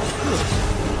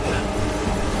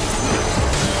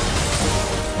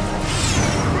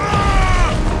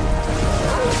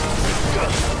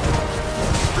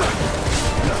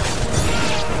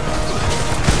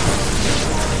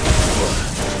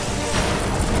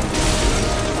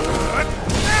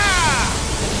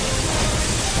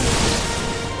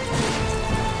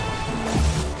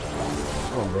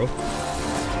 Come on, bro.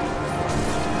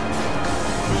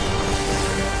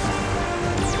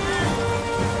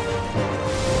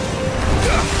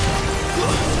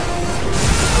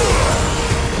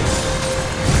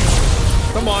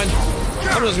 Come on.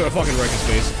 I'm just gonna fucking wreck his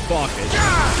face. Fuck it.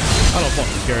 I don't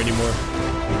fucking care anymore.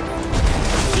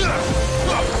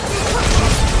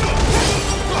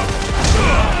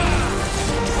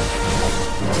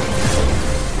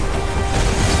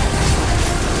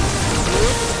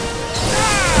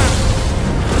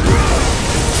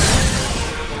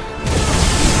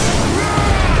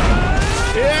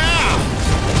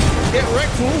 Yeah! Get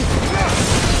wrecked, fool!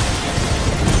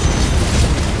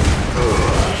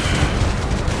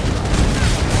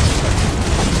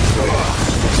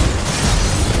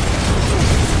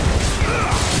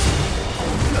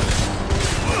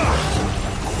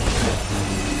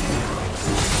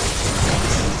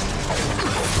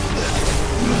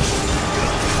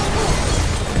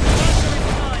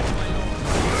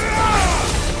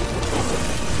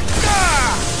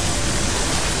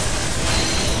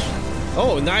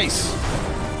 Oh, nice!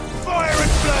 Fire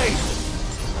and flame!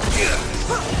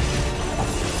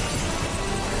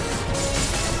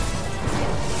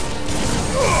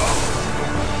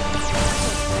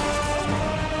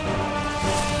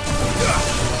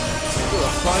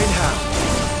 Fine how.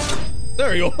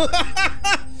 There you go.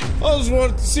 I just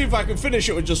wanted to see if I could finish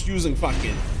it with just using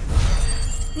fucking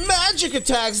magic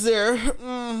attacks there.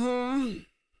 Mm-hmm.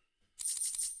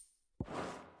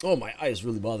 Oh, my eye is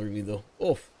really bothering me though.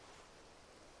 Oh.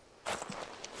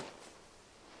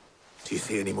 Do you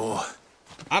see any more?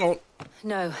 I don't.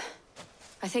 No.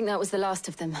 I think that was the last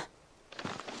of them.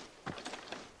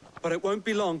 But it won't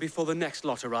be long before the next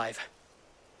lot arrive.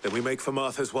 Then we make for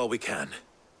Martha's while we can.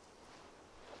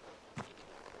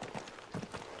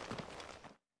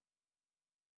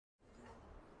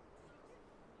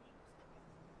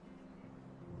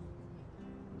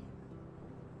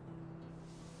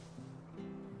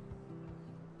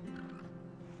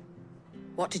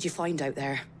 What did you find out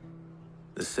there?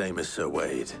 The same as Sir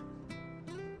Wade.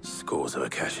 Scores of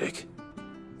Akashik.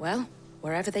 Well,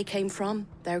 wherever they came from,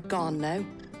 they're gone now.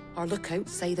 Our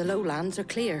lookouts say the lowlands are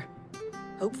clear.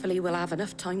 Hopefully we'll have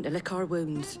enough time to lick our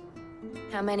wounds.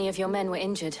 How many of your men were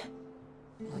injured?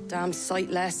 A damn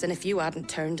sight less than if you hadn't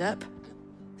turned up.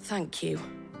 Thank you.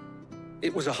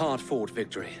 It was a hard-fought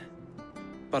victory.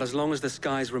 But as long as the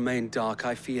skies remain dark,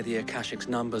 I fear the Akashik's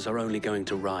numbers are only going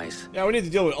to rise. Yeah, we need to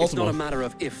deal with Ultima. It's not a matter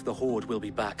of if the Horde will be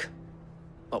back,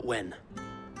 but when.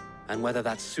 And whether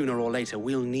that's sooner or later,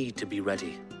 we'll need to be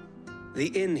ready. The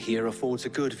inn here affords a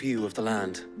good view of the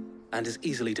land, and is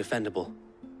easily defendable.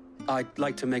 I'd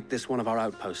like to make this one of our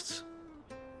outposts.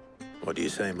 What do you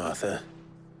say, Martha?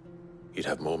 You'd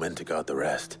have more men to guard the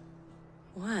rest.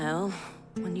 Well,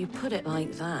 when you put it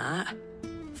like that,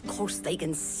 of course they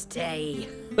can stay.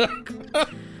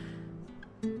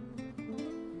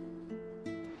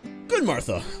 Good,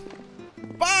 Martha.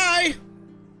 Bye!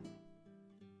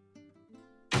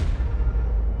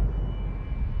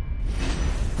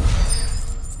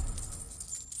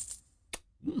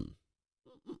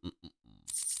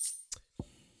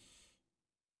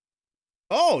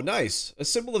 Oh, nice. A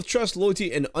symbol of trust,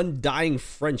 loyalty, and undying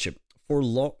friendship.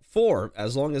 For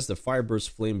as long as the fireburst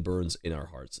flame burns in our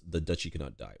hearts, the duchy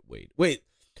cannot die. Wait.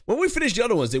 When we finish the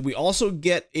other ones, did we also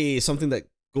get something that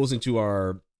goes into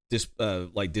our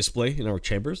display in our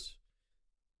chambers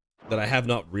that I have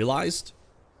not realized?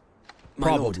 My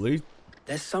Probably. Lord,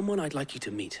 there's someone I'd like you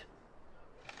to meet.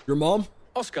 Your mom?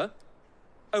 Oscar,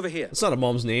 over here. That's not a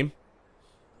mom's name.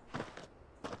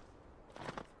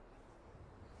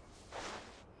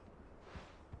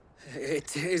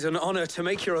 It is an honor to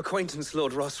make your acquaintance,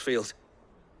 Lord Rossfield.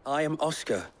 I am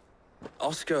Oscar.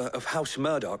 Oscar of House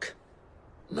Murdoch.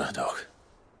 Murdoch?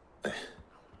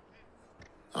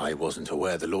 I wasn't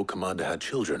aware the Lord Commander had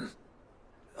children.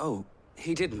 Oh,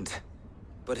 he didn't.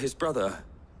 But his brother,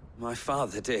 my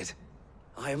father, did.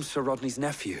 I am Sir Rodney's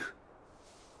nephew.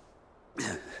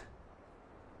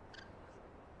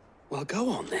 Well, go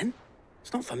on, then.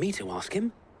 It's not for me to ask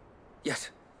him. Yes,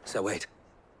 Sir Wade.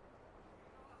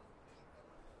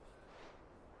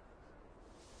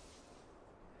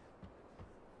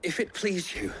 If it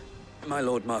please you, my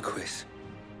Lord Marquis,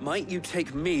 might you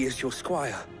take me as your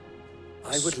squire?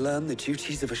 I would learn the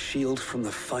duties of a shield from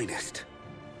the finest.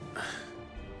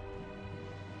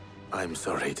 I'm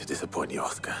sorry to disappoint you,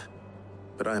 Oscar,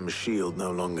 but I'm a shield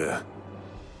no longer.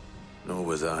 Nor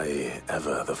was I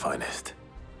ever the finest.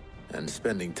 And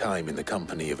spending time in the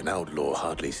company of an outlaw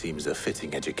hardly seems a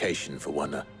fitting education for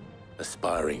one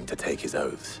aspiring to take his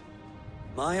oaths.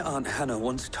 My Aunt Hannah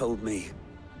once told me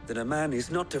that a man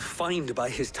is not defined by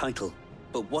his title,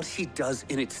 but what he does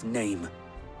in its name.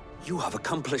 You have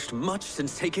accomplished much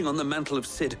since taking on the mantle of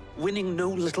Cid, winning no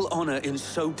little honor in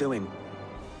so doing.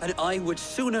 And I would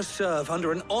sooner serve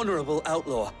under an honorable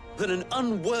outlaw than an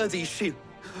unworthy shield.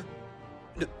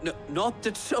 Not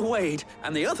that Sir Wade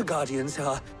and the other Guardians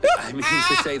are... I mean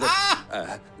to say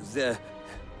that...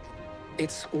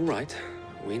 It's all right.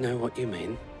 We know what you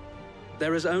mean.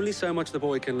 There is only so much the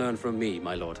boy can learn from me,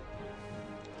 my lord.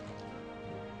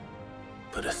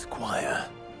 But a squire...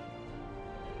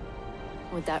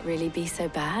 Would that really be so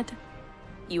bad?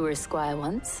 You were a squire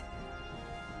once.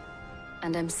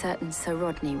 And I'm certain Sir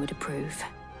Rodney would approve.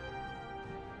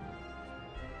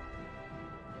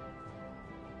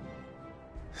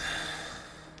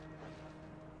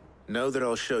 Know that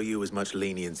I'll show you as much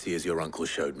leniency as your uncle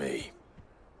showed me.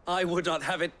 I would not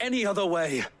have it any other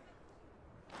way.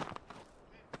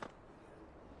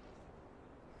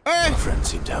 Our friends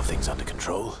seem to have things under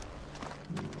control.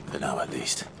 For now, at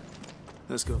least.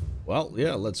 Let's go. Well,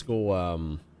 yeah, let's go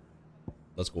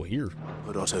here.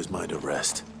 Put Otto's mind at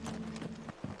rest.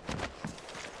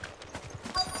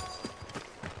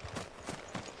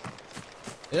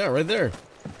 Yeah, right there.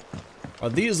 Are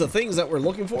these the things that we're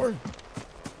looking for?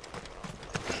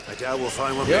 I doubt we'll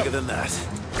find one bigger than that.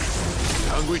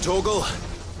 Hungry, Torgal?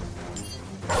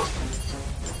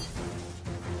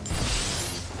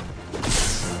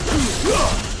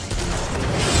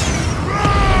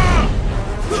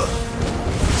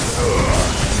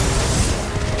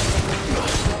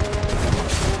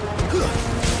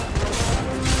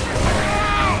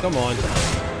 Come on.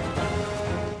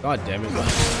 God damn it.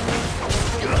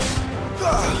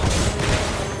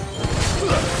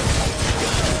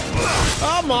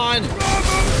 Come on.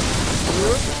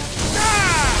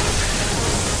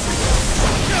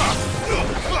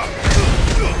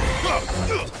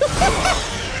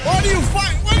 What are you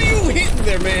fight? What are you hitting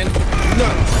there, man?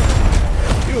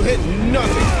 Nothing. You hit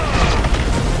nothing.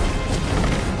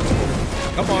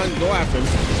 Come on, go after him.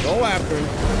 Go after him.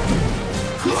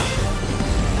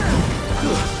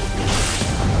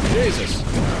 Jesus.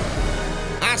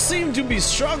 I seem to be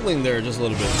struggling there just a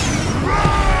little bit.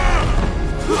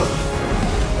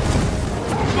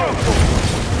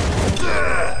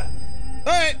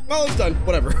 Alright, well, it's done.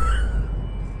 Whatever.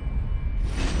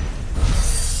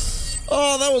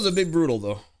 Oh, that was a bit brutal,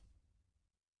 though.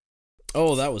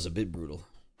 Oh, that was a bit brutal.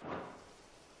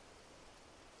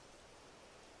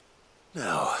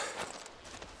 Now.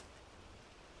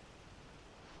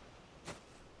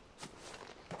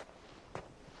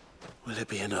 Will it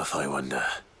be enough, I wonder?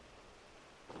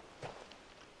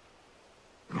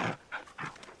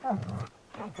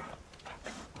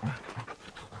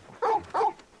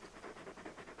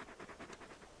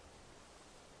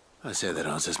 I say that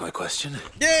answers my question.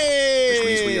 Yay! Which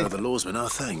means we owe the lawsmen our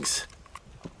thanks.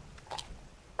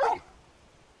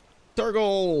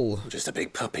 Torgal! You're just a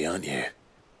big puppy, aren't you?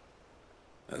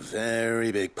 A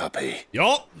very big puppy.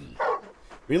 Yup.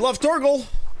 We love Torgal.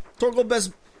 Torgal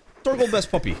best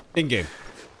puppy in game.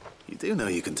 You do know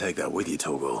you can take that with you,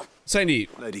 Torgal. Sandy,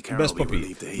 Lady Carol best will be puppy.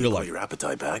 relieved to hear Real you got life. your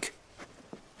appetite back.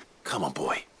 Come on,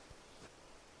 boy.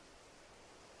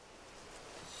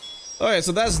 Alright,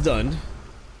 so that's done.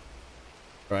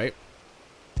 Right.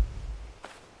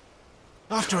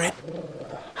 After it.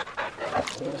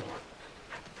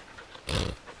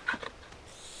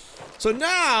 So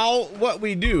now what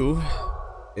we do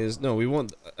is we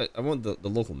want I want the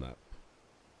local map.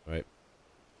 Right.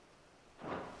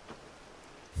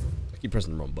 I keep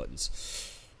pressing the wrong buttons.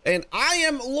 And I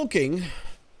am looking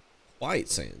Quiet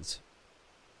Sands.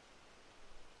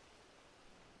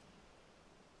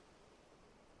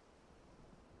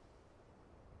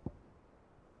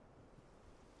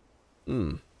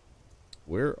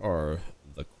 Where are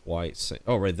the Quiet Sands?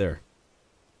 Oh, right there.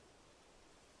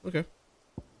 Okay.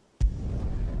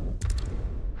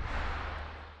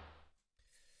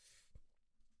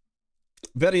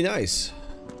 Very nice.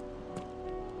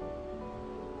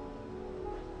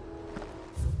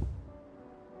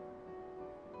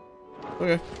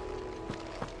 Okay.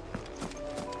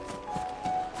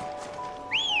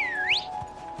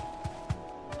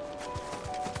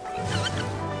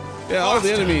 Yeah, all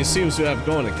the enemies seems to have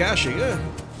gone to Akashik. Yeah,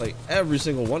 like every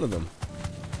single one of them.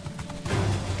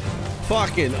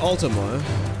 Fucking Ultima.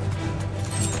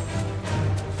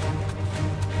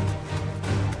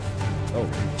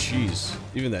 jeez.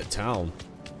 Even that town.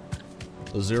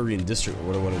 The Zerian district,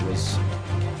 or what it was.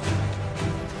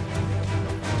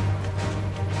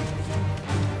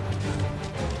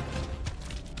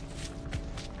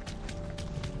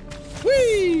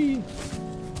 Whee!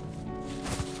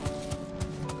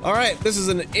 Alright, this is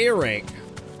an A rank.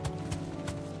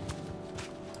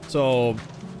 So,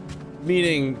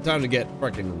 meaning time to get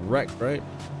fucking wrecked, right?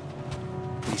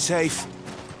 Be safe.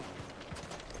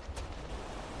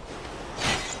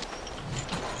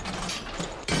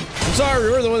 I'm sorry, we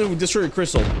were the one who destroyed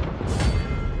Crystal.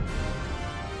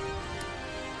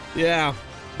 Yeah,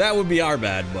 that would be our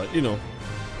bad, but, you know,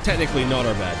 technically not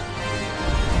our bad.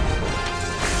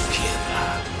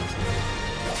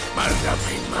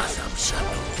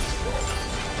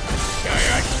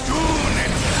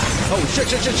 Oh, shit,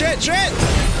 shit, shit, shit, shit!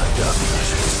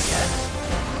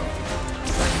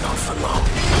 Not for long.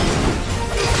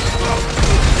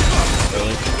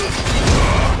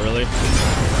 Really?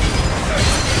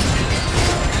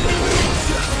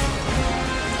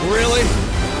 Really?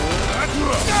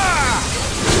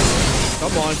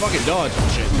 Come on, fucking dodge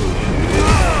and shit.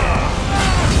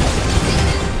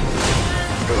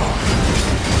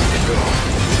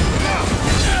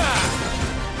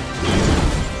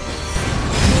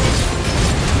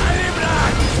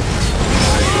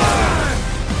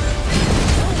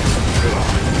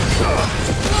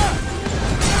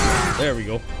 There we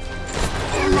go.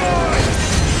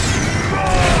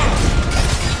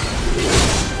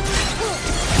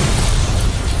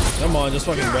 Come on, just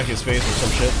fucking wreck his face or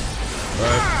some shit.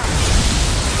 Alright.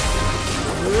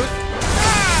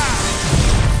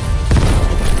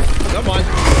 Come on.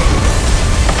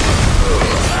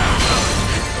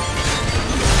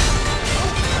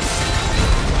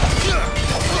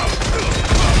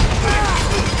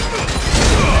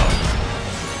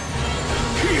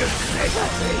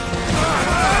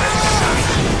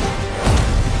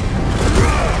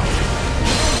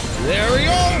 There we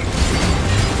go.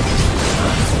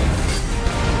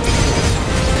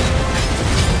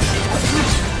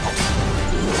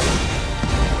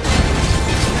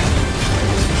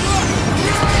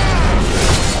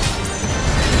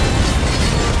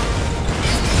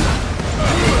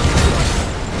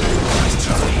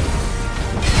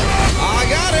 I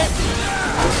got it.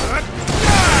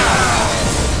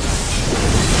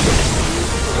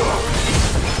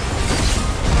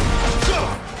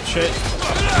 Shit.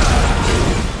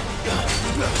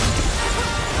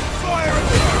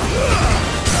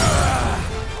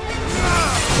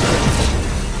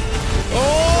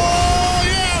 Oh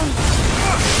yeah!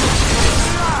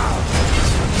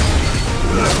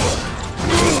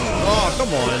 Oh,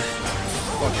 come on.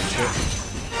 Fucking shit.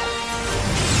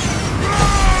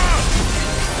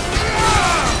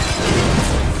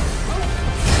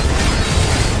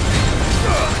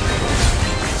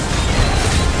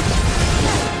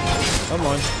 Come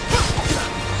on.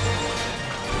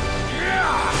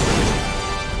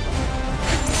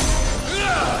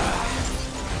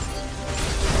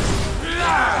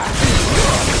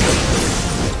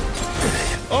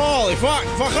 Holy fuck!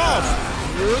 Fuck off!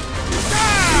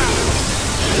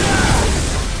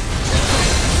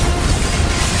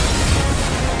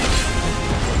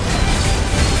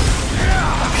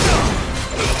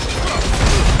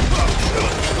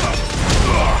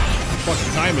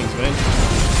 Fucking timings, man.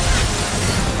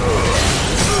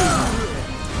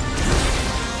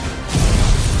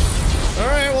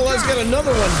 Alright, well, let's get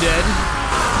another one dead.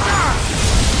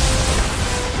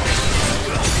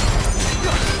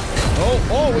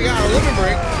 Oh, we got our limit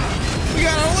break. We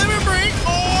got our limit break.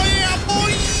 Oh, yeah,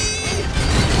 boy.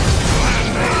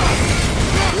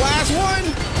 Last one.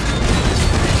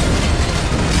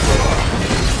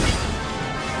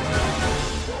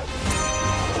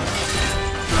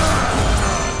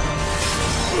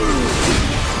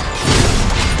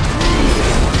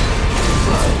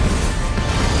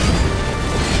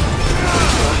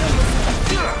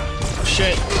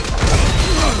 Shit.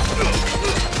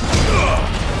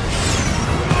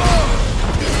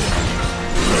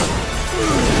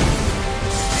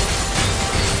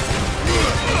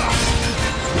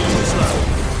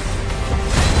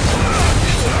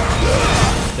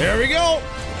 There we go.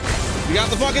 We got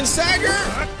the fucking stagger.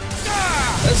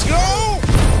 Let's go.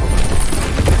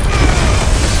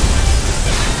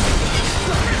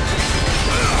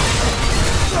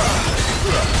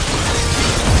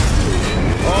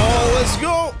 Oh, let's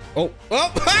go. Oh, well,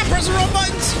 press the wrong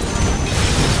buttons.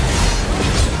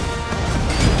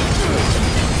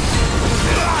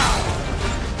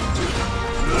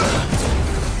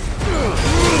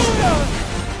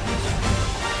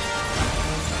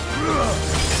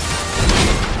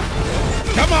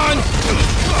 Come on.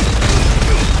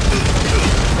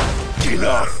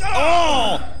 enough.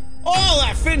 Oh,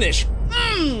 that finish.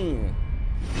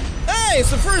 Hey,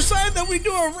 it's the first time that we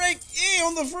do a rank E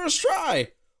on the first try.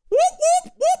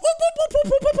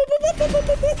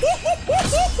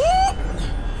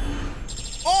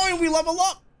 Oh, and we level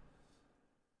up.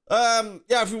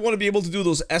 Yeah, if we want to be able to do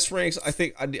those S ranks, I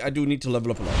think I do need to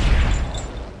level up a lot.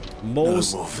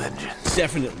 Most no more vengeance.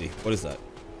 Definitely. What is that?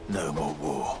 No more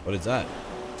war. What is that?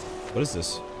 What is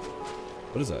this?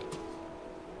 What is that?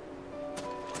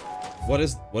 What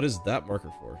is that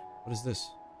marker for? What is this?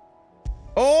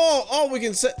 Oh, we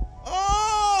can set.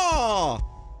 Oh,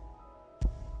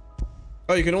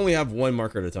 you can only have one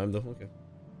marker at a time, though. Okay,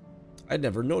 I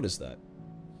never noticed that.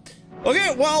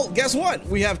 Okay, well, guess what?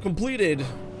 We have completed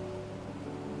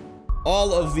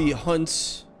all of the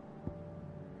hunts.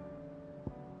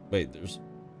 Wait, there's... Oh,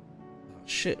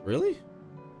 shit, really?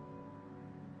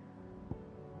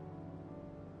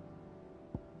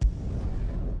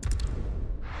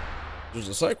 There's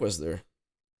a side quest there.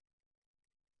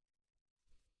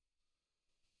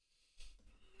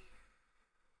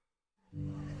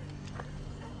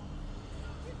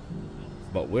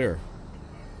 But where?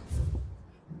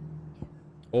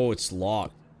 Oh, it's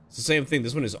locked. It's the same thing.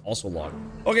 This one is also locked.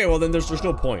 Okay, well then there's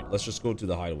no point. Let's just go to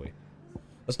the hideaway.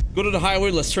 Let's go to the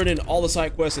highway. Let's turn in all the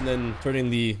side quests and then turn in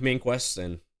the main quests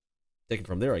and take it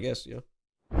from there, I guess. Yeah.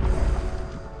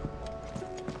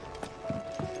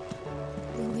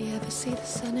 Will we ever see the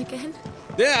sun again?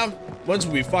 Yeah. Once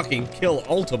we fucking kill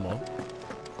Ultima.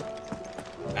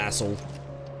 Asshole.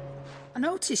 I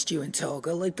noticed you and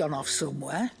Torgal had gone off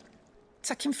somewhere.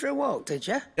 Take him for a walk, did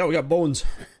you? Yeah, we got bones.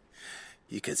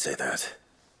 You could say that.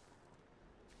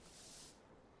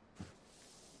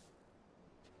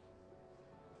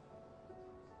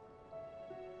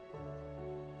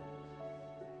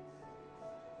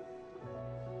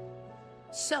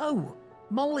 So,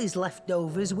 Molly's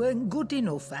leftovers weren't good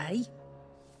enough, eh?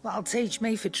 That'll teach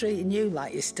me for treating you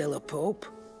like you're still a pup.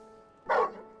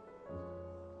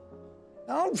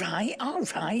 All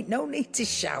right, no need to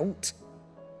shout.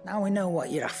 Now we know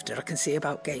what you're after, I can see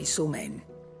about getting some in.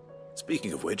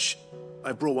 Speaking of which,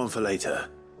 I brought one for later.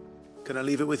 Can I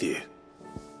leave it with you?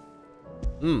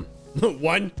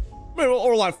 One?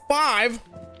 Or like 5?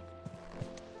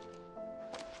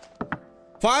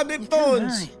 5 big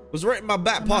bones. Was right in my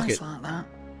back pocket. Nice like that.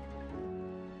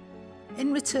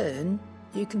 In return,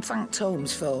 you can thank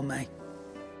Tomes for me.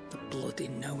 The bloody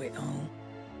know-it-all.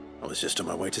 I was just on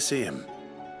my way to see him.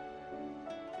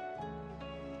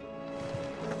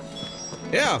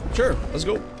 Yeah, sure. Let's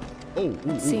go. Oh,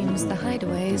 Seems the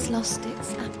hideaway's lost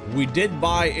its app. We did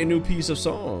buy a new piece of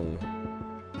song.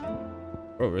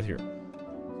 Oh, right here.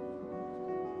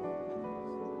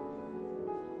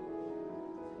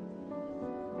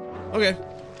 Okay.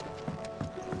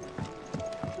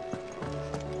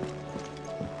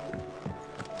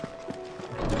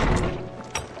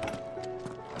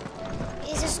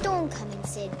 Is a storm coming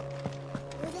soon?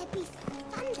 Will there be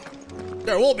thunder?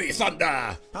 There will be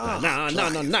thunder. Thunder.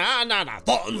 Thunder.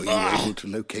 Were you able to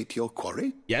locate your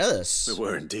quarry? Yes. We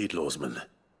were indeed, Lawsman.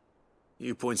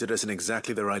 You pointed us in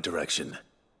exactly the right direction.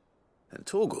 And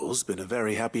Torgal's been a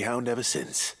very happy hound ever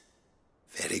since.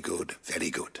 Very good, very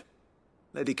good.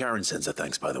 Lady Karen sends her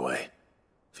thanks, by the way,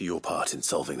 for your part in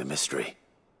solving the mystery.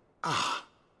 Ah.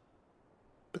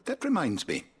 But that reminds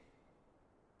me.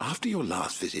 After your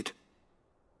last visit,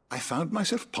 I found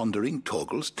myself pondering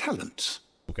Torgal's talents.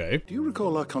 Okay. Do you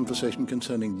recall our conversation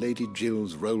concerning Lady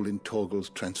Jill's role in Torgal's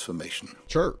transformation?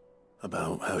 Sure.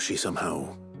 About how she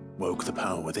somehow woke the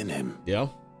power within him. Yeah.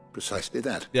 Precisely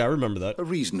that. Yeah, I remember that. A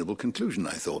reasonable conclusion,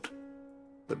 I thought.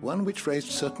 But one which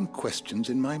raised certain questions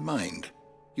in my mind.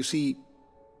 You see,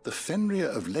 the Fenrir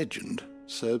of legend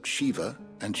served Shiva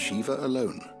and Shiva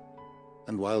alone.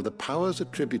 And while the powers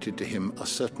attributed to him are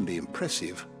certainly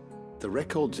impressive, the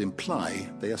records imply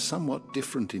they are somewhat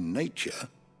different in nature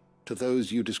to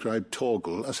those you described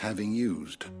Torgal as having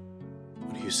used.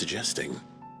 What are you suggesting?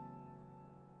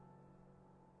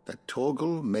 That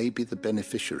Torgal may be the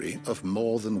beneficiary of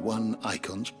more than one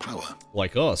icon's power.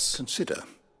 Like us. Consider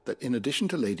that in addition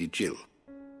to Lady Jill,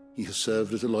 he has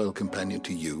served as a loyal companion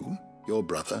to you, your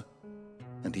brother,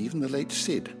 and even the late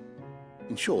Cid.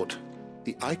 In short,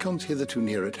 the icons hitherto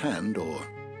near at hand, or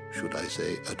should I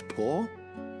say at paw,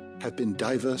 have been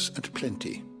diverse and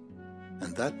plenty,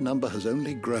 and that number has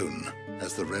only grown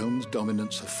as the realm's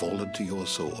dominance have fallen to your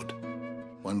sword.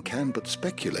 One can but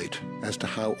speculate as to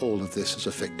how all of this has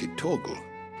affected Torgal.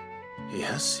 He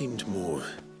has seemed more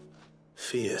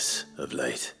fierce of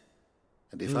late.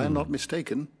 And if I am not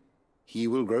mistaken, he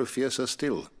will grow fiercer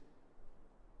still.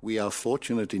 We are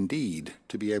fortunate indeed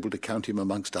to be able to count him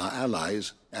amongst our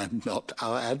allies and not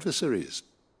our adversaries.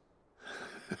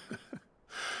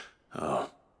 Oh.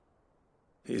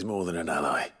 He's more than an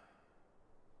ally.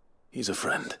 He's a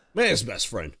friend. Man's best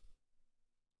friend.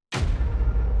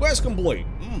 Quest complete.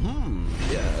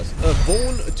 Yes. A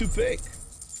bone to pick.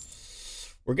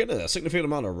 We're getting a significant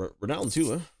amount of renown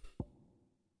too, huh?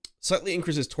 Slightly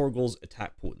increases Torgal's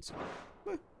attack potency.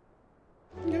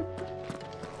 Okay.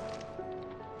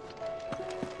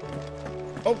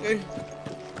 Okay.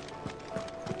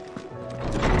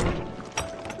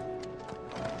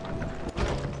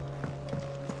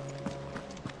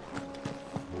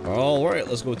 Alright,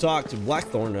 let's go talk to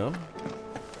Blackthorn now.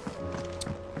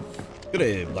 Good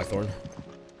day, Blackthorn.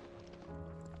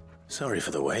 Sorry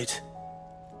for the wait,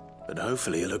 but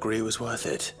hopefully you'll agree it was worth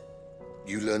it.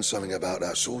 You learned something about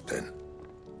that sword then?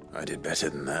 I did better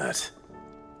than that.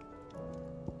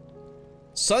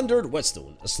 Sundered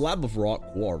Whetstone, a slab of rock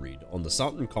quarried on the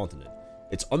southern continent.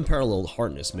 Its unparalleled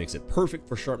hardness makes it perfect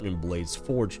for sharpening blades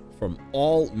forged from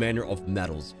all manner of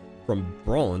metals, from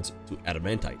bronze to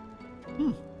adamantite.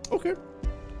 Okay.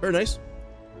 Very nice.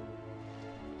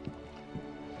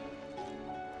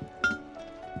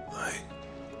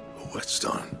 A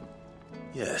whetstone?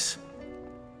 Yes.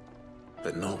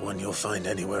 But not one you'll find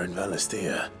anywhere in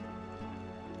Valisthea.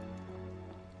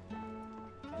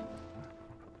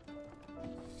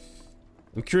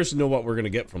 I'm curious to know what we're gonna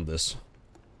get from this.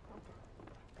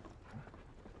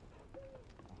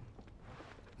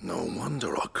 No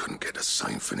wonder I couldn't get the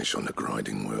same finish on the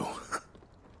grinding wheel.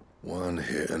 One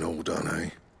hit and all done, eh?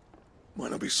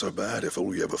 Might not be so bad if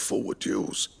all you ever fought were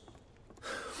duels.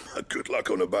 Good luck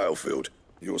on the battlefield.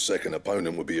 Your second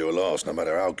opponent would be your last, no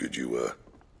matter how good you were.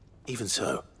 Even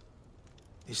so,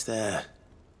 is there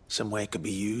some way it could be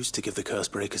used to give the curse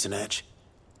breakers an edge?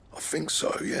 I think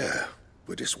so, yeah.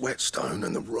 With this whetstone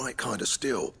and the right kind of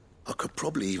steel, I could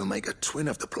probably even make a twin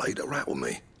of the blade that rattled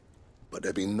me. But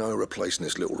there'd be no replacing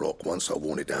this little rock once I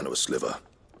worn it down to a sliver.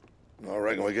 I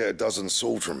reckon we get a dozen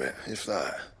swords from it, if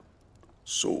that.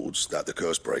 Swords that the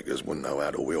curse breakers wouldn't know how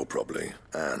to wield properly,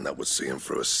 and that would see them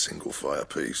through a single fire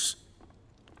piece.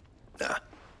 Nah,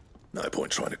 no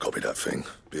point trying to copy that thing.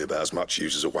 Be about as much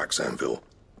use as a wax anvil.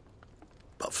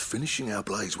 But finishing our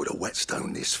blades with a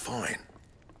whetstone this fine,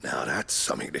 now that's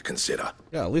something to consider.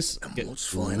 Yeah, at least and get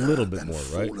what's a little bit more,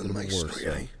 right? A little bit masonry,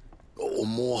 more, eh? Or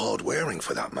more hard wearing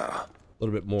for that matter. A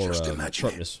little bit more Just imagine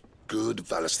sharpness. it. Good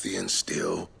Valisthean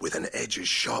steel with an edge as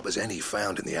sharp as any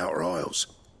found in the Outer Isles.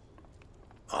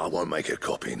 I won't make a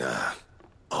copy, nah.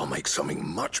 I'll make something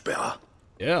much better.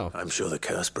 Yeah. I'm sure the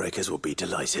curse breakers will be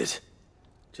delighted.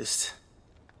 Just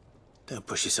don't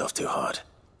push yourself too hard.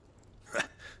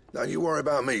 Don't you worry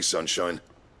about me, sunshine.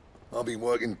 I've been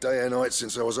working day and night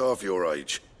since I was half your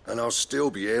age, and I'll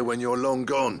still be here when you're long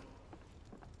gone.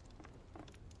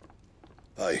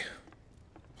 Hey,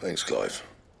 thanks, Clive.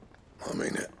 I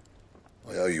mean it.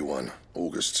 I owe you one,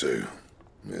 August too.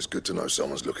 It's good to know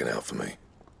someone's looking out for me.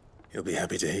 You'll be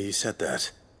happy to hear you said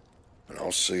that. And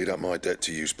I'll see that my debt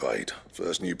to you's paid.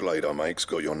 First new blade I make's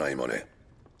got your name on it.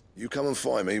 You come and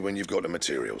find me when you've got the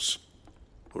materials.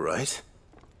 All right.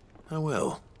 I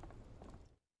will.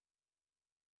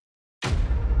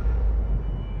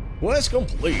 Quest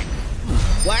complete.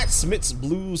 Blacksmith's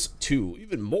Blues 2.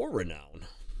 Even more renown.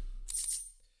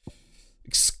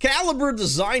 Excalibur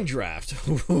design draft.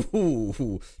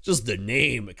 Just the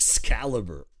name,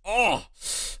 Excalibur. Oh,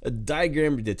 a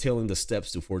diagram detailing the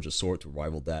steps to forge a sword to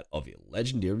rival that of a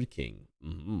legendary king.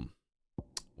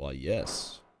 Well,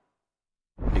 yes.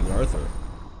 King Arthur.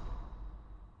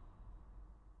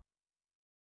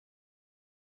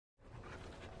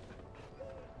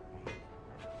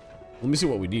 Let me see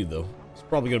what we need, though. It's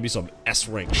probably gonna be some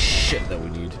S-rank shit that we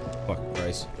need. Fucking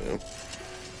Christ. Yep.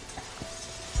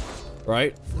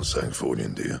 Right? What's that for you,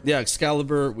 dear? Yeah,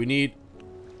 Excalibur, we need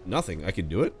nothing. I can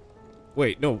do it?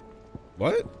 Wait, no.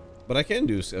 What? But I can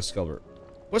do Excalibur.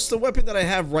 What's the weapon that I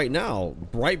have right now?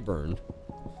 Brightburn.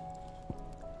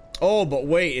 Oh, but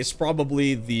wait, it's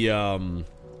probably the,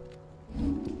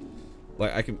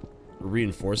 like, I can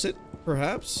reinforce it,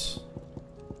 perhaps?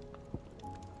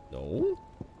 No?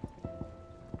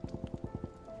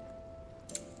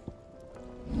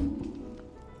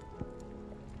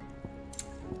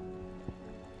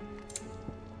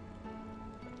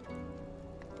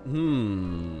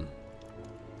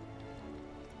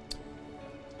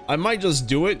 I might just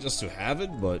do it just to have it,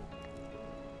 but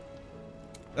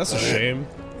that's a shame.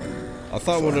 I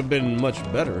thought it would have been much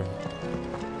better.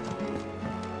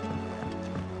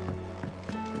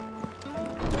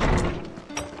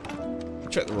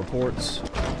 Check the reports.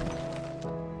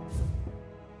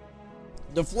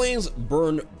 The flames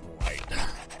burn bright.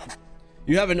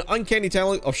 You have an uncanny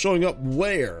talent of showing up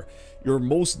where you're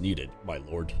most needed, my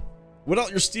lord.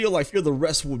 Without your steel, I fear the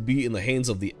rest would be in the hands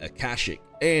of the Akashik,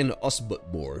 and us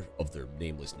but more of their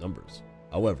nameless numbers.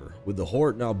 However, with the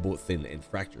horde now both thin and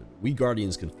fractured, we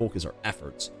Guardians can focus our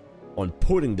efforts on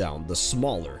putting down the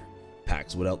smaller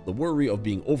packs without the worry of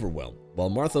being overwhelmed, while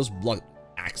Martha's blood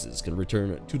axes can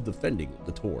return to defending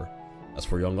the Tor. As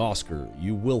for young Oscar,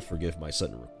 you will forgive my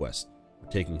sudden request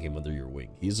for taking him under your wing.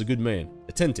 He is a good man,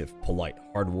 attentive, polite,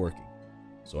 hardworking.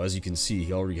 So as you can see,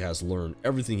 he already has learned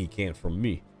everything he can from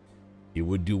me. He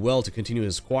would do well to continue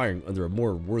his acquiring under a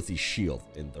more worthy shield,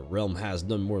 and the realm has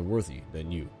none more worthy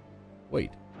than you.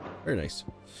 Wait, very nice.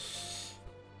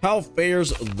 How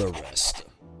fares the rest?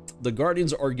 The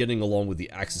Guardians are getting along with the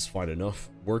Axis fine enough,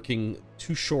 working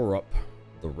to shore up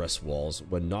the rest walls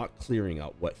when not clearing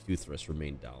out what few threats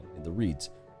remain down in the reeds,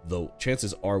 though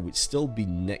chances are we'd still be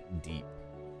neck deep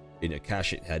in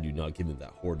Akashik had you not given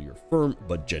that horde your firm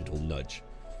but gentle nudge.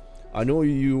 I know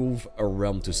you've a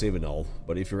realm to save and all,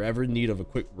 but if you're ever in need of a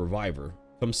quick reviver,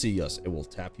 come see us and we'll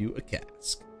tap you a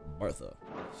cask. Martha.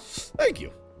 Thank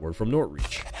you. Word from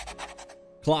Northreach.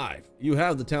 Clive, you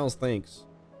have the town's thanks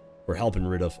for helping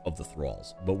rid of the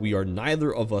thralls, but we are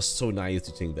neither of us so naive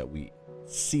to think that we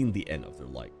seen the end of their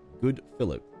light. Good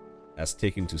Philip has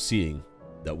taken to seeing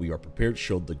that we are prepared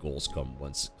should the goals come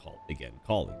once again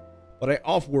calling. But I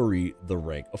oft worry the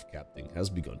rank of captain has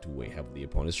begun to weigh heavily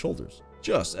upon his shoulders.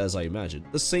 Just as I imagined,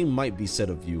 the same might be said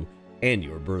of you and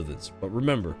your burthens. But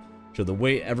remember, should the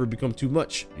weight ever become too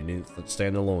much, you needn't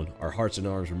stand alone. Our hearts and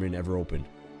arms remain ever open,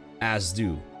 as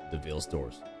do the Vale's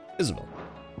doors. Isabel.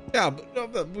 Yeah,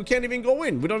 but we can't even go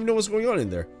in. We don't even know what's going on in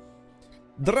there.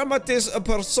 Dramatis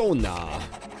persona.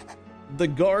 The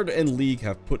Guard and League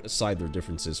have put aside their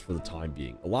differences for the time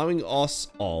being, allowing us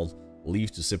all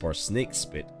leave to sip our snake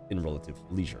spit in relative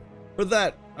leisure. For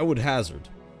that, I would hazard,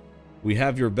 we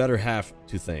have your better half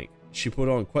to thank. She put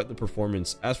on quite the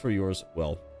performance. As for yours,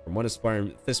 well, from one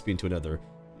aspiring thespian to another,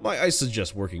 I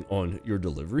suggest working on your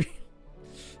delivery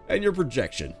and your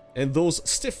projection, and those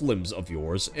stiff limbs of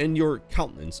yours, and your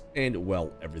countenance, and,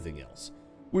 well, everything else.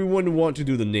 We wouldn't want to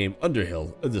do the name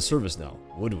Underhill a disservice now,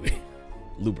 would we?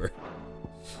 Luber.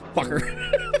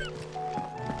 Fucker.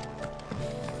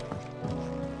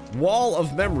 Wall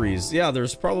of Memories. Yeah,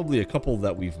 there's probably a couple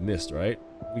that we've missed, right?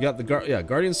 We got the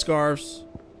Guardian Scarves,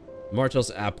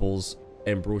 Martel's Apples,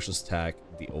 Ambrosia's Tack,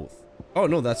 the Oath. Oh,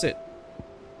 no, that's it.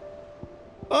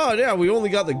 Oh, yeah, we only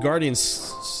got the Guardian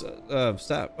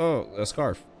staff. Oh, a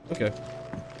scarf. Okay.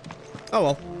 Oh,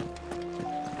 well.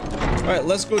 Alright,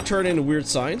 let's go turn in Weird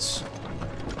Signs.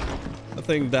 I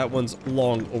think that one's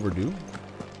long overdue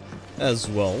as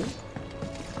well.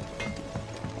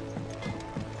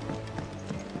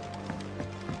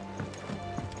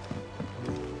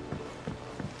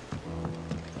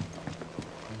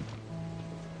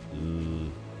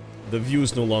 The view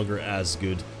is no longer as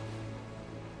good.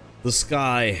 The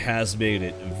sky has made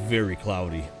it very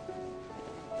cloudy.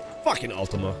 Fucking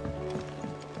Ultima.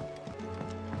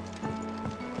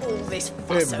 All this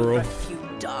fuss over a few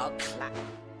dark clouds.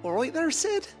 All right there,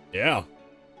 Sid? Yeah.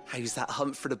 How's that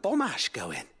hunt for the bomb ash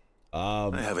going?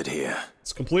 I have it here.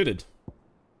 It's completed.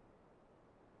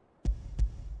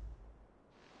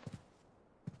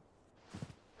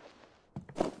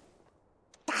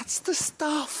 That's the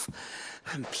stuff.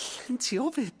 And plenty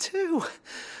of it, too.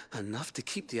 Enough to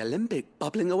keep the Olympic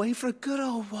bubbling away for a good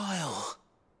old while.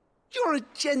 You're a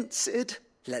gent, Sid.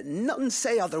 Let nothing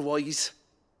say otherwise.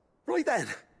 Right then,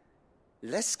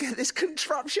 let's get this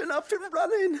contraption up and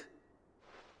running.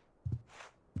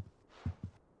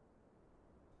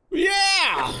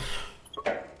 Yeah!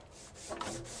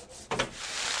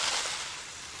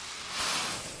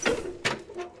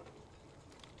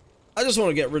 I just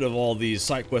want to get rid of all these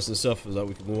side quests and stuff so that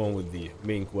we can move on with the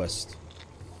main quest.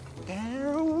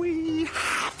 There we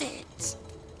have it.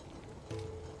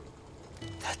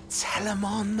 The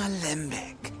Telemon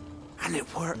Alembic. And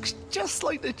it works just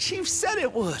like the chief said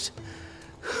it would.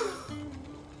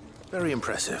 Very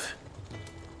impressive.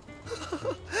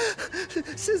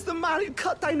 Says the man who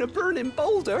cut down a burning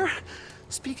boulder.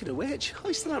 Speaking of which,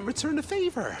 I still haven't returned the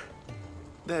favor.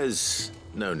 There's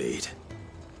no need.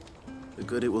 The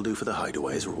good it will do for the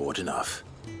Hideaway is reward enough.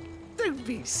 Don't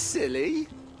be silly.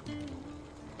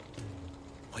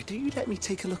 Why don't you let me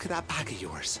take a look at that bag of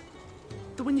yours?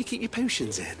 The one you keep your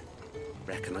potions in.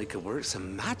 Reckon I could work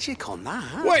some magic on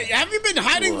that. Wait, have you been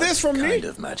hiding this from me? What kind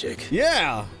of magic?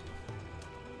 Yeah.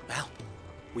 Well,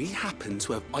 we happen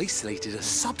to have isolated a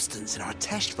substance in our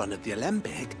test run of the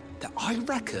Alembic that I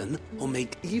reckon will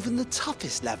make even the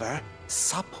toughest lever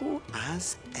supple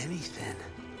as anything.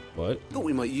 What? Thought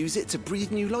we might use it to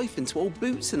breathe new life into old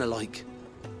boots and the like.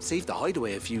 Save the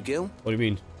Hideaway a few, Gil. What do you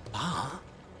mean? Ah,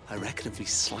 I reckon if we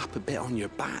slap a bit on your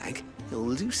bag, it'll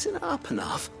loosen it up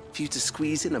enough for you to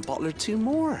squeeze in a bottle or two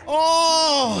more.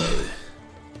 Oh!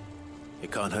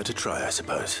 It can't hurt to try, I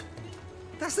suppose.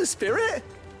 That's the spirit.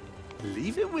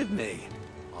 Leave it with me.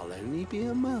 I'll only be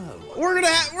a mo. We're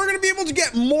gonna be able to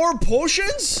get more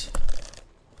potions?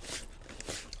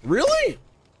 Really?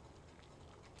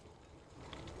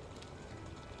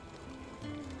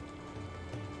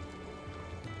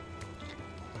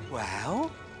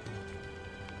 Well,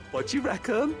 what do you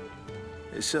reckon?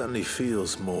 It certainly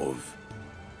feels more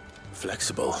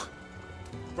flexible.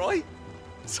 Right?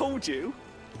 Told you.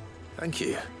 Thank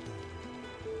you.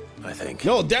 I think.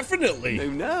 No, definitely.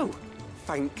 No.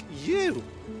 Thank you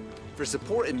for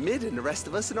supporting Mid and the rest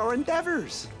of us in our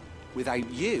endeavors.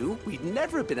 Without you, we'd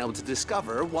never have been able to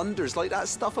discover wonders like that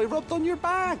stuff I rubbed on your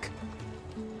bag.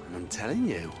 And I'm telling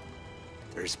you,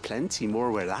 there's plenty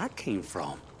more where that came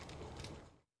from.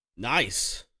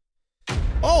 Nice.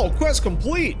 Oh, quest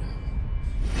complete.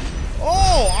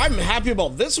 Oh, I'm happy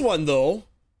about this one, though.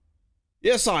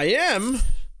 Yes, I am.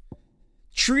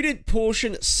 Treated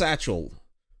potion satchel.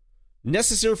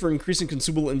 Necessary for increasing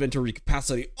consumable inventory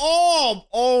capacity. Oh,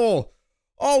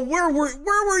 where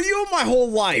were you my whole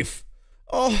life?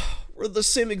 Oh, where the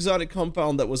same exotic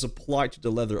compound that was applied to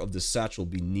the leather of the satchel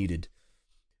be needed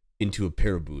into a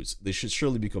pair of boots. They should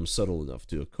surely become subtle enough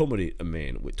to accommodate a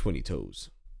man with 20 toes.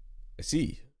 I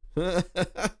see.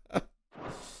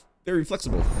 Very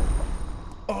flexible.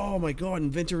 Oh my god,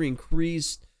 inventory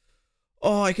increased.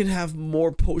 Oh, I can have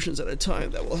more potions at a time.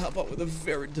 That will help out with the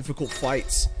very difficult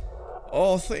fights.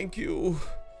 Oh, thank you.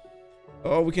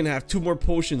 Oh, we can have 2 more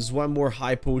potions, 1 more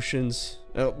high potions.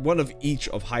 1 of each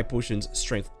of high potions,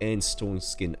 strength, and stone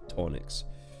skin tonics.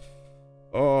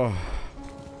 Oh.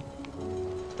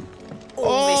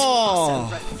 All this fuss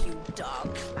over a few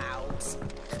dark clouds.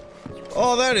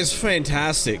 Oh, that is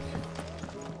fantastic.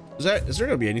 Is there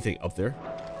gonna be anything up there?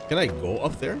 Can I go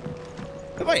up there?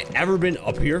 Have I ever been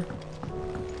up here?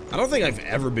 I don't think I've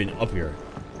ever been up here.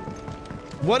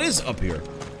 What is up here?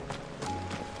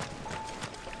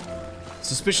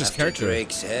 Suspicious character. After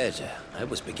Drake's head, I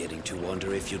was beginning to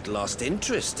wonder if you'd lost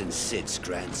interest in Sid's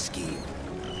grand scheme.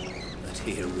 But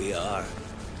here we are.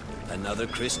 Another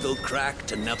crystal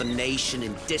cracked, another nation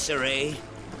in disarray.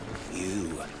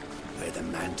 You wear the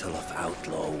mantle of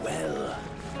outlaw well.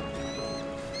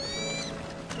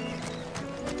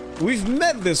 We've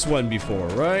met this one before,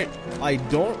 right? I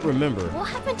don't remember. What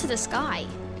happened to the sky?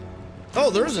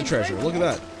 Oh, there is a treasure. Look at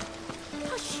that.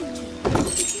 I'll shoot you.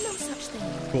 There's no such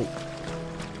thing. Cool.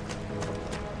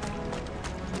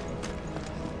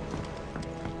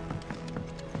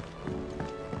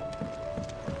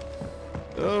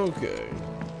 Okay.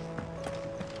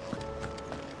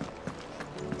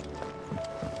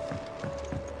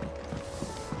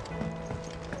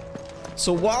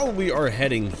 So while we are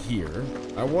heading here,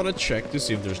 I want to check to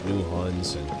see if there's new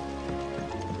hunts and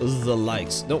the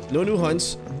likes. Nope, no new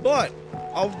hunts, but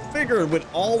I'll figure with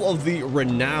all of the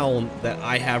renown that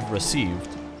I have received,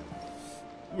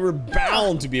 we're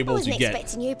bound to be able to get... I wasn't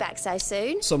expecting you back so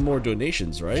soon. Some more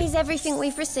donations, right? Here's everything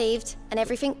we've received and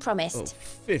everything promised.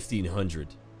 Oh, 1,500.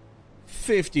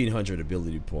 1,500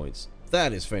 ability points.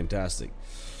 That is fantastic.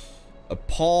 A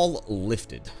pall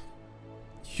lifted.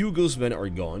 Hugo's men are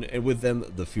gone, and with them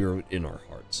the fear in our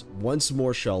hearts. Once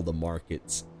more shall the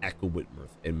markets echo with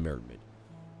mirth and merriment.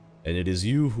 And it is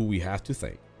you who we have to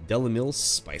thank. Dalimil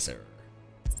Spicer.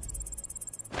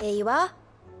 Here you are.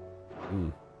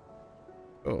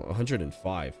 Oh,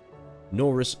 105. No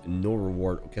risk, no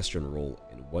reward, orchestral roll,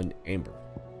 and 1 amber.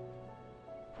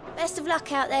 Best of luck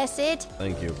out there, Sid.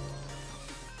 Thank you.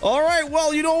 Alright,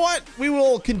 well, you know what? We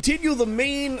will continue the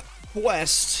main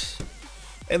quest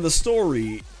and the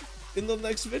story in the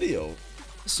next video.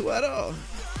 Sweater.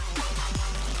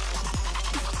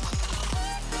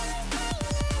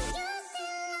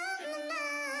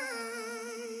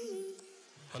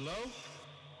 Hello?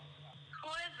 Who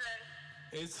is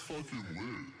it? It's fucking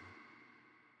weird.